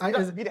 No, you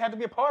have to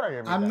be a part of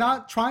everything. I'm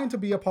not trying to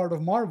be a part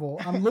of Marvel.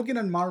 I'm looking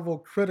at Marvel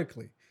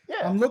critically.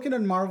 Yeah. I'm looking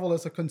at Marvel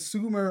as a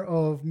consumer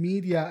of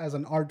media as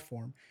an art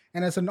form.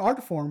 And as an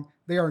art form,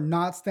 they are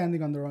not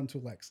standing on their own two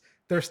legs.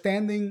 They're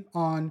standing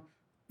on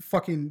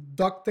fucking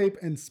duct tape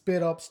and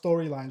spit up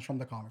storylines from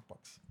the comic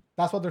books.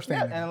 That's what they're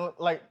standing on. And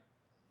like,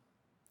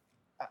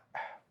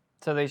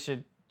 So they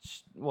should,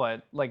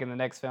 what, like in the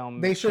next film?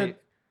 They should.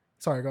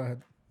 Sorry, go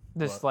ahead.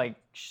 Just like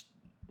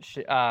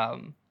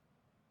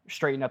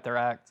straighten up their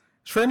act.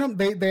 Straighten up.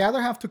 They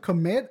either have to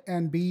commit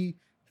and be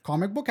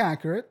comic book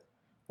accurate,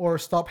 or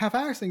stop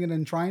half-assing it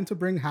and trying to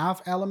bring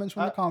half elements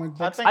from the comic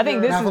books. I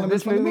think this from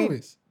the movie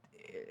movies.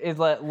 Is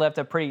left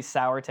a pretty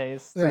sour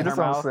taste. Yeah. in that's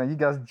our what I'm mouth. saying. You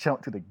guys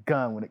jump to the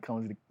gun when it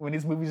comes to when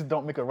these movies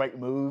don't make a right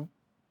move.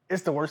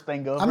 It's the worst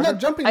thing ever. I'm not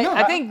jumping. No,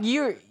 I think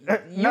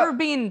you're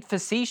being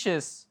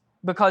facetious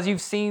because you've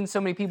seen so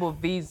many people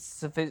be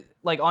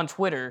like on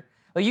Twitter.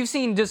 Like you've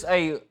seen just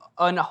a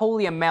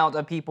unholy amount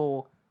of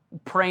people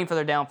praying for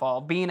their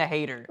downfall, being a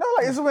hater. No,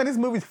 like, it's when these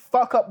movies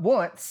fuck up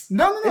once.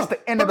 No. It's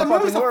the end but of the the fucking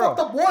movies have world.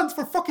 fucked up once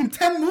for fucking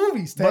 10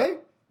 movies, Tay.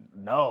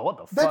 No, what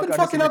the fuck? They've been I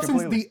fucking disagree up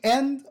since completely. the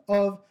end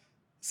of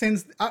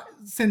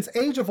since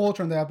Age of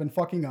Ultron. They have been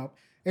fucking up.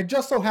 It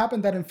just so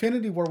happened that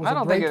Infinity War was I a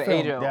don't great think of film.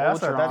 Age of Yeah,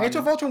 that's Ultron. Age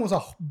of Ultron was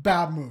a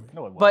bad movie.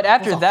 No, it wasn't. But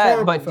after It was a that,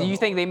 horrible but do film. you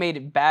think they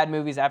made bad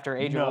movies after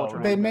Age No, of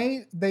Ultron? They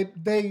made they.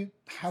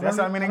 That's what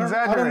I mean,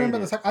 I don't remember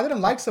the second. I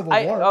didn't like Civil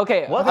War.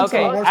 Okay, What? I think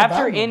Civil okay. War's a After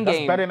bad movie. That's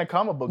Endgame, better than a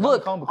comic book.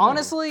 look, Comic book movie.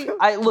 honestly,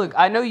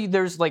 I know you.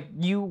 There's like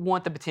you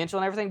want the potential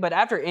and everything, but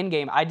after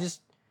Endgame, I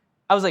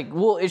was like,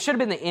 well, it should have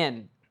been the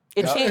end.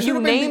 It It can't. should You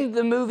have been named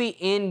the movie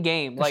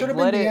Endgame. It Like should have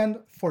let been it. the end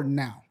for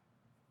now.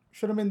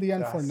 Should have been the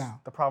end for That's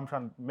now. the problem. I'm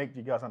trying to make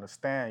you guys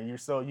understand. You're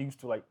so used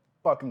to like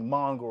fucking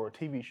manga or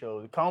TV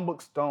shows. Comic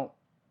books don't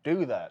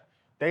do that.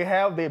 They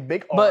have their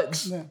big But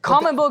arcs.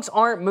 comic books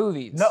aren't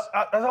movies. No,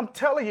 as I'm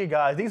telling you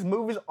guys, these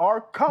movies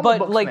are comic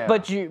books now.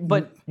 but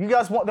You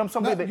guys want them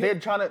something No, that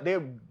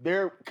you-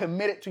 they're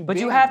committed to. but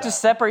you being have to that.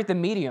 separate the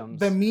mediums.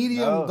 The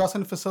medium No,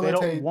 doesn't They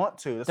facilitate. don't want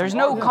to. That's There's what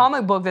no I'm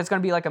comic book that's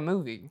going to be like a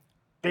movie.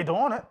 They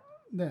doing it.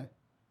 Yeah.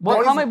 What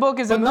But comic book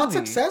is a but not movie?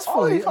 All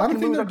successfully. these I don't fucking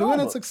think movies they're are doing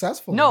comic it books.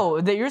 successfully. No,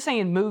 that you're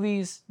saying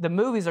movies. The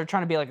movies are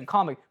trying to be like a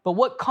comic, but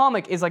what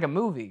comic is like a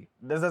movie?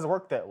 This doesn't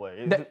work that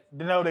way. That-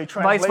 They Vice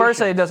translation.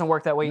 versa, it doesn't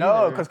work that way No,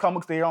 either. because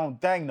comics their own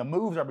thing. The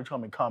movies are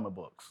becoming comic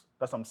books.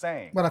 That's what I'm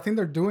saying. But I think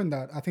they're doing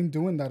that. I think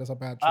doing that is a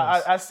bad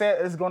choice. I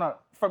said it's gonna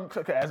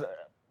as a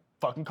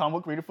fucking comic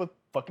book reader for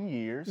fucking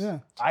years. Yeah.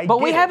 But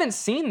we get it. haven't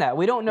seen that.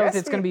 We don't know if Yes,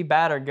 it's going to we- be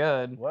bad or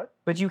good. What?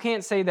 But you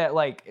can't say that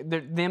like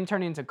them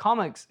turning into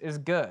comics is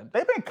good.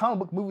 They've been comic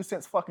book movies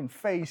since fucking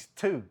Phase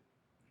 2.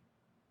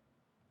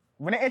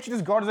 When they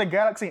introduced Guardians of the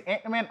Galaxy and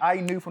Ant-Man, I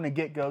knew from the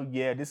get-go,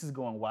 yeah, this is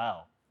going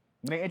wild.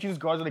 When they introduced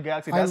Guardians of the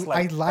Galaxy, that's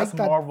that's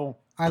that- Marvel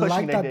I pushing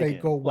like their that dick they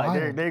in. go Like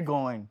wild. they're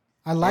going.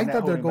 I like not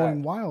that they're holding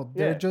going back. wild.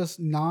 Yeah. They're just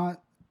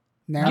not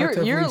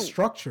narratively you're-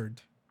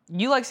 structured.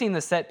 You like seeing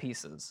the set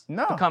pieces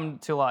No. come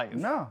to life.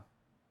 No.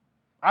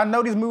 I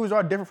know these movies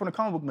are different from the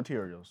comic book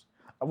materials.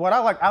 What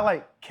I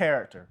like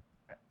character,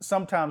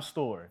 sometimes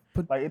story.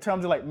 Like in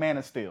terms of like Man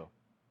of Steel.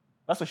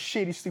 That's a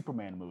shitty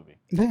Superman movie.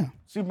 Yeah.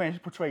 Superman is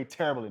portrayed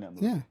terribly in that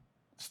movie. Yeah.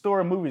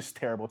 Story movie is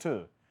terrible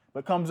too.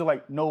 But it comes to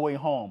like No Way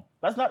Home.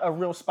 That's not a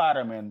real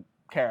Spider-Man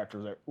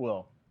character.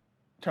 Well,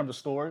 in terms of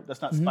story,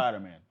 that's not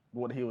Spider-Man.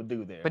 What he would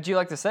do there. But you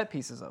like the set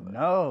pieces of it.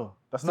 no,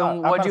 that's So not.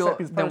 I'm not a set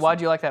piece then person. why'd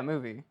you like that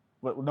movie?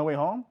 What, No Way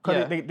Home?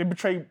 Because Yeah. they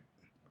betray,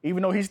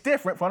 even though he's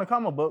different from the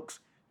comic books,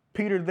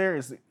 Peter there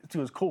is to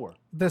his core.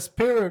 The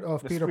spirit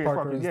of The Peter spirit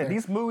Parker is yeah, there.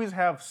 these movies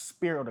have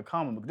spirit of the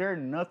comic book. They're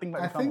nothing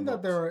like I the comic think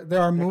that books.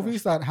 there are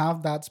movies that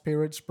have that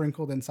spirit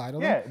sprinkled inside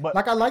of them. Yeah, but-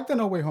 like I like the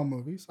No Way Home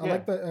movies. I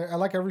Yeah.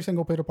 like every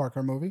single Peter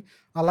Parker movie.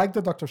 I like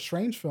the Doctor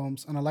Strange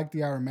films and I like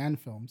the Iron Man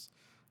films.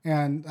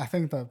 And I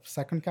think the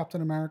second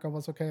Captain America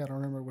was okay. I don't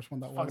remember which one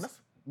that Fuck, was.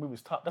 that's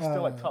movie's top. That's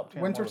still like top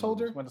 10. Winter Marvel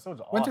Soldier. movies. Winter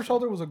Soldier. Winter Awesome.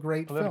 Soldier was a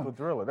great Political film.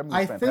 thriller. That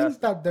I movie's think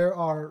fantastic. that there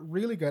are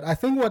really good. I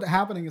think what's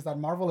happening is that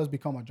Marvel has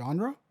become a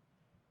genre.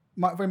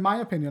 In my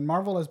opinion,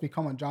 Marvel has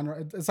become a genre.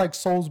 It's like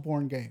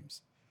Soulsborne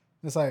games.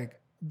 It's like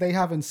they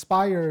have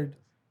inspired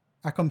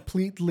a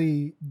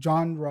completely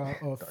genre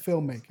of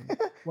filmmaking.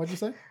 What'd you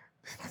say?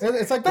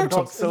 It's like Dark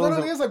Souls. It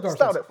literally is like Dark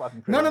Stop Souls. that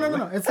fucking No.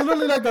 crap. It's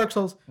literally like Dark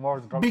Souls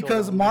Marvel's Dark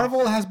because Souls.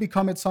 Marvel has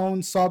become its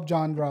own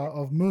subgenre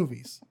of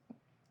movies.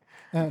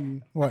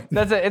 And what?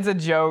 It's a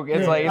joke.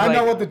 It's Yeah, like I know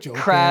like what the joke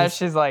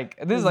Crash is like.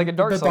 This is like a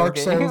Dark The Souls Dark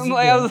game. Souls,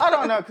 Like, yeah. I was I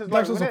don't know because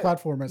Dark Souls is a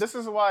platformer. This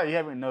is why you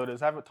haven't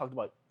noticed. I haven't talked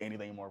about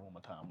anything Marvel on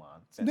my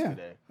timeline since Yeah.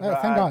 today.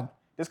 Thank God.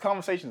 This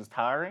conversation is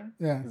tiring.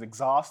 Yeah. It's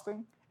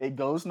exhausting. It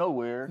goes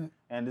nowhere.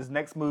 And this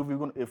next movie,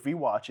 if we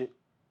watch it,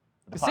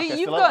 the podcast See, you've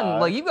still gotten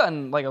alive. like you've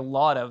gotten like a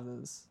lot of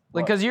this,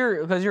 like What? because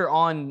you're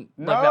on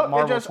No, like that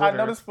Marvel it just Twitter. I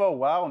noticed for a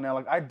while now.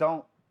 Like I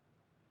don't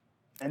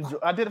enjoy.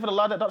 I did it for the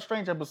lot of Doctor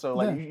Strange episode.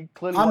 Like Yeah. you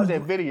clearly I'm- watched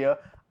that video.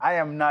 I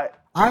am not.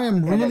 I am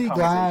in that really glad.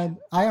 conversation.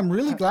 I am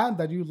really glad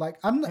that you like.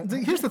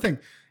 Here's the thing,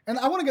 and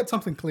I want to get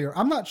something clear.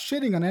 I'm not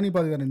shitting on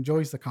anybody that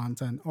enjoys the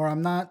content, or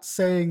I'm not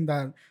saying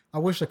that I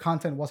wish the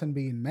content wasn't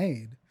being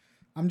made.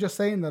 I'm just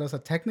saying that as a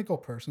technical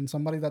person,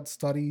 somebody that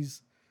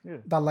studies,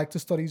 that likes to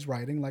studies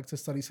writing, likes to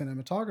study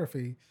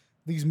cinematography,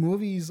 these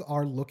movies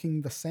are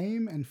looking the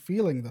same and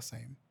feeling the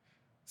same.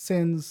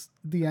 since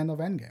the end of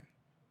Endgame.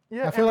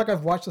 Yeah, I feel like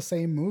I've watched the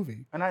same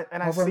movie and I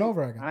over and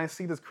over again. And I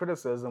see this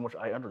criticism, which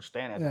I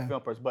understand as a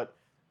film person,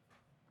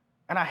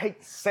 and I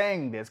hate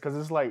saying this because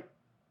it's like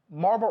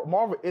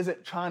Marvel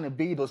isn't trying to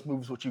be those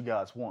movies what you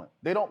guys want.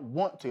 They don't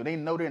want to. They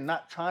know they're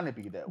not trying to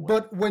be that way.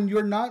 But when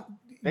you're not,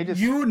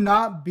 you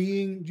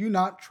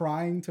not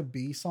trying to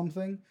be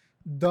something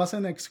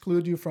doesn't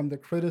exclude you from the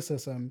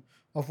criticism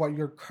of what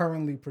you're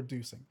currently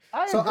producing.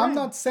 I'm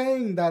not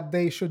saying that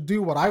they should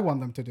do what I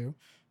want them to do,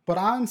 but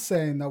I'm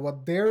saying that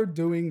what they're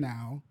doing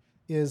now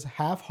is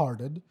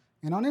half-hearted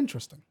and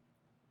uninteresting.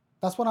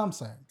 That's what I'm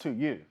saying. To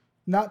you.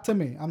 Not to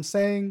me. I'm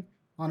saying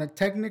on a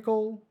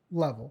technical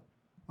level,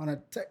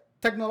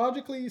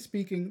 technologically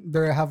speaking,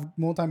 they have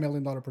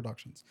multi-million-dollar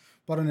productions.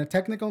 But on a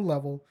technical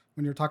level,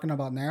 when you're talking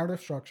about narrative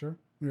structure,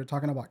 when you're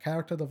talking about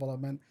character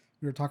development,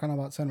 when you're talking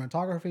about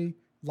cinematography,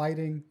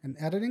 lighting, and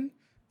editing,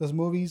 those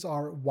movies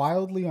are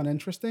wildly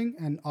uninteresting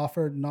and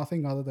offer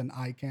nothing other than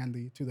eye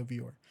candy to the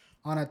viewer.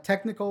 On a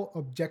technical,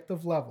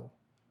 objective level,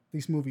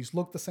 these movies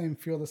look the same,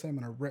 feel the same,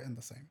 and are written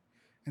the same.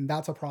 And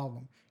that's a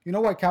problem. You know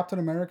why Captain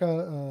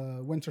America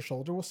Winter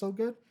Soldier was so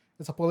good?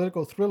 It's a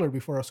political thriller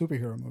before a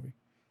superhero movie.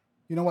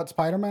 You know what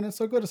Spider-Man is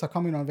so good? It's a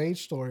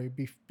coming-of-age story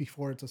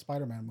before it's a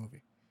Spider-Man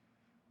movie.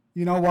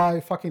 You know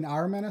why fucking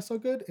Iron Man is so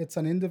good? It's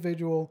an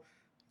individual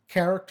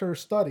character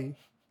study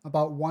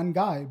about one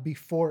guy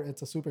before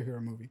it's a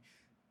superhero movie.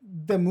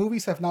 The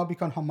movies have now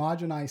become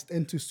homogenized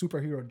into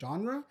superhero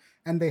genre,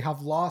 and they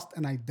have lost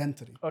an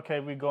identity. Okay,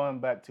 we're going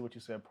back to what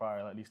you said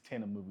prior. Like these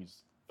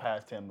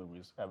past 10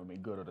 movies haven't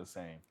been good or the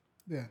same.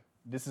 Yeah.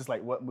 This is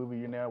like what movie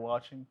you're now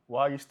watching?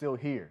 Why are you still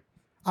here?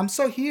 I'm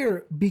still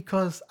here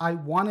because I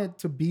want it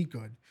to be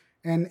good.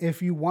 And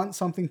if you want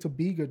something to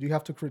be good, you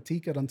have to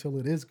critique it until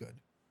it is good.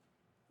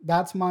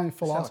 That's my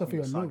philosophy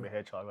on Sonic movie. the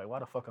Hedgehog. Like, why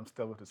the fuck I'm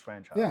still with this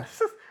franchise? Yeah,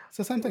 it's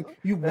the same thing.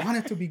 You want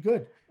it to be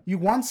good. You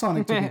want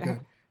Sonic to be good.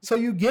 So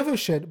you give a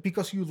shit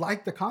because you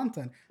like the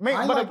content.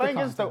 But the thing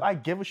is, though, I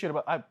give a shit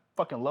about. I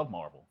fucking love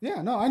Marvel.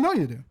 Yeah, no, I know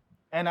you do.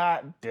 And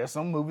there's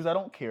some movies I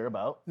don't care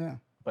about. Yeah.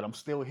 But I'm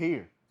still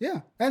here.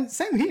 Yeah, and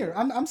same here.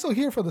 I'm still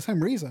here for the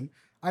same reason.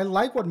 I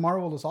like what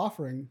Marvel is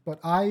offering, but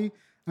I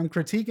am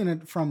critiquing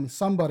it from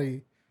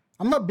somebody.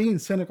 I'm not being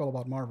cynical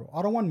about Marvel.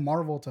 I don't want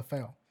Marvel to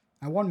fail.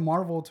 I want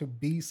Marvel to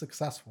be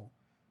successful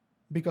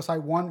because I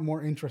want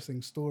more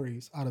interesting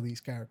stories out of these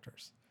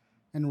characters.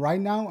 And right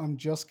now, I'm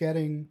just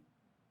getting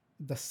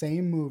the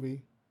same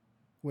movie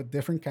with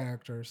different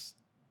characters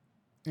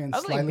and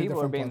slightly different. I think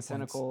people are being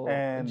cynical,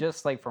 and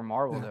just like for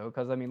Marvel though,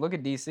 because I mean, look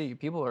at DC.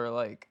 People are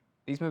like,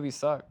 these movies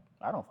suck.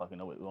 I don't fucking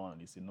know what's going on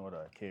in DC, nor do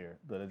I care.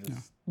 But it just.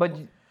 Yeah. But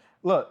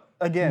look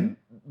again.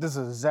 This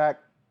is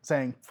Zach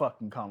saying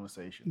fucking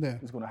conversation. Yeah.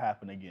 It's gonna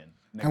happen again.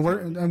 And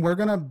we're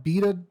gonna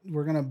beat it.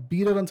 We're gonna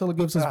beat it until it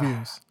gives us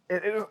views.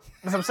 That's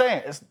what I'm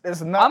saying.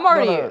 It's not.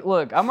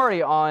 I'm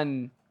already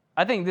on.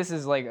 I think this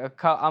is like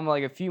I'm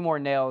like a few more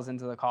nails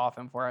into the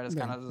coffin before I just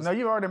kind of. No,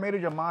 you already made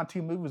it your mind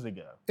 2 movies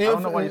ago. I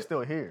don't know why you're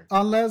still here.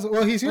 Unless,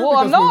 he's here. Well,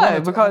 I'm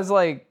not because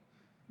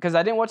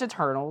I didn't watch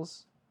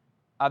Eternals.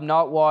 I've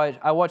not watched.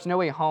 I watched No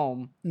Way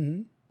Home,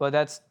 but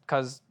that's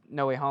because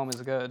No Way Home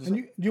is good.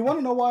 And you want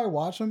to know why I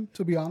watch them?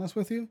 To be honest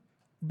with you,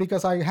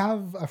 because I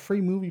have a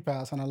free movie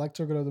pass and I like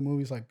to go to the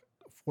movies like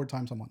 4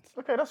 times a month.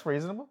 Okay, that's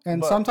reasonable.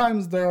 And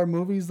sometimes there are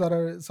movies that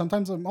are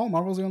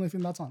Marvel's the only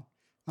thing that's on,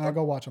 and I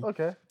go watch them.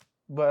 Okay,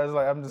 but it's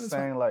like I'm just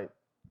saying like,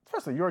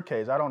 especially your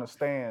case, I don't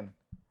understand.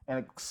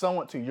 And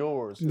somewhat to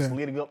yours, just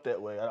leading up that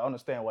way. I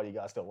understand why you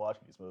guys still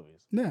watching these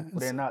movies. Yeah, but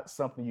they're not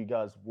something you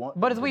guys want.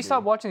 But if we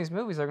stop watching these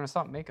movies, they're gonna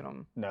stop making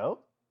them. No,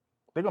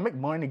 they're gonna make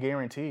money to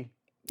guarantee.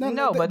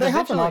 No, but they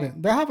have an audience.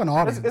 They have an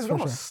audience. It's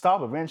gonna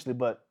stop eventually,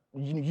 but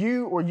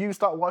you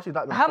stop watching.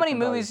 How many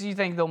movies do you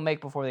think they'll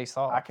make before they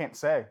stop? I can't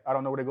say. I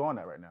don't know where they're going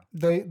at right now.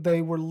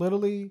 They were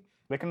literally.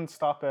 They can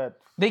stop at.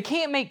 They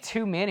can't make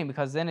too many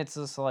because then it's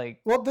just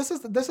like. Well, this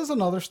is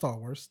another Star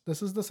Wars.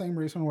 This is the same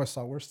reason why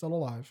Star Wars is still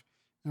alive.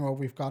 And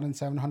we've gotten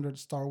 700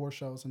 Star Wars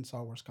shows and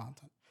Star Wars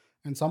content.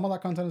 And some of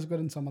that content is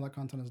good and some of that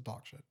content is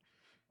dog shit.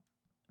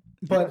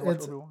 But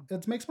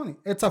it makes money.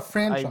 It's a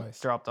franchise.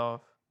 I dropped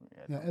off.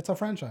 Yeah, it's a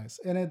franchise.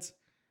 And it's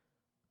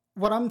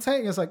what I'm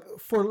saying is like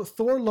for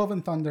Thor Love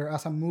and Thunder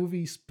as a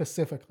movie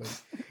specifically.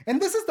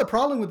 And this is the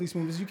problem with these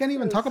movies. You can't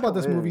even talk about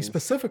this movie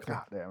specifically.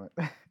 God damn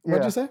it.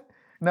 What'd you say?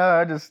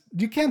 No,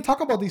 you can't talk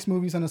about these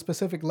movies on a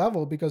specific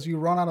level because you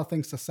run out of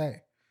things to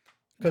say.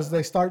 Because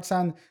they start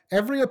saying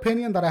every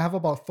opinion that I have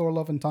about Thor: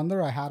 Love and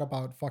Thunder, I had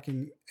about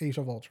fucking Age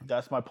of Ultron.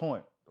 That's my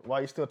point.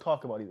 Why you still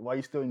talk about it? Why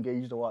you still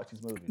engaged to watch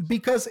these movies?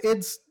 Because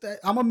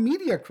I'm a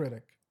media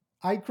critic.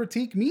 I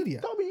critique media.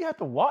 Don't mean you have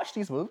to watch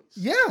these movies.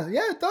 Yeah,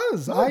 it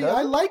does. No,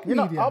 I like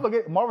media. You're not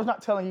obligated. Marvel's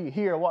not telling you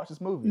here watch this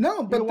movie.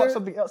 No, but you watch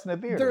something else in the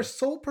theater. They're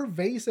so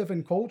pervasive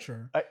in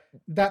culture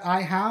that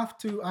I have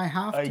to.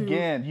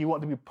 Again, you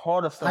want to be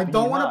part of something. I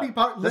don't want to be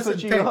part. Listen,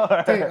 Tate,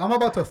 I'm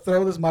about to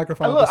throw this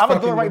microphone. Look, I'm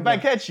gonna throw it right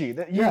back at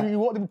you. You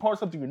want to be part of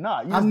something you're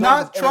not. I'm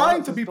not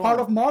trying to be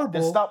part of Marvel.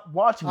 Then stop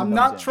watching. I'm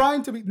not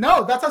trying to be.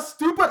 No, that's a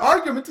stupid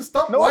argument to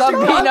stop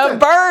watching. Stop being a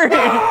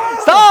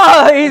bird.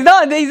 Stop. He's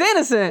not. He's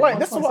innocent. Wait,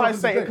 this is why I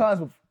say it comes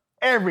with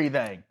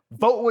everything.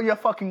 Vote with your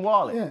fucking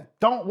wallet. Yeah.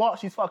 Don't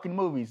watch these fucking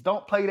movies.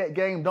 Don't play that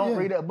game. Don't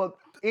read that book.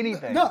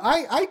 Anything. No,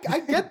 I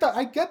get that.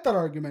 I get that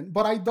argument,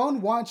 but I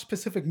don't watch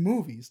specific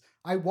movies.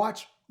 I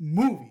watch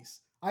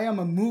movies. I am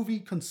a movie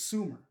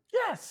consumer.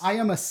 Yes. I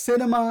am a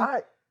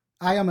cinema.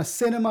 I am a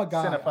cinema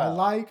guy. Cinephile. I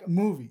like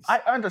movies. I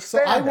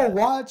understand. So I will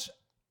watch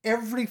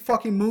every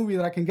fucking movie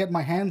that I can get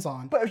my hands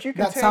on. But if you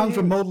that sounds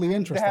remotely to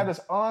interesting. have this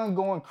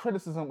ongoing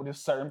criticism with this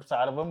certain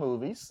side of a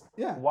movies,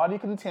 Yeah. why do you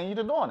continue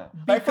to doing it?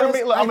 Because Like for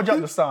me, look, I I'm gonna jump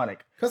think- to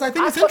Sonic. Because I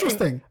think it's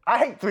interesting. I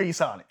hate 3D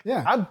Sonic.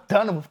 Yeah. I'm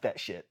done with that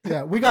shit.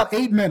 Yeah, we got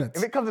 8 minutes.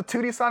 If it comes to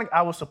 2D Sonic,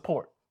 I will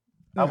support.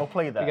 I will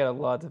play that. We got a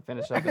lot to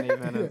finish up in 8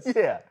 minutes.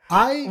 Yeah.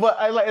 But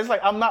it's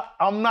like I'm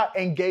not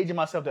engaging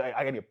myself that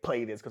I need to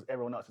play this because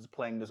everyone else is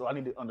playing this, or I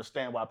need to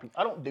understand why people.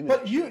 I don't do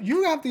that. But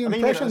you have the I think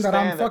you impression that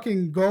I'm understand that-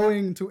 fucking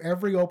going to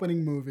every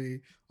opening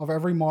movie of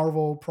every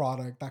Marvel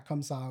product that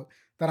comes out,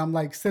 that I'm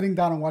like sitting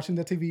down and watching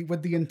the TV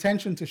with the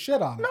intention to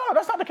shit on it. No,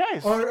 that's not the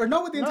case. Or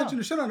not with the intention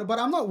to shit on it, but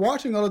I'm not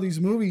watching all of these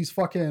movies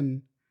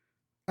fucking,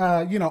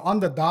 on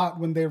the dot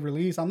when they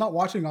release. I'm not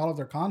watching all of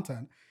their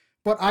content.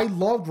 But I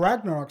loved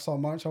Ragnarok so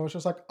much, I was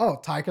just like, oh,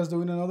 Taika's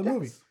doing another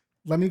movie.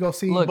 Let me go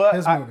see his movie.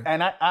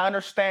 I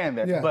understand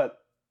that, Yeah. but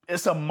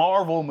it's a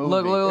Marvel movie.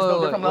 It's no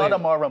different from another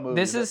Marvel movie.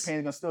 This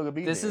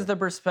is the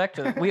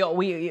perspective. We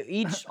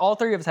all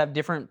three of us have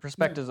different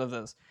perspectives of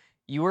this.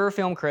 You were a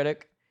film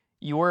critic.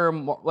 You were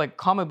a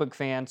comic book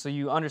fan, so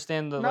you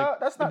understand the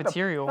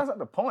material. That's not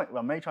the point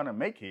I'm trying to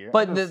make here.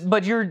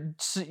 But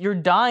you're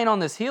dying on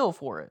this hill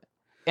for it,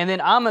 and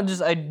then I'm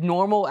just a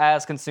normal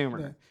ass consumer.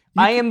 Yeah.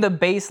 I am the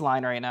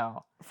baseline right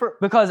now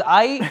because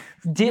I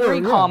didn't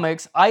read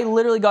comics. I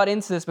literally got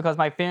into this because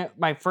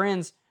my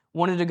friends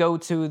wanted to go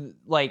to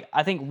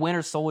I think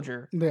Winter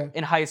Soldier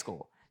in high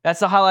school.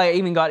 That's how I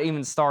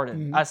got started.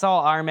 Mm-hmm. I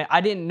saw Iron Man.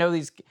 I didn't know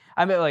these.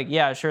 I mean, I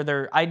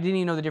didn't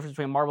even know the difference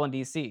between Marvel and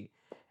DC.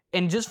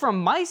 And just from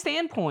my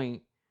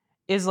standpoint,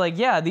 is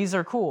these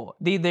are cool.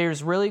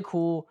 There's really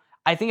cool.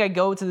 I think I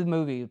go to the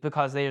movie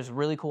because there's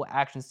really cool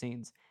action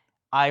scenes.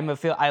 I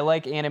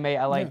like anime.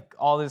 I like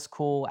all this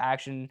cool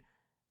action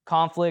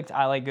conflict.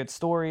 I like good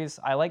stories.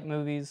 I like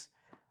movies.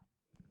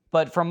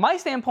 But from my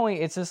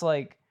standpoint, it's just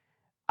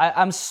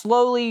I'm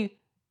slowly.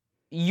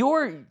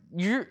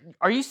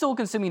 Are you still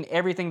consuming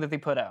everything that they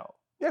put out?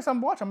 Yes, I'm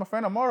watching. I'm a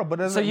fan of Marvel,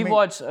 but So you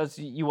watch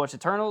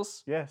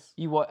Eternals? Yes.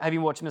 Have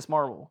you watched Miss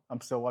Marvel?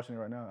 I'm still watching it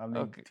right now. I'm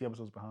 2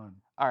 episodes behind.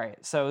 All right.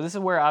 So this is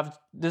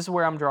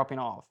where I'm dropping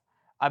off.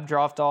 I've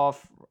dropped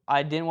off.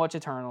 I didn't watch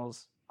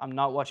Eternals. I'm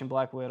not watching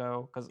Black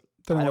Widow because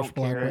I don't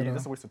care.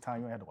 That's a waste of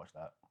time. You had to watch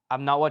that.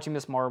 I'm not watching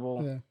Miss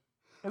Marvel.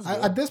 Yeah.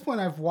 At this point,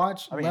 I've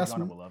watched less.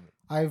 Will love it.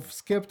 I've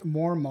skipped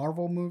more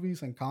Marvel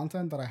movies and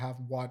content than I have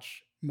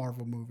watched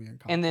Marvel movie and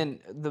content. And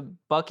then the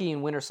Bucky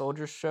and Winter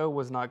Soldier show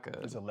was not good.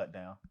 It's a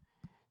letdown.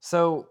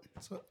 So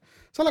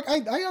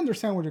I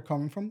understand where you're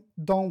coming from.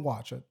 Don't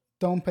watch it.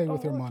 Don't pay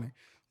with your money.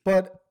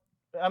 But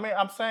I mean,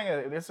 I'm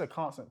saying it's a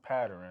constant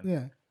pattern.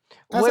 Yeah.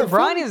 What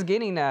Brian is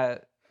getting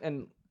at,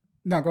 and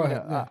no, go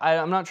ahead.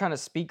 I'm not trying to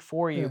speak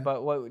for you, Yeah.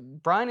 but what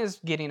Brian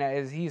is getting at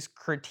is he's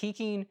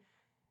critiquing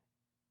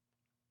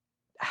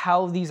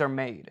how these are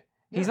made.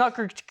 He's not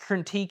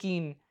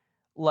critiquing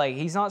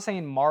he's not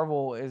saying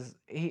Marvel is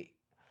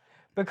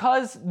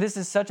because this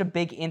is such a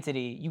big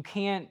entity. You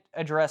can't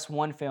address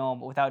one film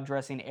without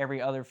addressing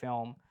every other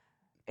film.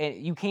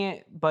 You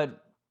can't,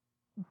 but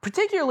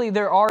particularly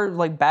there are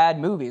bad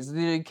movies.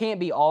 They can't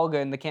be all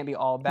good and they can't be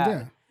all bad.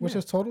 Yeah, which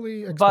is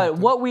totally expected. But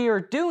what we are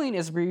doing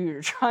is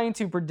we're trying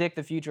to predict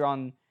the future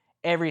on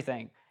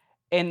everything.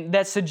 And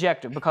that's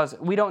subjective because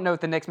we don't know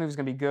if the next movie is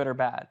going to be good or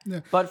bad.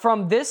 Yeah. But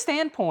from this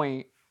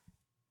standpoint,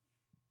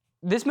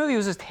 this movie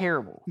was just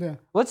terrible. Yeah.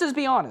 Let's just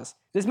be honest.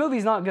 This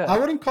movie's not good. I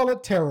wouldn't call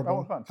it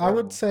terrible. I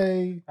would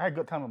say I had a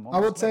good time. I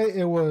would say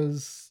it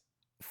was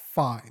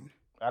fine.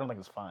 I don't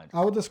think it's fine.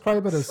 I would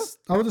describe it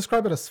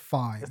as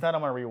fine. It's not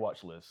on my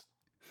rewatch list.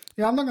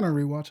 Yeah, I'm not gonna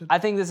rewatch it. I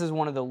think this is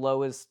one of the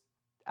lowest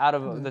out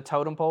of the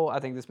totem pole. I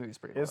think this movie's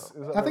pretty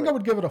low. I think I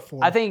would give it a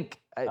 4. I think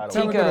I would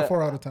give it a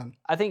 4 out of 10.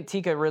 I think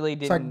Tika really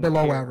didn't. It's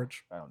below care.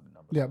 average. I don't know.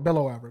 Yeah,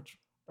 below average.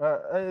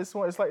 It's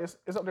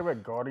up there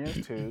with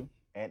Guardians 2,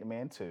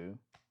 Ant-Man 2.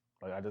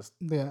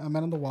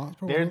 Man in the Wasp.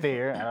 They're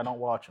there, and I don't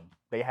watch them.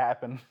 They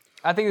happen.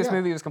 I think this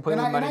movie was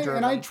completely money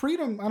driven. And I treat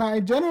them, and I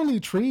generally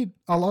treat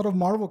a lot of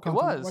Marvel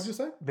content. was. What'd you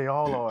say? They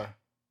all are.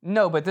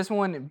 No, but this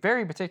one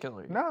very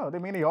particularly. No,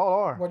 they all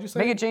are. What'd you say?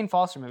 Make a Jane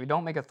Foster movie.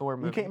 Don't make a Thor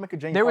movie. You can't make a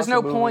Jane There was Foster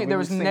no movie point. when There you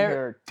was seen never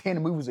her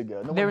 10 movies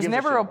ago. There was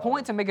never a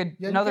point to make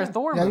another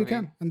Thor movie. Yeah, you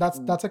can, and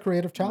that's a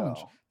creative challenge.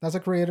 No. That's a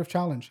creative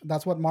challenge.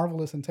 That's what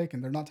Marvel isn't taking.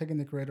 They're not taking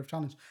the creative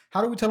challenge.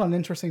 How do we tell an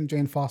interesting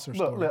Jane Foster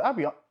story? Look, I'll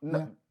be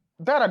honest.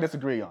 That I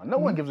disagree on. No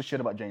one gives a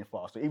shit about Jane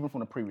Foster, even from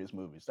the previous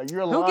movies.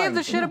 You're Who gives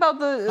a shit about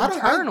the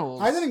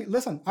Eternals? I didn't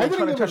listen. They're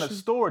trying to tell the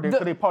story.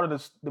 They're part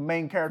of the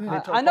main character.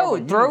 I know.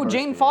 Throw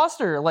Jane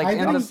Foster what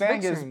I'm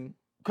saying is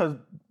because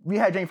we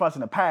had Jane Foster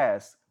in the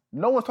past.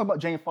 No one's talking about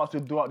Jane Foster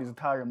throughout these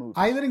entire movies.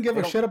 I didn't give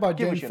They a don't shit about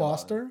give a Jane shit about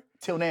Foster. her.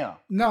 Till now.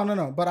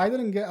 No. But I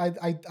didn't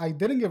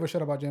give a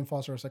shit about Jane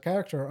Foster as a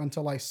character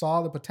until I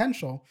saw the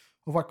potential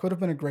of what could have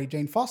been a great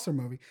Jane Foster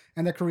movie.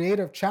 And the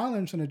creative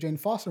challenge in a Jane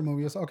Foster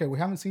movie is, okay, we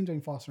haven't seen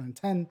Jane Foster in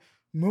 10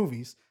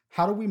 movies.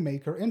 How do we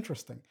make her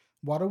interesting?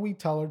 What do we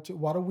tell her to,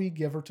 what do we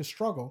give her to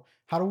struggle?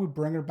 How do we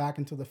bring her back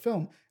into the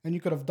film? And you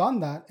could have done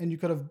that, and you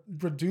could have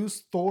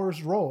reduced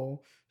Thor's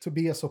role to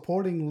be a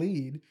supporting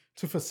lead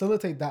to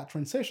facilitate that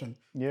transition.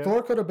 Yeah.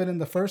 Thor could have been in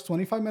the first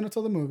 25 minutes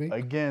of the movie.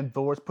 Again,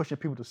 Thor's pushing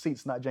people to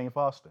seats, not Jane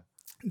Foster.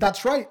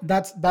 That's right.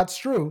 That's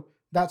true.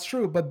 That's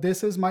true. But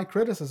this is my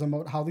criticism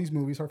about how these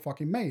movies are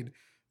fucking made.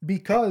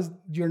 Because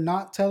you're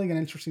not telling an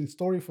interesting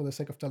story for the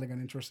sake of telling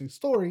an interesting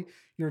story.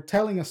 You're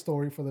telling a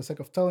story for the sake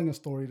of telling a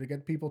story to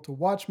get people to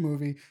watch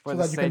movie so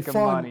that you can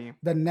fund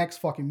the next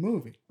fucking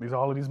movie. Because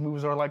all of these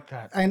movies are like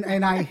that.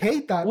 And I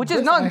hate that. Which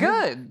is not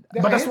good.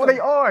 But that's what they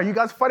are. You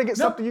guys fight against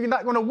something you're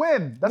not going to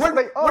win. That's what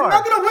they are. We're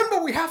not going to win,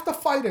 but we have to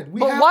fight it.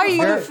 But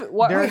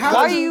why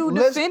are you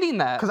defending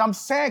that? Because I'm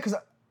saying,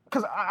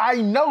 because I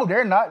know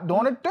they're not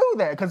going to do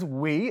that. Because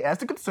we, as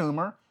the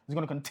consumer, is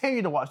going to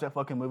continue to watch that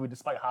fucking movie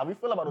despite how we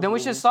feel about those Then we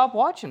movies. should stop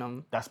watching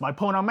them. That's my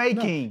point I'm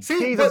making. No. See,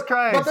 Jesus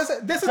Christ.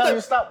 But this is Tell you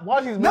to stop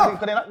watching these movies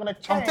because they're not going to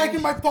change. I'm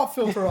taking my pop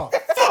filter off.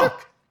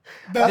 Fuck.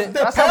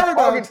 That's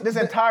paradox. this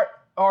entire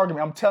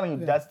argument. I'm telling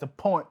you, that's the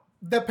point.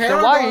 The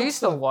paradox. Then why are you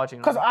still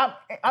watching them?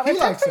 Because He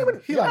likes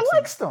them. He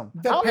likes them.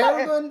 The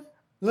paragon.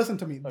 Listen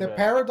to me. The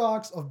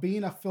paradox of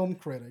being a film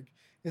critic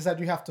is that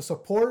you have to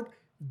support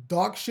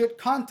dog shit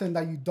content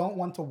that you don't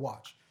want to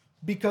watch.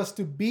 Because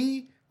to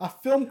be a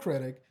film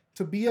critic,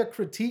 to be a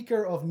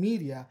critiquer of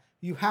media,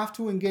 you have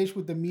to engage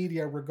with the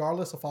media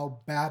regardless of how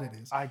bad it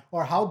is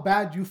or how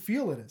bad you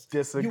feel it is.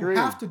 Disagree.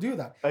 You have to do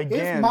that.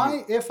 Again,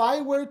 if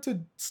I were to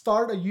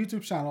start a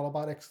YouTube channel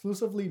about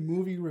exclusively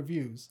movie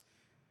reviews,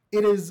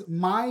 it is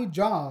my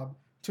job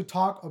to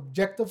talk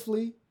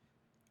objectively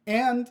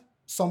and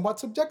somewhat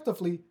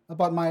subjectively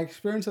about my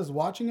experiences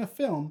watching a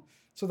film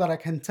so that I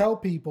can tell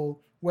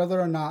people whether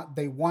or not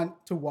they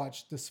want to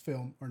watch this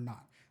film or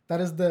not.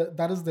 That is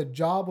the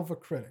job of a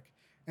critic.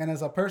 And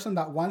as a person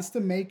that wants to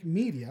make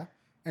media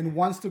and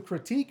wants to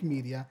critique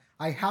media,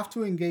 I have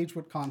to engage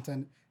with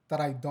content that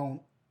I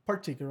don't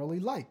particularly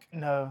like.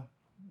 No,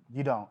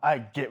 you don't. I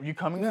get where you're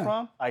coming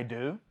from. I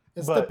do.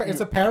 It's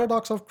a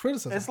paradox of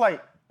criticism. It's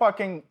like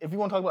fucking, if you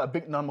want to talk about a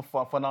big number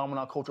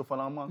phenomenon, cultural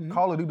phenomenon,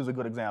 Call of Duty is a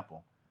good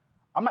example.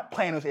 I'm not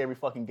playing this every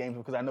fucking game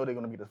because I know they're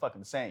going to be the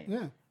fucking same.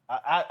 Yeah.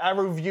 I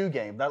review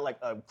games, not like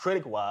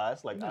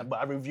critic-wise, but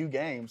I review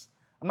games.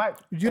 I'm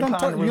not. You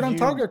don't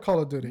target Call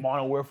of Duty.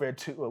 Modern Warfare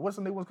 2. What's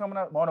the new one coming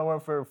out? Modern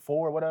Warfare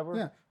 4 or whatever.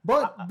 Yeah,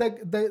 but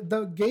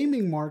the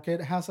gaming market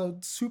has a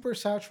super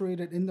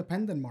saturated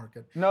independent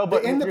market. No,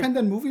 but the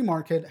independent movie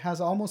market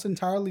has almost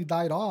entirely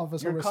died off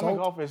as a result. Coming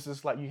off is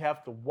just like you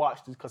have to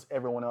watch this because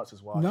everyone else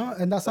is watching. No,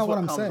 and that's not what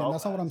I'm saying.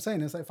 That's not what I'm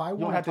saying. Is if I want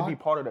you don't have to be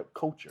part of that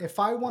culture. If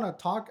I want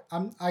to talk,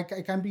 I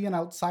can be an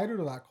outsider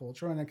to that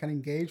culture and I can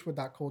engage with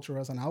that culture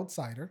as an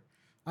outsider.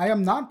 I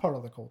am not part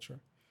of the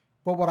culture.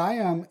 But what I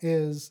am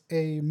is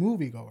a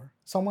moviegoer,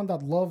 someone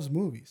that loves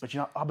movies. But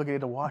you're not obligated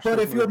to watch. But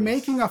if you're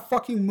making a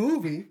fucking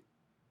movie,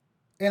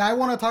 and I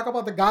want to talk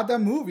about the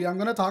goddamn movie, I'm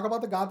going to talk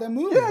about the goddamn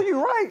movie. Yeah,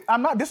 you're right.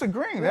 I'm not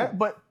disagreeing that.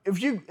 But if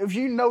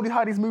you know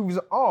how these movies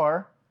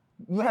are,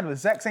 you have the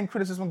exact same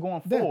criticism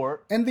going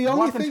forward. And the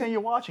only thing, continue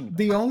watching them.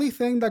 The only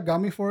thing that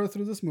got me forward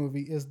through this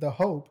movie is the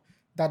hope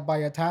that by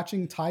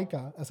attaching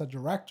Taika as a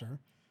director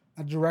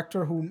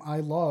whom I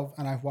love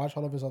and I've watched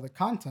all of his other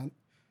content,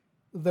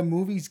 the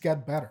movies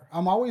get better.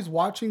 I'm always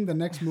watching the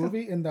next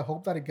movie in the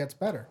hope that it gets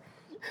better.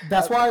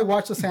 That's why I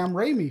watched the Sam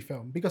Raimi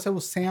film, because it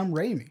was Sam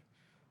Raimi.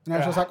 And I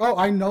was just like, oh,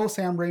 I know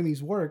Sam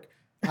Raimi's work.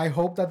 I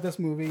hope that this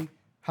movie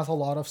has a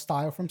lot of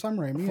style from Sam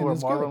Raimi. For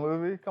and a Marvel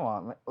movie? Come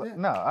on, man. Yeah.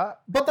 No.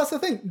 But that's the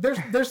thing.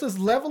 There's this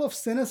level of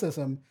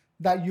cynicism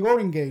that you're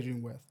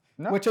engaging with,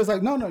 which is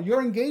like, no,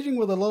 you're engaging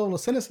with a level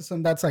of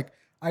cynicism that's like,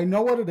 I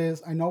know what it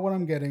is. I know what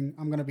I'm getting.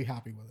 I'm going to be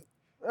happy with it.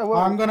 Well,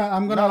 I'm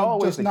gonna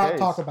just not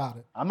talk about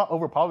it. I'm not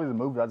overpowering the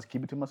movie. I just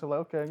keep it to myself. Like,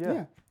 okay,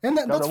 yeah. And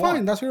that's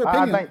fine. That's your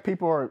opinion. I think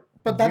people are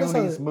viewing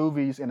these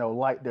movies in a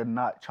light they're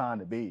not trying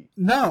to be.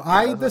 No,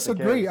 I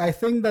disagree. I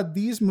think that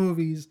these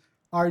movies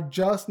are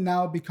just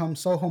now become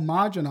so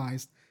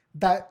homogenized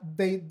that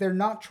they're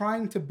not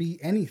trying to be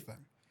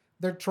anything.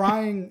 They're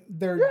trying.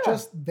 They're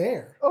just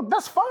there. Oh,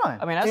 that's fine.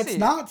 I mean, it's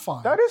not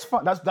fine. That is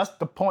fine. That's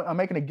the point I'm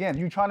making. Again,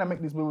 you're trying to make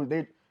these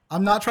movies.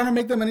 I'm not trying to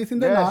make them anything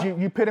they're not.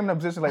 You put them in a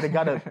position like they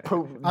got to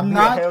prove. I'm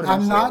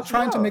not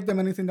trying to make them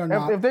anything they're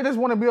not. If they just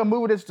want to be a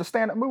movie that's a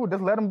stand-up movie,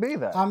 just let them be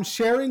that. I'm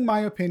sharing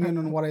my opinion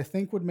on what I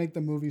think would make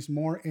the movies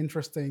more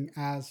interesting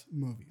as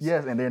movies.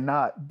 Yes, and they're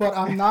not. But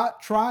I'm not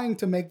trying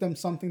to make them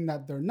something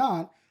that they're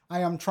not.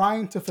 I am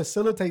trying to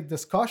facilitate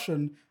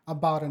discussion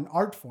about an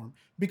art form.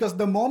 Because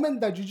the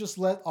moment that you just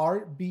let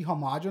art be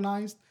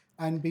homogenized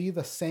and be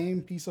the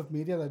same piece of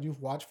media that you've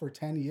watched for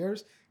 10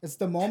 years, it's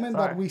the moment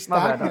that we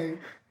stagnate.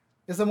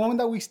 It's the moment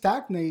that we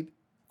stagnate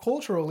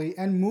culturally,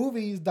 and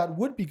movies that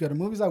would be good, and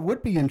movies that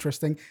would be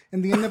interesting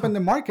in the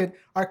independent market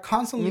are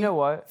constantly, You know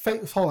what?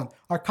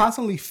 Are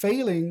constantly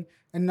failing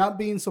and not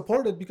being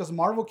supported because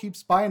Marvel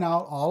keeps buying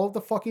out all of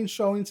the fucking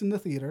showings in the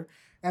theater.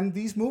 And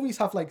these movies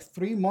have like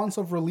 3 months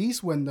of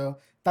release window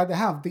that they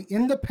have. The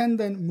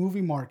independent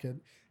movie market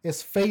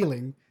is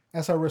failing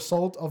as a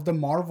result of the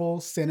Marvel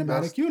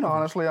Cinematic Universe.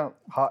 Honestly,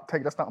 hot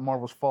take. That's not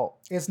Marvel's fault.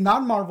 It's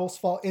not Marvel's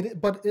fault.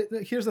 But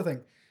here's the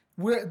thing.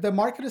 The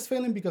market is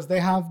failing because they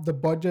have the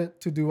budget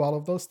to do all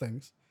of those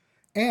things.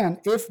 And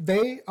if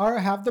they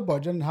have the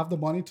budget and have the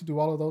money to do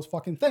all of those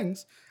fucking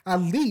things, at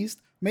least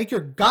make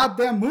your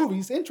goddamn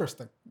movies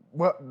interesting.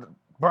 Well,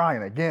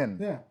 Brian, again,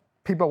 Yeah.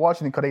 people are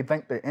watching it because they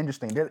think they're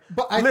interesting.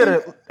 But I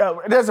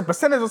There's a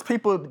percentage of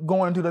people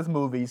going to those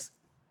movies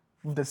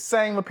with the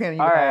same opinion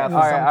you All right, have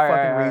all for some right,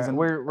 fucking all right. reason.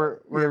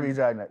 We're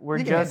rejecting it. we're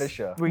You can end just. this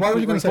show. What were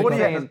you gonna say, What do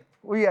you Brian? have to-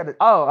 we had to-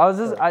 Oh, I was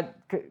just that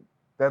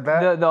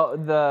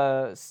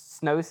the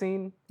snow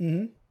scene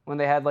Mm-hmm. when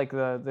they had like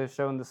the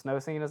showing the snow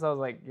scene and stuff. I was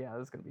like, yeah,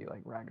 this is gonna be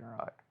like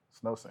Ragnarok,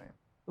 snow scene.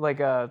 like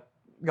God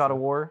of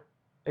War.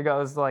 It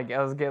was like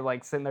I was getting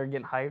like sitting there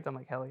getting hyped. I'm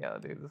like, hell yeah,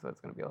 dude, this is what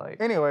it's gonna be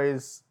like.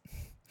 Anyways,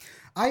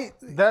 I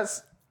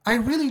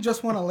really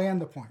just want to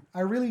land the point.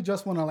 I'm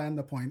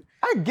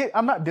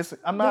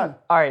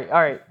not. All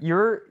right.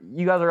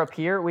 You guys are up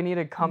here. We need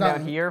to come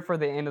down here for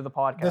the end of the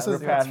podcast. This is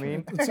See what I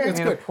mean? It's We need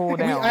to good. pull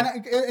down.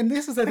 And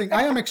this is the thing.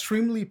 I am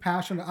extremely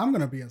passionate. I'm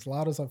going to be as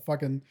loud as I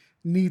fucking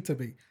need to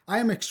be. I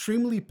am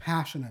extremely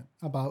passionate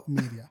about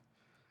media.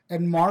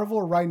 And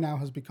Marvel right now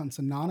has become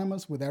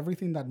synonymous with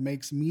everything that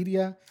makes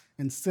media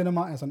and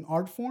cinema as an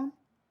art form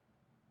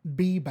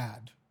be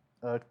bad.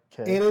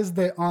 Okay. It is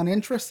the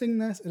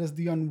uninterestingness. It is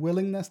the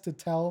unwillingness to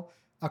tell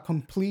a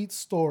complete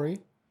story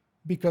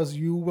because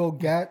you will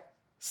get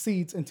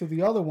seats into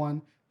the other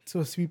one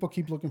so people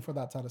keep looking for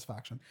that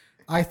satisfaction.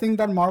 I think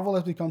that Marvel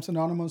has become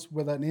synonymous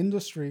with an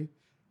industry,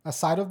 a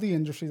side of the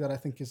industry that I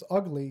think is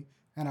ugly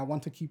and I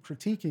want to keep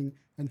critiquing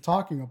and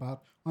talking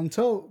about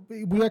until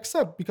we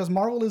accept, because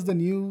Marvel is the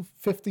new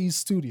 50s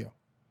studio.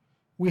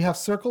 We have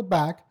circled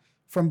back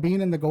from being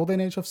in the golden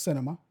age of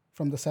cinema,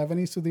 from the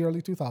 70s to the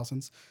early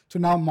 2000s, to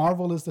now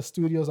Marvel is the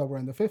studios that were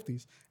in the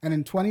 50s. And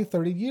in 20,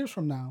 30 years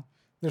from now,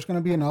 there's going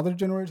to be another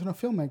generation of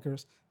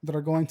filmmakers that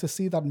are going to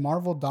see that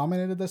Marvel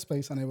dominated the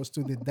space and it was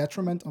to the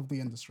detriment of the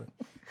industry.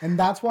 And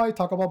that's why I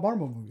talk about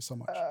Marvel movies so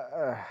much.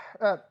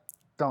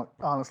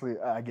 Honestly,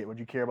 I get what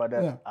you care about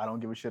that. Yeah. I don't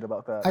give a shit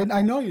about that.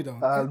 I know you don't.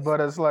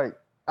 But it's like,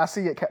 I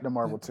see it Captain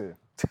Marvel too.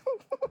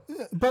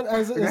 But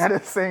We had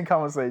the same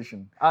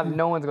conversation.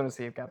 No one's gonna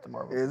see Captain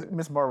Marvel.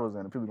 Miss Marvel's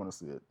in it. People are going to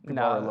see it. People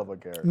No. already love her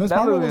character. Miss That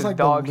Marvel movie was was like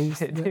dog the least,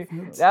 shit, dude.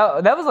 it's-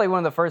 That was like one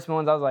of the first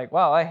ones I was like,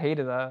 wow, I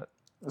hated that.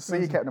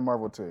 See Captain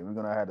Marvel too. We're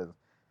going to have to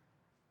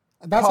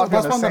That's talk on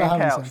one the that I same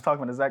haven't couch, seen.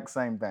 talking about the exact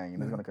same thing.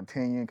 And it's going to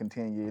continue and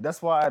continue.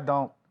 That's why I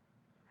don't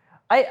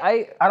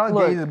I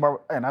engage with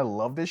Marvel. And I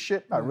love this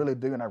shit. I really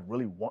do. And I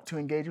really want to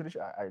engage with this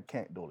shit. I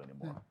can't do it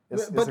anymore.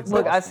 It's But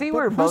Look, I exhausting. see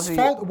where But both whose of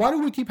fault? you. Why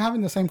do we keep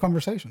having the same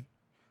conversation?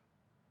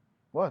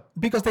 What?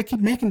 Because they keep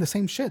making the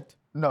same shit.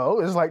 No,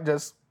 it's like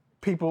just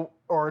people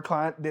or a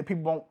client that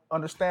people won't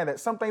understand that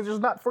some things are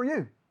just not for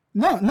you.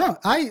 No.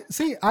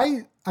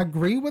 I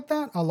agree with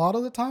that a lot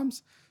of the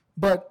times,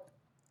 but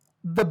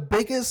the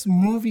biggest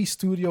movie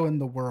studio in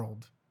the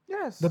world,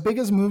 Yes. the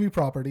biggest movie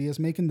property is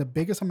making the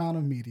biggest amount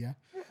of media,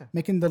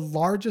 making the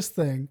largest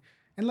thing.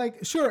 And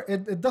like, sure,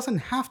 it doesn't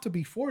have to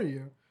be for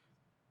you,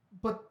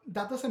 but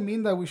that doesn't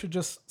mean that we should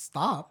just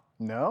stop.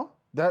 No.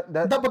 But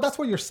that's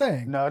what you're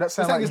saying. No, that You're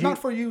sounds saying like it's you, not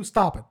for you,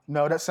 stop it.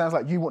 No, that sounds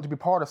like you want to be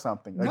part of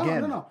something.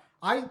 Again. No.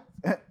 I'm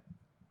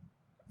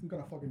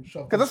gonna fucking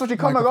shove. Because that's what you're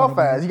coming off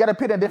as. You got to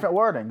put in different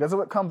wording. That's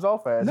what it comes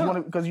off as. No.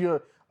 Because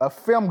you're a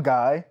film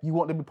guy, you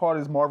want to be part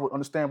of this Marvel,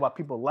 understand why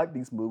people like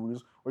these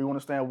movies, or you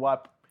understand why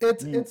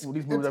these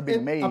movies are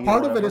being made. A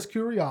part of it is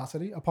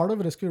curiosity. A part of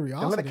it is Then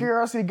curiosity. let the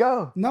curiosity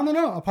go.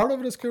 No. A part of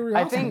it is I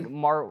curiosity. think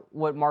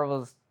what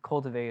Marvel's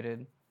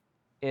cultivated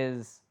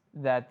is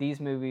that these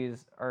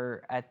movies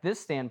are at this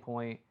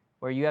standpoint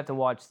where you have to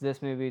watch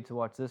this movie to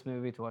watch this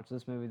movie to watch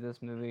this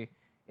movie.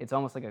 It's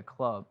almost like a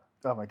club.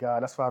 Oh my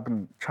God, that's why I've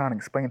been trying to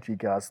explain to you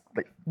guys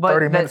like But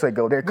 30 that- minutes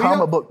ago. They're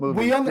comic book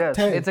movies. Yes.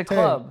 It's a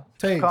club.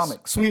 Tay,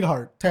 Comics.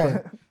 sweetheart, Tay.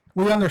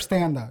 We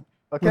understand that.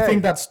 Okay. We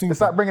think that's stupid.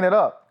 Stop bringing it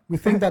up. We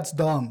think that's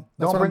dumb.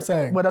 That's what I'm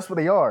saying. But that's what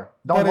they are.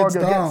 Don't But it's argue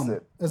against dumb.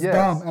 it. It's Yes.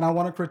 dumb, and I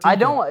want to critique. I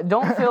it.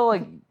 don't feel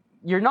like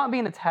you're not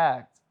being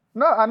attacked.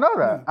 No, I know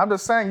that. I'm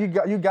just saying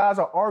you guys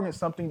are arguing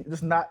something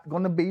that's not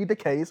going to be the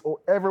case or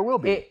ever will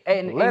be.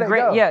 Let it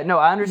go. Yeah, no,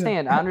 I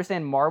understand. I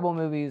understand Marvel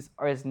movies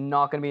is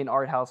not going to be an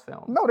art house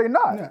film. No, they're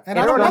not. Yeah, and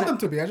I don't want them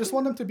to be. I just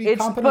want them to be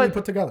competently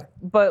put together.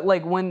 But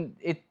like when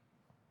it's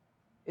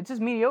just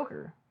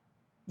mediocre.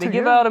 They To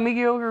give you? out a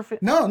mediocre film.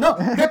 No.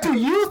 The to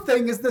you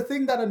thing is the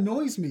thing that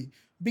annoys me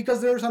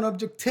because there's an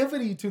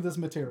objectivity to this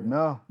material.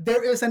 No.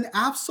 There is an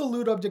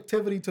absolute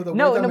objectivity to the way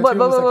No, that but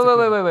material is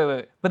executed.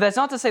 wait. But that's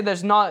not to say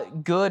there's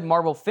not good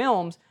Marvel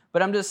films.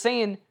 But I'm just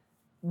saying,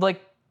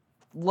 like,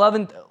 Love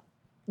and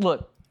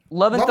Thunder.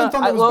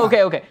 Thunder was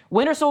bad. Okay.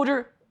 Winter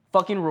Soldier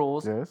fucking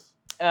rules. Yes.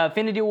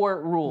 Infinity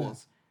War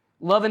rules.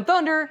 Love and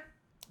Thunder,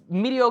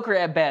 mediocre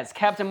at best.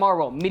 Captain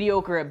Marvel,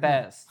 mediocre at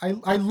best.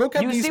 I look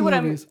at these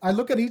movies. I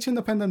look at each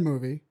independent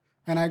movie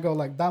and I go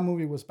like, that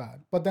movie was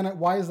bad. But then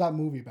why is that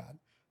movie bad?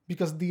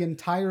 Because the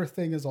entire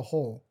thing as a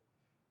whole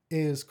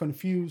is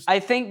confused. I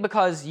think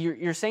because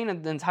you're saying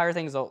that the entire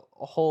thing is a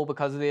whole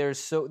because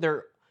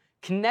they're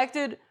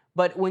connected,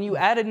 but when you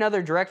add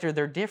another director,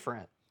 they're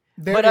different.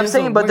 But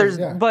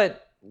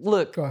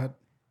look. Go ahead.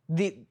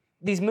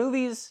 These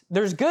movies,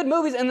 there's good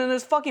movies and then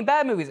there's fucking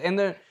bad movies,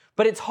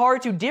 but it's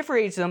hard to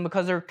differentiate them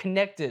because they're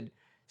connected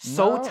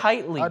so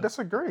tightly. I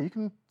disagree. You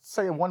can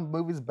say one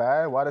movie's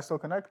bad while they're still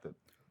connected.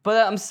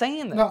 But I'm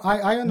saying that. No,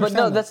 I understand. But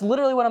no, that's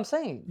literally what I'm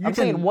saying. I'm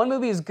saying one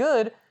movie is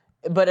good,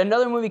 but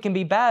another movie can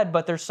be bad,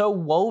 but they're so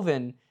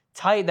woven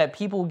tight that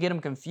people get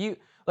them confused.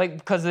 Like,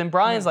 because then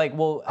Brian's like,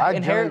 well,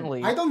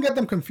 inherently. I don't get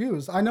them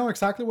confused. I know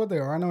exactly what they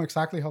are. I know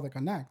exactly how they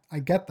connect. I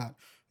get that.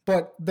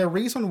 But the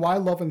reason why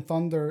Love and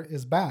Thunder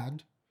is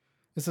bad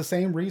is the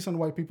same reason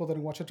why people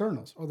didn't watch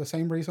Eternals, or the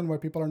same reason why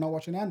people are not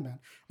watching Ant-Man,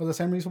 or the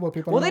same reason why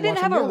people are not watching... Well,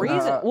 they didn't have a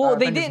reason. Well,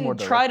 they didn't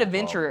try to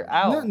venture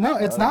out. No,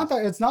 it's not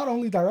that. It's not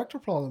only director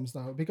problems,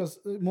 though, because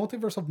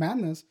Multiverse of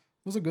Madness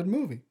was a good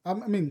movie. I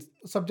mean,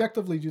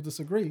 subjectively, you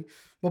disagree,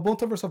 but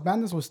Multiverse of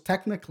Madness was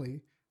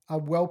technically a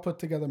well put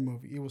together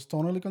movie. It was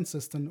tonally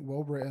consistent,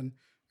 well written,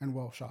 and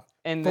well shot.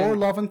 And Thor: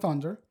 Love and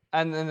Thunder.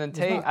 And then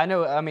Tay, I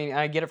know. I mean,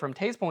 I get it from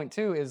Tay's point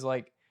too. Is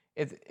like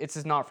it's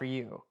just not for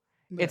you.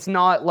 Yeah. It's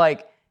not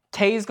like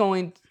Tay's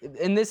going,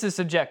 and this is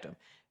subjective.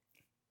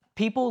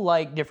 People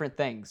like different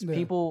things. Yeah.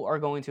 People are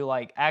going to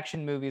like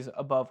action movies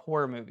above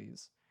horror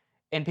movies,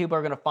 and people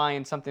are going to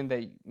find something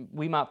that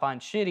we might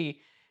find shitty.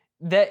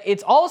 That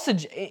it's all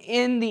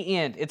in the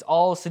end, it's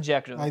all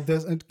subjective.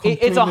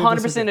 It's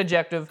 100%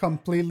 objective.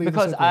 Completely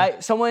because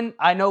someone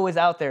I know is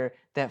out there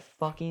that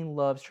fucking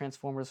loves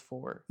Transformers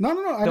 4.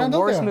 No. The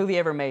worst movie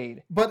ever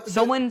made. But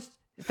someone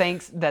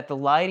thinks that the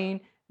lighting,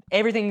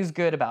 everything is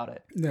good about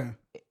it. Yeah.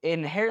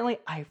 Inherently,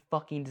 I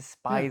fucking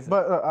despise it.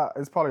 But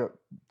it's probably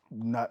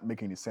not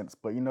making any sense.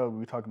 But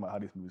we're talking about how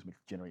these movies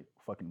generate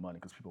fucking money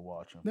because people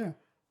watch them. Yeah.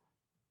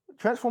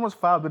 Transformers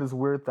 5 did this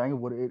weird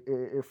thing where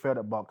it failed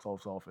at box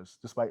office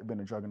despite being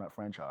a juggernaut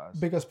franchise.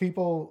 Because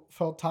people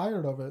felt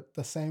tired of it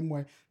the same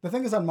way. The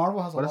thing is that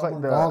Marvel has a lot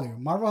more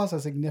volume. Marvel has a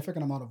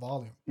significant amount of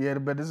volume. Yeah,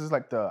 but this is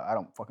like I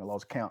don't fucking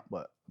lost count,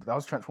 but that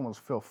was Transformers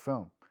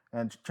film.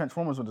 And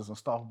Transformers was this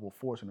unstoppable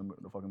force in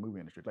the fucking movie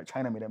industry. Like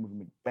China made that movie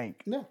make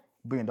bank. Yeah.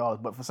 $1 billion.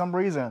 But for some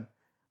reason,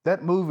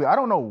 that movie, I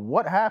don't know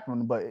what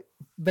happened, but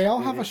they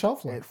all have a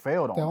shelf life. It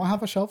failed on. They all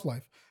have a shelf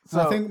life. So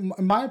I think,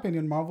 in my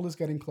opinion, Marvel is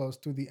getting close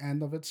to the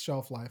end of its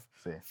shelf life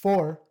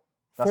for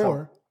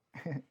all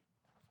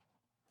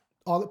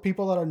the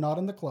people that are not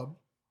in the club,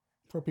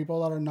 for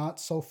people that are not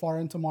so far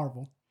into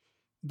Marvel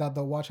that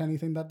they'll watch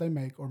anything that they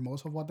make or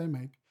most of what they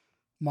make.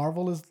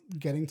 Marvel is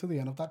getting to the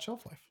end of that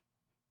shelf life.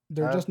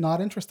 They're just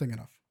not interesting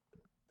enough.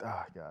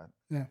 Oh, God.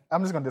 Yeah.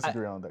 I'm just going to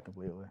disagree on that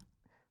completely.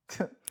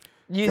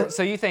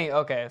 So you think,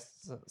 okay,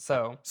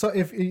 so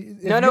if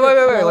no,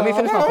 wait. Let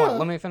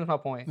me finish my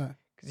point.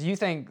 Because you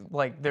think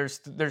like there's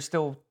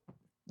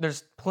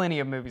plenty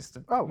of movies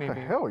to. Oh,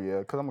 hell yeah!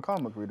 Because I'm a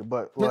comic reader,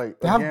 but like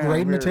they have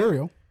great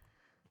material.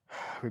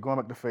 We're going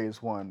back to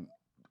phase one.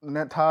 I'm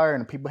not tired,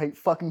 and people hate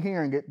fucking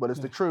hearing it, but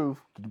it's the truth.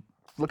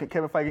 Look at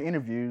Kevin Feige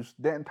interviews.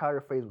 That entire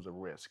phase was a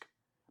risk.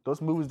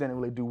 Those movies didn't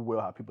really do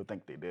well how people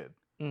think they did.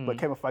 But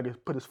Kevin Feige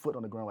put his foot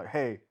on the ground, like,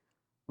 hey,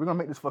 we're gonna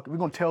make this we're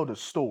gonna tell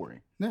this story.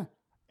 Yeah.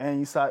 And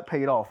you saw it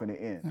paid off in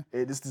the end.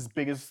 It's the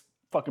biggest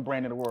fucking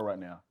brand in the world right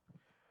now.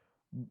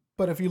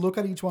 But if you look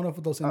at each one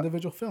of those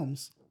individual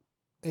films,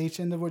 each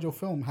individual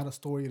film had a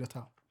story to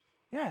tell.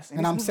 Yes.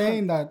 And I'm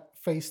saying that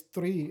phase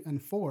 3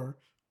 and 4,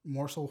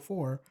 more so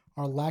 4,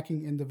 are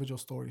lacking individual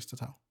stories to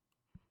tell.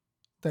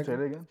 Say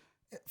that again?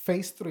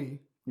 Phase 3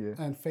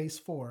 and phase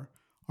 4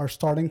 are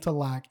starting to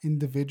lack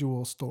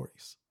individual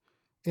stories.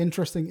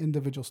 Interesting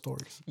individual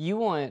stories. You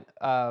want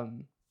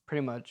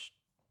pretty much...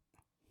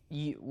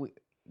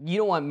 You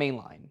don't want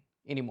mainline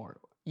anymore.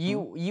 You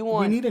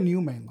want. We need a new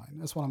mainline.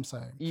 That's what I'm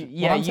saying.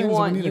 You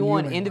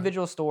want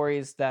individual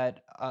stories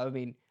that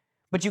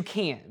but you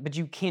can't. But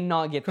you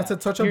cannot get that. Because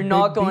it's such a big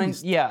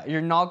beast.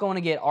 You're not going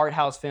to get art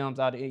house films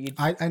out of it.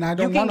 I don't want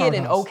You can get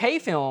an okay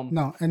film.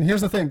 No, and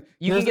here's the thing.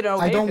 You can get an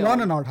okay film. I don't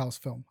want an art house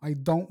film. I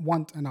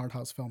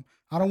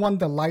don't want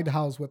the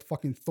lighthouse with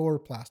fucking Thor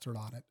plastered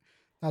on it.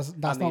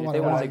 That's not what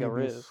I want. Take a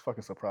risk.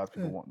 Fucking surprised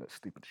people want that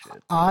stupid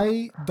shit.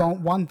 I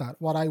don't want that.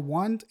 What I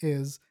want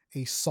is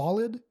a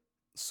solid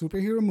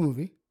superhero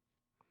movie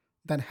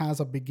that has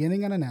a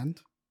beginning and an end.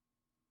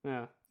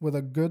 Yeah. With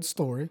a good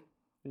story.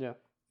 Yeah.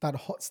 That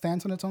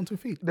stands on its own 2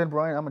 feet. Then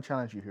Brian, I'm gonna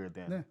challenge you here.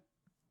 Then. Yeah.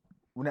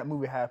 When that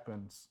movie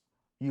happens,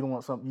 you don't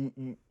want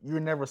something. You're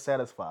never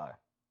satisfied.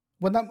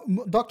 When that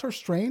Doctor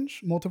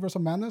Strange, Multiverse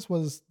of Madness,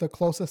 was the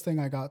closest thing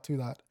I got to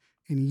that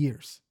in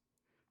years,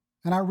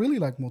 and I really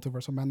like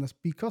Multiverse of Madness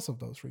because of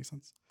those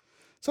reasons.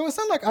 So it's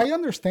not like I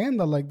understand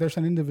that like there's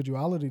an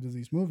individuality to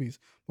these movies,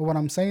 but what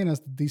I'm saying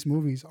is that these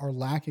movies are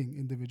lacking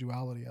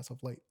individuality as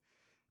of late.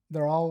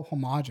 They're all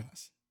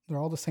homogenous. They're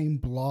all the same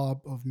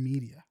blob of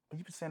media. But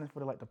you've been saying this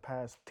for like the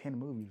past 10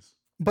 movies.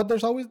 But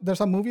there's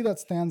a movie that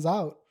stands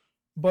out.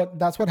 But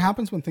that's what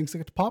happens when things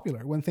get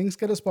popular. When things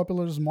get as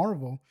popular as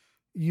Marvel,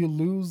 you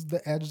lose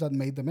the edge that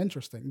made them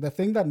interesting. The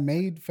thing that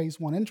made Phase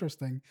 1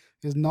 interesting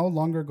is no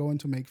longer going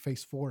to make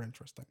Phase 4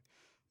 interesting,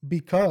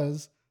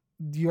 because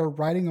you're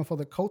riding off of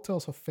the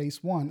coattails of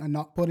Phase 1 and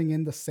not putting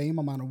in the same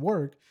amount of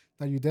work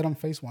that you did on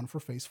Phase 1 for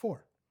Phase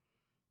 4.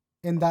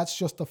 And that's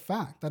just a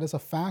fact. That is a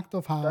fact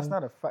of how... That's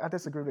not a fact. I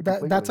disagree with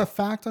that. That's a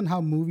fact on how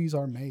movies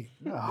are made.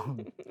 No.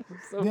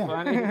 So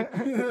funny.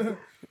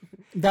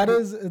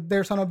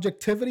 There's an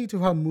objectivity to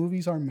how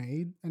movies are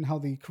made and how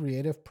the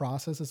creative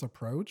process is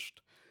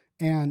approached.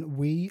 And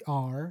we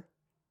are,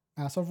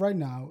 as of right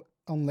now,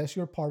 unless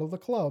you're part of the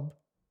club,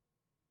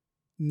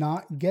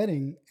 not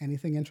getting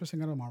anything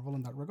interesting out of Marvel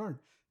in that regard.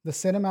 The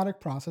cinematic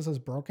process is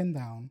broken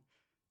down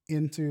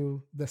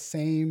into the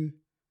same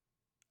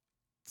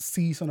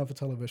season of a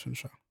television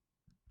show.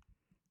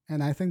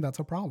 And I think that's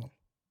a problem,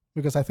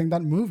 because I think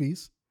that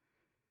movies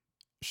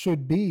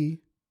should be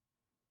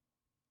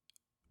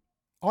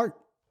art.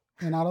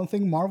 And I don't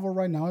think Marvel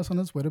right now is on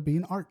its way to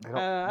being art.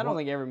 I don't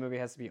think every movie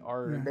has to be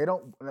art. Yeah. They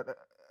don't...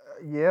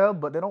 Yeah,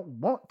 but they don't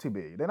want to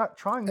be. They're not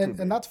trying to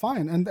be. And that's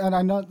fine. And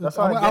I know... That's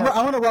I all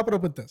I want to wrap it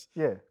up with this.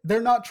 Yeah.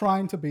 They're not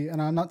trying to be,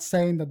 and I'm not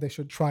saying that they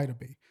should try to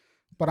be.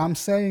 But I'm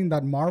saying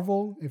that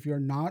Marvel, if you're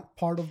not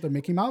part of the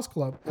Mickey Mouse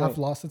Club, have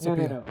lost its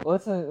appeal. No.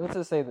 Let's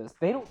just say this.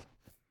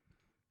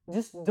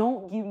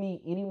 Don't give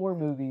me any more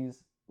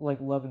movies like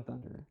Love and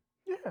Thunder.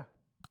 Yeah.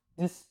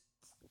 Just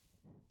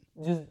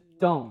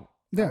don't.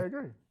 Yeah. I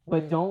agree.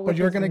 But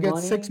you're going to get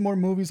 6 more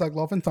movies like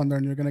Love and Thunder,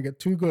 and you're going to get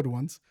 2 good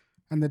ones.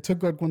 And the 2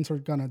 good ones are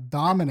going to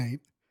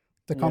dominate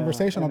the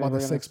conversation about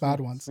the 6 bad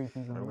ones.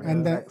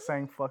 And that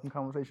same fucking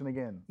conversation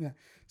again. Yeah.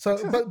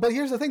 So, but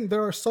here's the thing.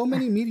 There are so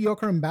many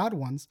mediocre and bad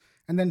ones,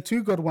 and then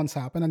 2 good ones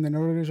happen, and then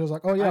everybody's just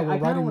like, oh yeah, we're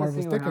writing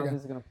Marvel's dick again.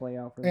 This is going to play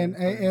out for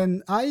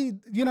and I,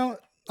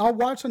 I'll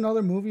watch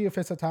another movie if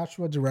it's attached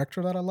to a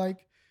director that I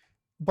like,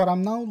 but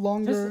I'm no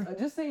longer...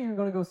 Just say you're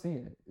going to go see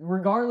it.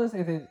 Regardless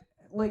if it...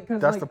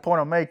 That's the point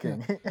I'm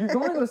making. Yeah. You're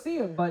going to go see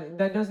it, but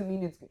that doesn't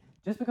mean it's...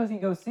 Just because he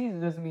goes sees it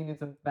doesn't mean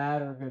it's a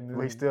bad or a good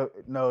movie. He's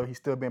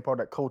still being part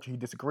of that culture he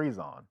disagrees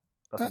on.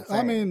 That's what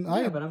I mean,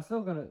 but I'm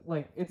still gonna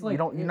it's like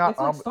you're not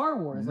like Star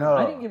Wars. No.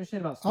 I didn't give a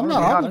shit about Star I'm Wars.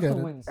 not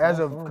obligated. As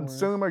a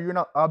consumer, you're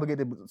not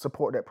obligated to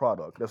support that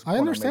product. That's the I point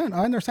understand.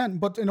 I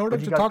understand. But in order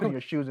but to you talk, put in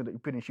shoes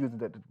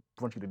that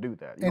want you to do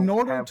that. In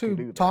order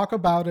to talk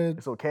about it,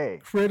 it's okay.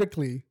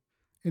 Critically,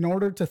 in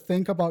order to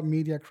think about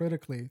media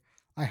critically,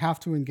 I have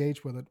to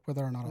engage with it,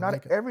 whether or not I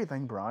like it. Not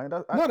everything, Brian.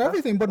 Not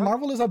everything, but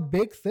Marvel is a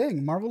big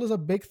thing. Marvel is a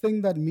big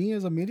thing that me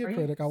as a media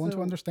critic, I want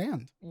to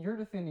understand. You're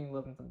defending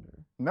Love and Thunder.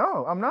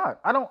 No, I'm not.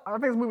 I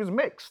think this movie's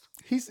mixed.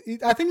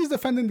 I think he's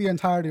defending the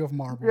entirety of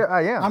Marvel. Yeah,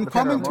 I am. I'm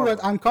coming to it.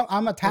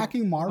 I'm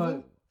attacking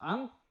Marvel.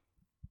 But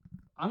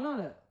I'm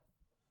not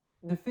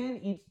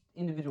defend each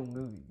individual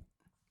movie.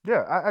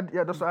 Yeah,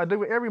 that's what I do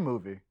with every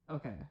movie.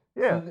 Okay.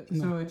 Yeah.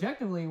 So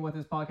objectively, what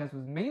this podcast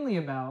was mainly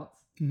about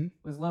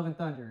was Love and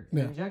Thunder.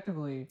 Yeah. And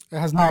objectively, it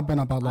has not been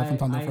about Love and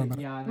Thunder for a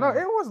minute. Yeah, no,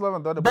 it was Love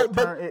and Thunder, but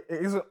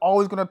it's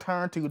always going to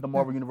turn to the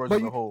Marvel Universe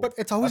as a whole. But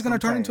it's always going to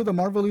turn into the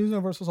Marvel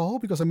Universe as a whole,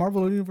 because the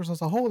Marvel Universe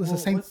as a whole is the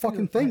same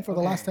fucking thing for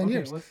the last 10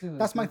 years.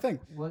 That's my thing.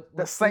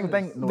 The same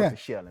thing. No, it's a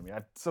shit.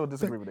 I so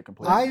disagree with it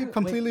completely. I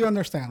completely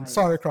understand.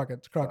 Sorry,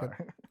 Crockett.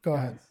 Go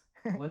ahead.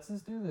 Let's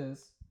just do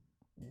this.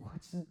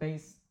 Let's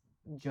just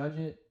judge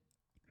it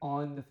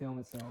on the film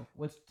itself.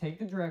 Let's take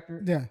the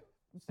director. Yeah.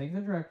 Let's take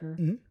the director.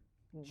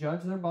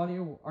 Judge their body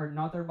or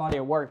not their body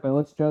of work, but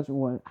let's judge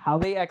how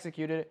they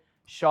executed it,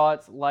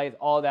 shots, lights,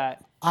 all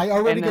that. I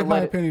already gave my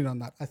opinion on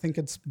that. I think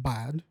it's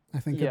bad. I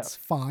think it's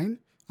fine.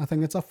 I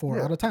think it's a 4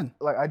 out of 10.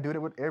 Like I do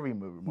it with every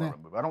Marvel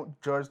movie. I don't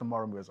judge the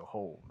Marvel movie as a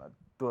whole. I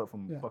do it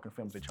from fucking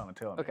films they're trying to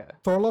tell me. Okay.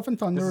 Thor: Love and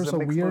Thunder is a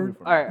weird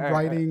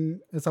writing.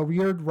 It's a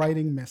weird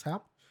writing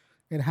mishap.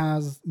 It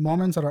has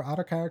moments that are out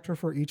of character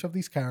for each of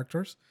these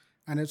characters,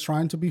 and it's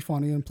trying to be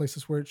funny in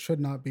places where it should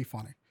not be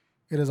funny.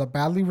 It is a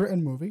badly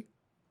written movie,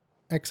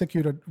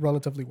 executed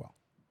relatively well,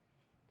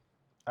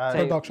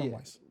 production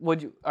wise.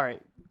 Would you? All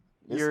right,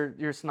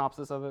 your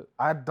synopsis of it.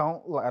 I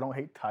don't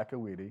hate Taika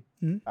Waititi.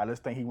 I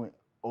just think he went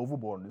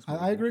overboard in this movie.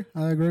 I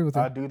agree with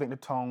you. I do think the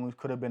tone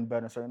could have been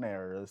better in certain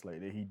areas. Like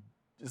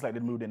the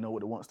movie didn't know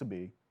what it wants to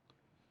be.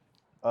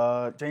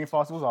 Jane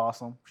Foster was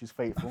awesome. She's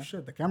faithful. Oh,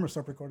 shit, the camera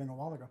stopped recording a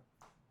while ago.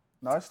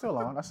 No, it's still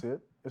on. I see it.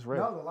 It's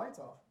red. No, the light's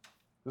off.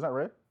 Is that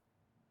red?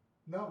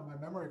 No, my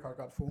memory card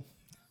got full.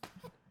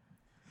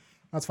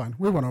 That's fine.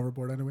 We went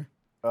overboard anyway.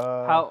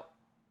 How?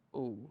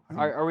 Ooh.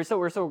 Are we still?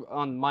 We're still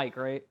on mic,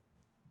 right?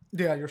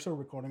 Yeah, you're still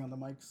recording on the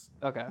mics.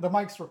 Okay. The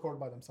mics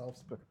record by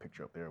themselves. Put a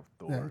picture up there of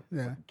Thor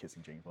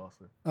kissing Jane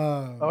Foster.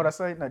 What I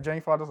say? No,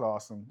 Jane Foster's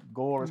awesome.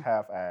 Gore is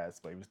half-assed,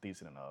 but he was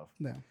decent enough.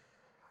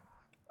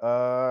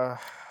 Yeah.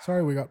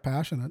 Sorry, we got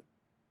passionate.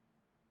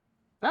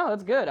 No,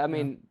 that's good. I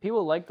mean,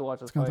 people like to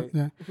watch this fight.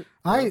 Yeah.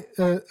 I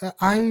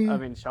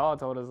mean, Shaw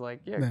told us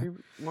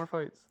more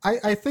fights.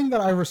 I think that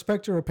I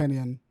respect your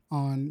opinion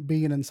on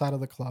being inside of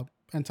the club,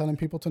 and telling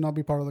people to not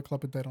be part of the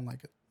club if they don't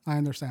like it. I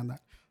understand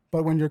that.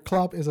 But when your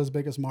club is as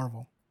big as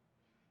Marvel,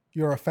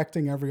 you're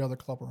affecting every other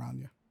club around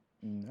you.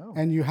 No.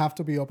 And you have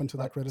to be open to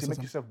that To criticism.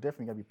 make yourself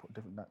different, you gotta be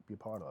different, not be a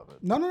part of it.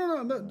 No.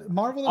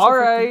 Marvel is All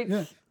affecting,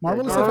 right. yeah.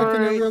 Marvel is All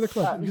affecting every right. other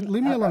club.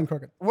 Leave me alone,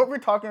 Crooked. What we're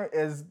talking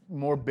is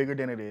more bigger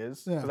than it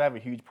is, because Yeah. I have a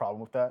huge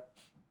problem with that.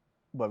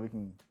 But we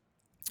can.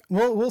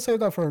 We'll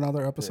save that for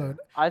another episode.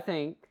 I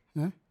think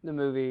Yeah? the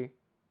movie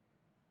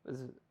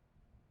was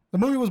The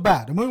movie was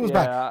bad. The movie was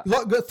Yeah.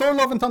 bad. Thor: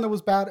 Love and Thunder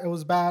was bad. It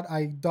was bad.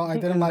 I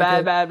didn't like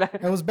it. bad.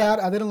 It was bad.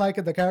 I didn't like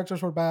it. The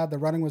characters were bad. The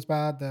writing was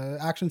bad. The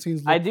action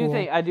scenes looked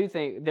cool. I do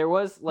think there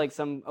was like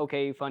some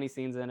okay funny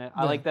scenes in it.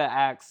 I Yeah. like the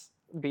Axe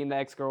being the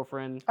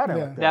ex-girlfriend. I didn't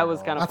Yeah. like That was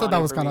at kind all. of I thought that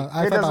funny was for kind me.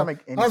 of. It doesn't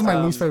make any that was my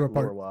sense least favorite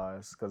part.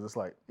 lore-wise, because it's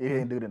like he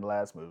didn't do it in the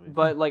last movie.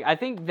 But like I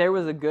think there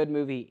was a good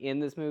movie in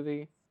this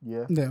movie.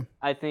 yeah, Yeah.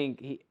 I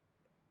think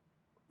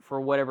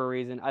for whatever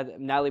reason,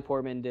 Natalie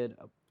Portman did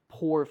a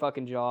poor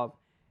fucking job,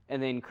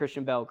 and then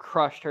Christian Bale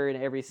crushed her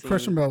in every scene.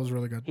 Christian Bale was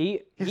really good.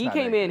 He He's not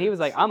came that in. He good. was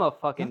like, I'm a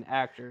fucking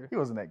actor. he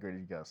wasn't that great.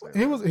 You gotta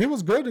say. He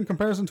was good in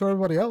comparison to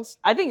everybody else.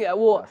 I think.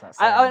 Well, That's not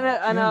saying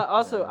much. I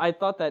also Yeah. I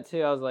thought that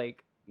too. I was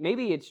like,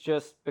 maybe it's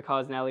just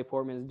because Natalie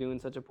Portman is doing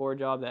such a poor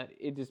job that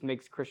it just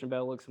makes Christian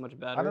Bale look so much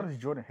better. I noticed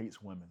Jordan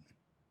hates women.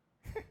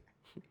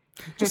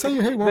 Just say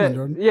you hate women, The-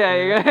 Jordan.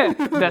 Yeah,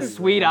 that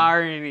sweet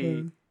irony.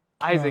 Yeah.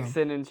 Isaac Um,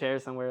 sitting in a chair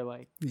somewhere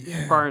like,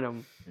 Yeah. burn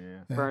him.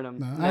 Yeah. Yeah. burn 'em.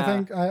 No, Nah.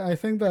 I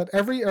think that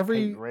every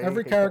Hate Ray,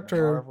 every hate Captain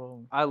character.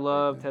 Marvel. I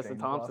love Hate Tessa Jane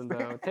Thompson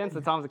Foster. though.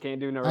 Tessa Thompson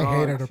can't do no I wrong.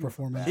 hated her She was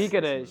performance.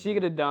 bad. She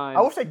could have done.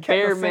 I wish they kept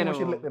bare the scene when she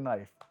minimum. licked the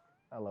knife.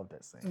 I love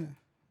that scene. Yeah.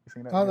 You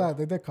seen that? Oh, video? that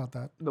they did cut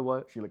that. The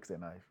what? She licks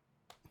that knife.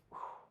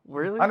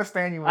 Really? I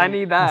understand you. I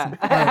need that.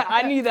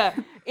 I need that.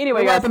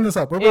 Anyway, We're guys, wrapping this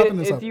up. We're wrapping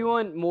this if up. you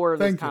want more of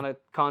Thank this you. kind of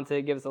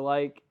content, give us a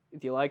like.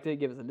 If you liked it,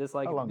 give us a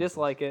dislike. How If long you is this?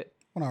 dislike it.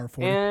 1 hour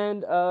 40.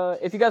 And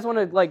if you guys want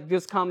to like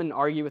just come and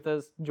argue with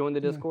us, join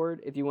the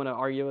Discord. If you want to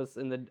argue us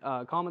in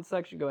the comments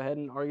section, go ahead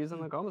and argue us in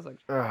the comments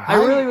section. Ugh. I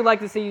really would like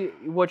to see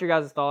what your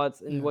guys'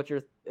 thoughts and what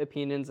your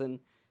opinions and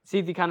see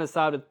if you kind of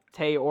side with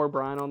Tay or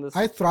Brian on this.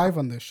 I thrive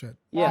on this shit.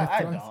 Yeah.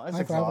 I thrive- don't. It's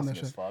I thrive on exhausting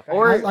this as shit. fuck.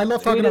 Or I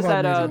love talking tweet us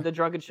about at media. the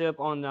Drunken Ship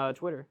on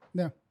Twitter.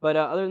 Yeah. But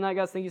other than that,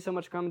 guys, thank you so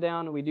much for coming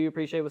down. We do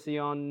appreciate it. We'll see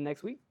you on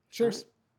next week. Cheers.